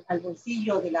al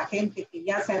bolsillo de la gente que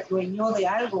ya se adueñó de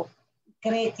algo,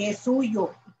 cree que es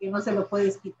suyo y que no se lo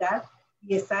puedes quitar,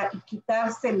 y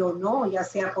quitárselo, ¿no? Ya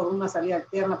sea por una salida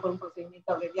alterna, por un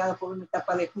procedimiento abreviado, por una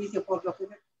etapa de juicio, por lo que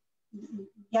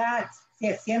ya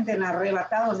se sienten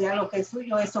arrebatados de algo que es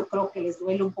suyo. Eso creo que les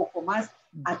duele un poco más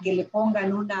a que le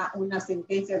pongan una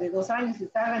sentencia de 2 años y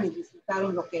salgan y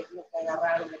disfrutaron lo que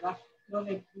agarraron, ¿verdad? Yo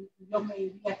me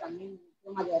diría también en el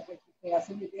tema de la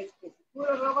recuperación de derechos, que si tú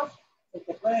lo robas, se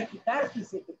te puede quitar y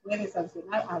se te puede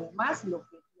sancionar además lo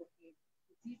que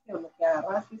hiciste o lo que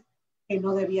agarraste que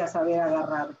no debías haber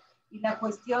agarrado. Y la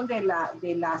cuestión de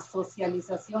la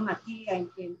socialización aquí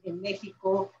en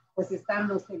México, pues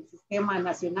están el sistema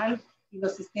nacional y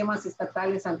los sistemas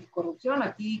estatales anticorrupción.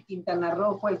 Aquí Quintana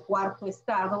Roo fue el 4º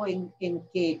estado en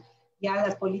que ya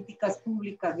las políticas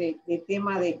públicas de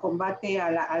tema de combate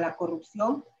a la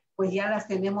corrupción, pues ya las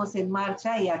tenemos en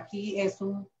marcha, y aquí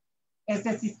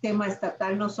este sistema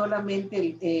estatal, no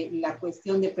solamente la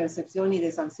cuestión de percepción y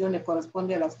de sanción le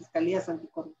corresponde a las fiscalías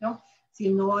anticorrupción,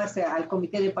 sino al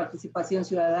Comité de Participación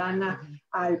Ciudadana,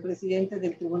 al presidente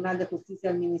del Tribunal de Justicia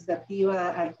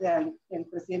Administrativa, al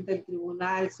presidente del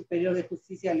Tribunal Superior de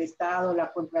Justicia del Estado,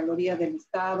 la Contraloría del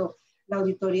Estado, la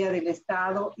Auditoría del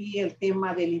Estado, y el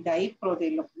tema del IDAIPRO,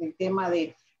 del tema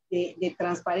de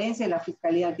transparencia, la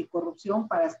Fiscalía Anticorrupción,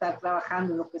 para estar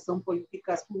trabajando en lo que son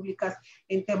políticas públicas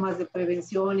en temas de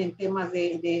prevención, en temas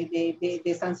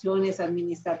de sanciones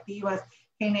administrativas,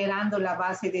 generando la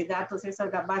base de datos. Esa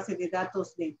es la base de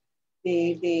datos de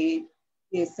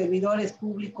servidores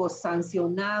públicos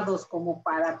sancionados, como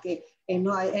para que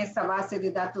esa base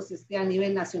de datos esté a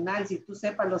nivel nacional. Si tú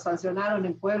sepas, lo sancionaron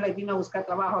en Puebla y vino a buscar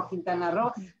trabajo a Quintana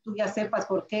Roo, tú ya sepas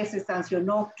por qué se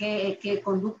sancionó, qué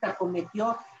conducta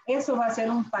cometió. Eso va a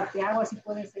ser un parteaguas y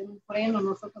puede ser un freno.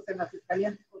 Nosotros en la Fiscalía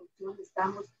Anticorrupción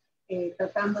estamos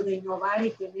tratando de innovar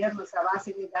y tener nuestra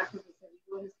base de datos de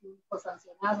servidores públicos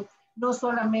sancionados, no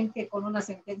solamente con una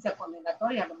sentencia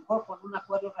condenatoria, a lo mejor con un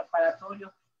acuerdo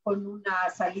reparatorio, con una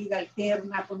salida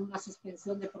alterna, con una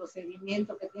suspensión de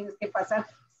procedimiento, que tienes que pasar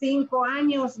 5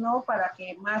 años, ¿no? O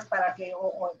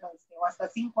hasta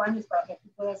 5 años para que tú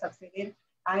puedas acceder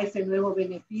a ese nuevo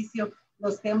beneficio.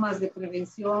 Los temas de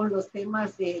prevención, los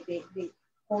temas de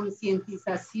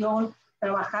concientización,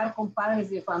 trabajar con padres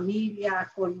de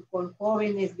familia, con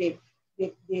jóvenes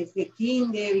desde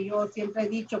kinder. Yo siempre he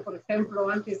dicho, por ejemplo,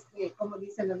 antes, como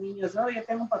dicen los niños, no, yo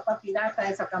tengo un papá pirata,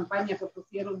 esa campaña que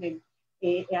pusieron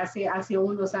hace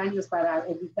unos años para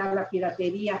evitar la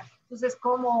piratería. Entonces,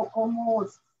 ¿cómo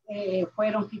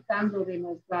fueron quitando de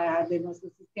nuestro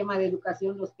sistema de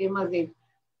educación los temas de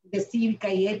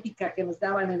cívica y ética que nos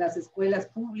daban en las escuelas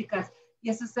públicas? Y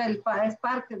eso es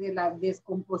parte de la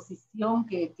descomposición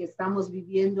que estamos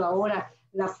viviendo ahora,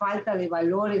 la falta de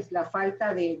valores, la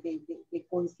falta de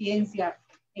conciencia.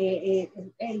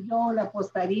 Yo le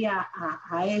apostaría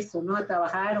a eso, ¿no? A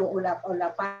trabajar o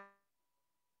la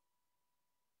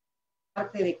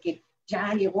parte de que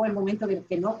ya llegó el momento de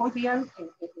que no confían en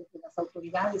las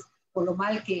autoridades por lo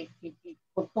mal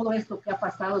por todo esto que ha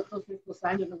pasado todos estos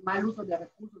años, los mal usos de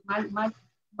recursos,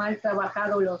 mal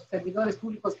trabajado los servidores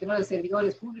públicos que no eran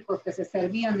servidores públicos, que se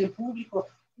servían del público.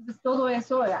 Entonces, todo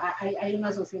eso, hay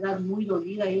una sociedad muy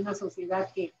dolida, hay una sociedad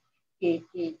que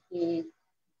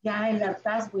ya el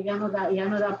hartazgo ya no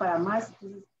da para más.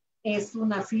 Entonces, es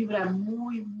una fibra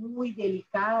muy, muy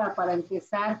delicada para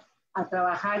empezar a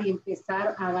trabajar y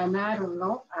empezar a ganar,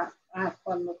 ¿no?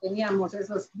 Cuando teníamos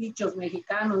esos dichos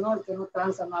mexicanos, ¿no? El que no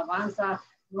tranza no avanza,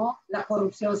 ¿no? La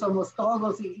corrupción somos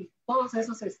todos y todos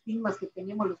esos estigmas que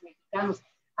tenemos los mexicanos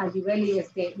a nivel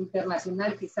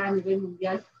internacional, quizá a nivel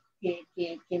mundial,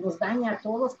 que nos daña a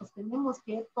todos, pues tenemos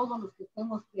que, todos los que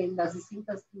estemos en las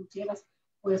distintas trincheras,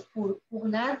 pues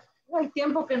pugnar el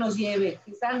tiempo que nos lleve.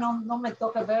 Quizá no me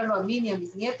toca verlo a mí ni a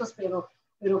mis nietos, pero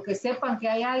que sepan que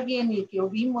hay alguien y que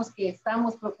vimos que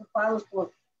estamos preocupados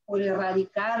por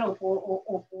erradicar o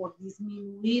por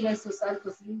disminuir esos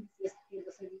altos índices, que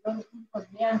los servidores públicos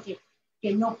vean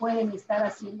que no pueden estar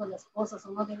haciendo las cosas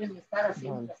o no deben estar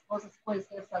haciendo las cosas. Puede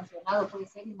ser sancionado, puede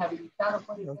ser inhabilitado,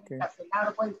 puede ser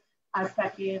encarcelado, hasta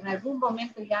que en algún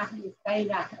momento ya les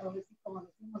caiga, como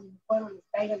decimos en el pueblo, les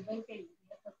caiga el 20 y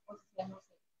estas cosas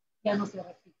ya no se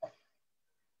repitan.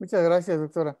 Muchas gracias,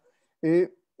 doctora.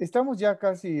 Estamos ya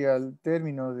casi al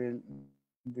término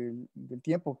del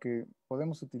tiempo que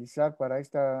podemos utilizar para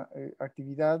esta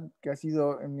actividad que ha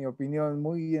sido, en mi opinión,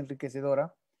 muy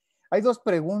enriquecedora. Hay dos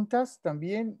preguntas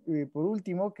también, por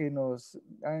último, que nos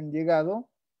han llegado.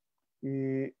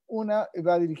 Una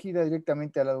va dirigida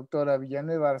directamente a la doctora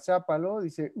Villanueva Arzápalo.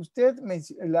 Dice, usted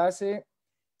la hace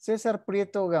César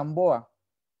Prieto Gamboa.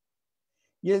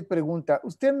 Y él pregunta,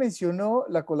 usted mencionó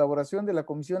la colaboración de la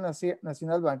Comisión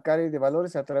Nacional Bancaria y de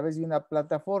Valores a través de una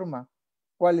plataforma.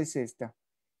 ¿Cuál es esta?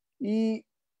 Y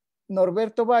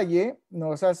Norberto Valle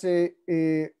nos hace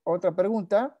otra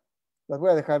pregunta. Las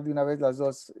voy a dejar de una vez las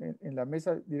dos en la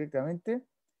mesa directamente.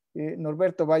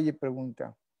 Norberto Valle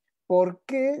pregunta, ¿por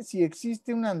qué si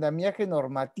existe un andamiaje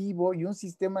normativo y un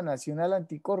sistema nacional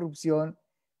anticorrupción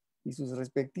y sus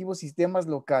respectivos sistemas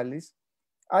locales,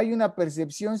 hay una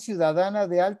percepción ciudadana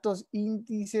de altos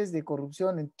índices de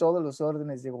corrupción en todos los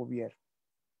órdenes de gobierno?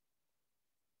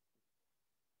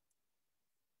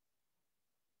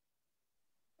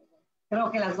 Creo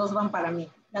que las dos van para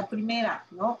mí. La primera,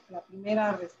 ¿no? La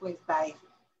primera respuesta es,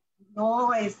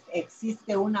 no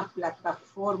existe una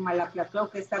plataforma, creo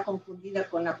que está confundida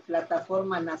con la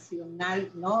plataforma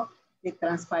nacional, ¿no? De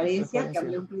transparencia, que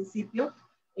hablé un principio.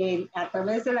 A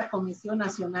través de la Comisión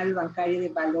Nacional Bancaria y de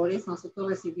Valores, nosotros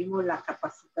recibimos la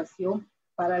capacitación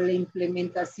para la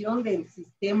implementación del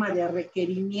sistema de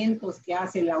requerimientos que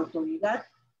hace la autoridad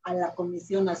a la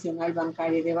Comisión Nacional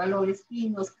Bancaria y de Valores, y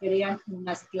nos crean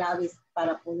unas claves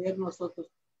para poder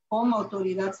nosotros como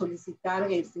autoridad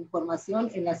solicitar esta información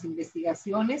en las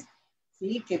investigaciones,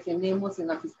 ¿sí? Que tenemos en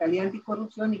la Fiscalía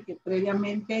Anticorrupción y que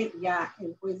previamente ya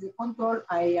el juez de control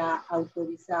haya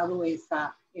autorizado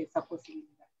esa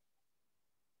posibilidad.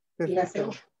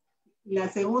 Y la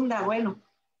segunda, bueno,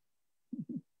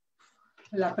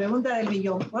 la pregunta del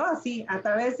millón. Bueno, sí, a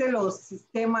través de los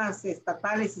sistemas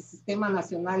estatales y sistema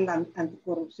nacional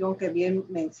anticorrupción que bien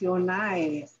menciona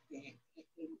el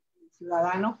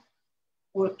ciudadano,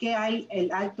 ¿por qué hay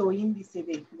el alto índice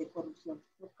de corrupción?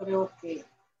 Yo creo que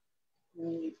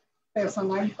mi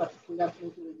personal y particular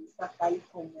punto de vista, tal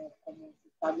como se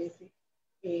establece,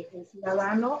 el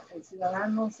ciudadano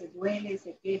se duele,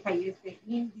 se queja, y este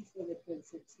índice de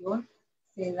percepción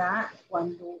se da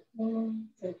cuando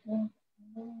un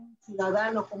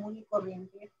ciudadano común y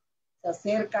corriente se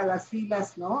acerca a las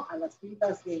filas, ¿no? A las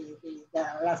filas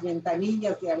a las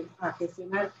ventanillas a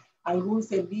gestionar algún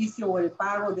servicio o el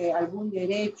pago de algún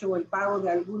derecho o el pago de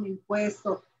algún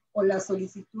impuesto o la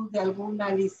solicitud de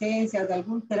alguna licencia, de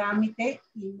algún trámite,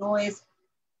 y no es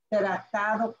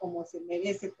tratado como se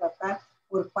merece tratar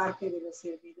por parte de los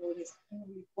servidores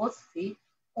públicos, ¿sí?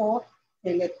 O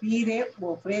se le pide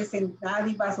o ofrecen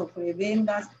dádivas o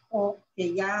prebendas, o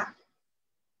que ya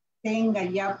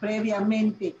tengan ya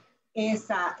previamente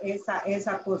esa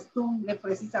costumbre.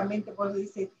 Precisamente por eso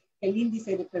dice que el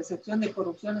índice de percepción de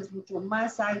corrupción es mucho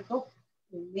más alto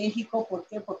en México. ¿Por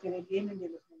qué? Porque vienen de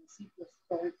los municipios,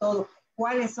 sobre todo.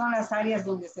 ¿Cuáles son las áreas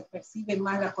donde se percibe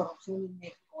más la corrupción en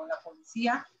México? La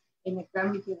policía, en el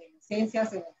trámite de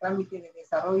licencias, en el trámite de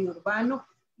desarrollo urbano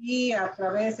y a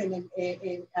través,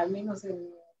 al menos en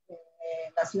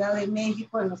la Ciudad de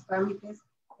México, en los trámites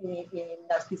en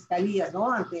las fiscalías,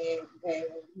 ¿no? Ante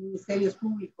ministerios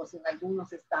públicos en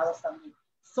algunos estados también.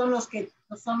 Son los que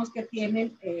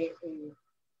tienen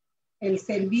el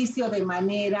servicio de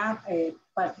manera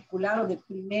particular o de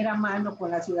primera mano con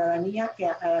la ciudadanía, que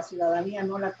a la ciudadanía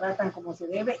no la tratan como se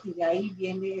debe, y de ahí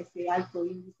viene ese alto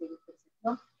índice de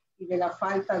percepción y de la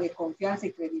falta de confianza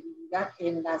y credibilidad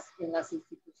en las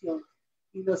instituciones.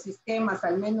 Y los sistemas,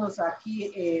 al menos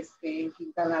aquí en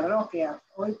Quintana Roo, que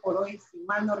hoy por hoy, si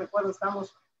mal no recuerdo,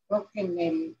 estamos creo que en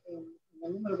el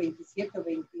número 27 o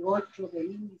 28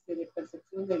 del índice de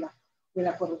percepción de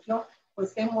la corrupción,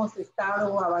 pues hemos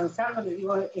estado avanzando. Les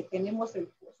digo,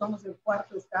 somos el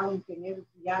cuarto estado en tener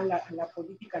ya la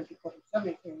política anticorrupción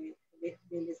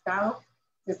del estado.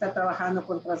 Se está trabajando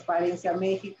con Transparencia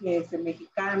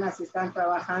Mexicana, se están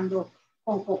trabajando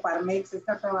con Coparmex, se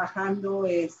está trabajando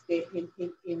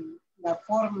en la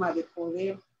forma de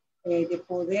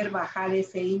poder bajar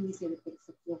ese índice de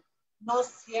percepción. No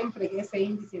siempre ese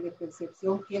índice de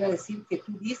percepción quiere decir que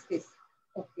tú diste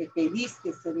o que te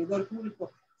diste servidor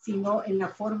público, sino en la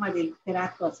forma del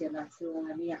trato hacia la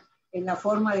ciudadanía, en la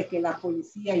forma de que la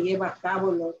policía lleva a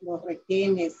cabo los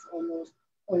retenes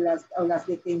o las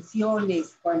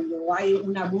detenciones, cuando hay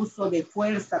un abuso de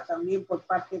fuerza también por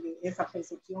parte de esa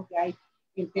percepción que hay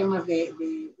en temas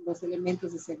de los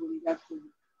elementos de seguridad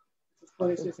pública. Entonces,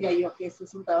 por eso decía yo que esto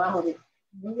es un trabajo de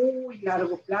muy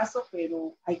largo plazo,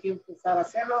 pero hay que empezar a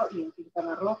hacerlo, y en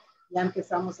Quintana Roo ya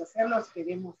empezamos a hacerlo.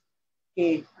 Esperemos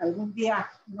que algún día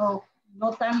no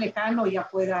tan lejano ya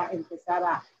pueda empezar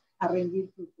a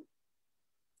rendir frutos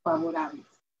favorables.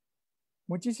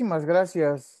 Muchísimas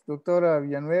gracias, doctora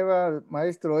Villanueva,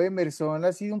 maestro Emerson.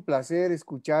 Ha sido un placer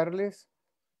escucharles.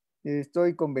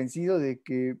 Estoy convencido de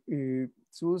que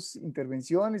sus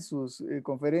intervenciones, sus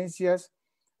conferencias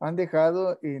han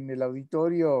dejado en el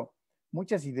auditorio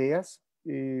muchas ideas,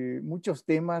 muchos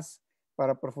temas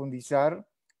para profundizar.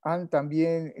 Han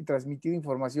también transmitido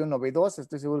información novedosa.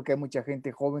 Estoy seguro que hay mucha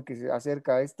gente joven que se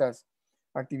acerca a estas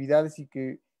actividades y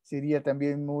que sería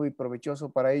también muy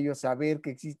provechoso para ellos saber que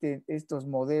existen estos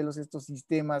modelos, estos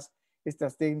sistemas,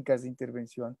 estas técnicas de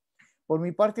intervención. Por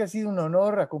mi parte ha sido un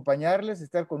honor acompañarles,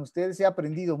 estar con ustedes. He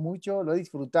aprendido mucho, lo he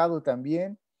disfrutado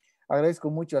también. Agradezco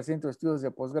mucho al Centro de Estudios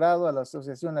de Posgrado, a la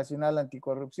Asociación Nacional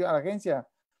Anticorrupción, a la Agencia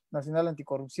Nacional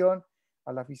Anticorrupción,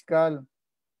 a la fiscal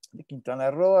de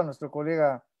Quintana Roo, a nuestro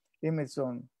colega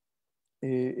Emerson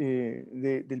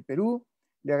del Perú.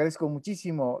 Le agradezco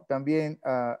muchísimo también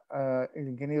al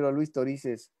ingeniero Luis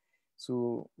Torices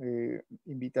su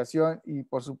invitación, y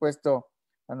por supuesto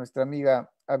a nuestra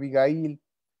amiga Abigail,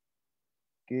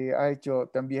 que ha hecho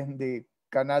también de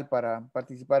canal para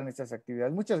participar en estas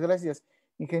actividades. Muchas gracias.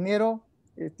 Ingeniero,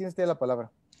 tiene usted la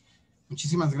palabra.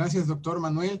 Muchísimas gracias, doctor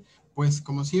Manuel. Pues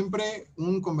como siempre,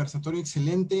 un conversatorio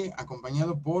excelente,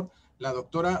 acompañado por la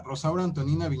doctora Rosaura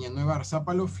Antonina Villanueva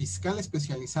Arzápalo, fiscal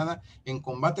especializada en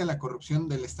combate a la corrupción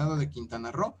del estado de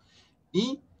Quintana Roo,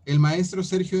 y el maestro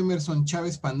Sergio Emerson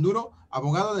Chávez Panduro,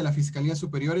 abogado de la Fiscalía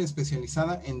Superior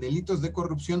especializada en delitos de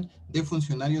corrupción de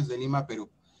funcionarios de Lima, Perú.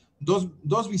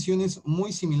 Dos visiones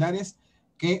muy similares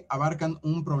que abarcan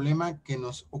un problema que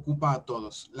nos ocupa a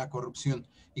todos, la corrupción.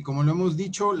 Y como lo hemos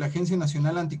dicho, la Agencia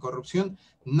Nacional Anticorrupción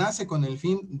nace con el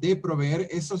fin de proveer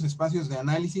estos espacios de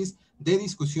análisis, de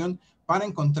discusión, para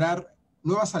encontrar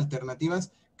nuevas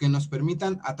alternativas que nos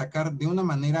permitan atacar de una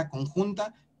manera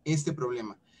conjunta este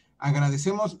problema.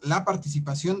 Agradecemos la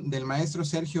participación del maestro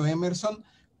Sergio Emerson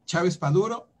Chávez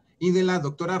Panduro y de la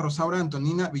doctora Rosaura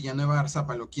Antonina Villanueva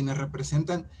Arzápalo, quienes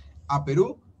representan a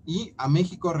Perú y a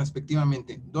México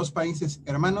respectivamente, dos países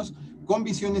hermanos con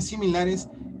visiones similares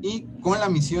y con la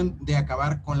misión de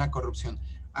acabar con la corrupción.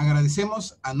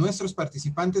 Agradecemos a nuestros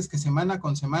participantes que semana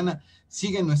con semana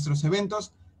siguen nuestros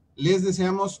eventos. Les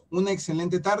deseamos una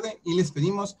excelente tarde y les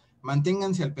pedimos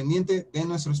manténganse al pendiente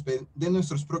de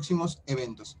nuestros próximos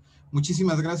eventos.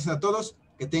 Muchísimas gracias a todos,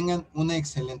 que tengan una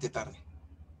excelente tarde.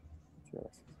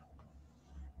 Gracias.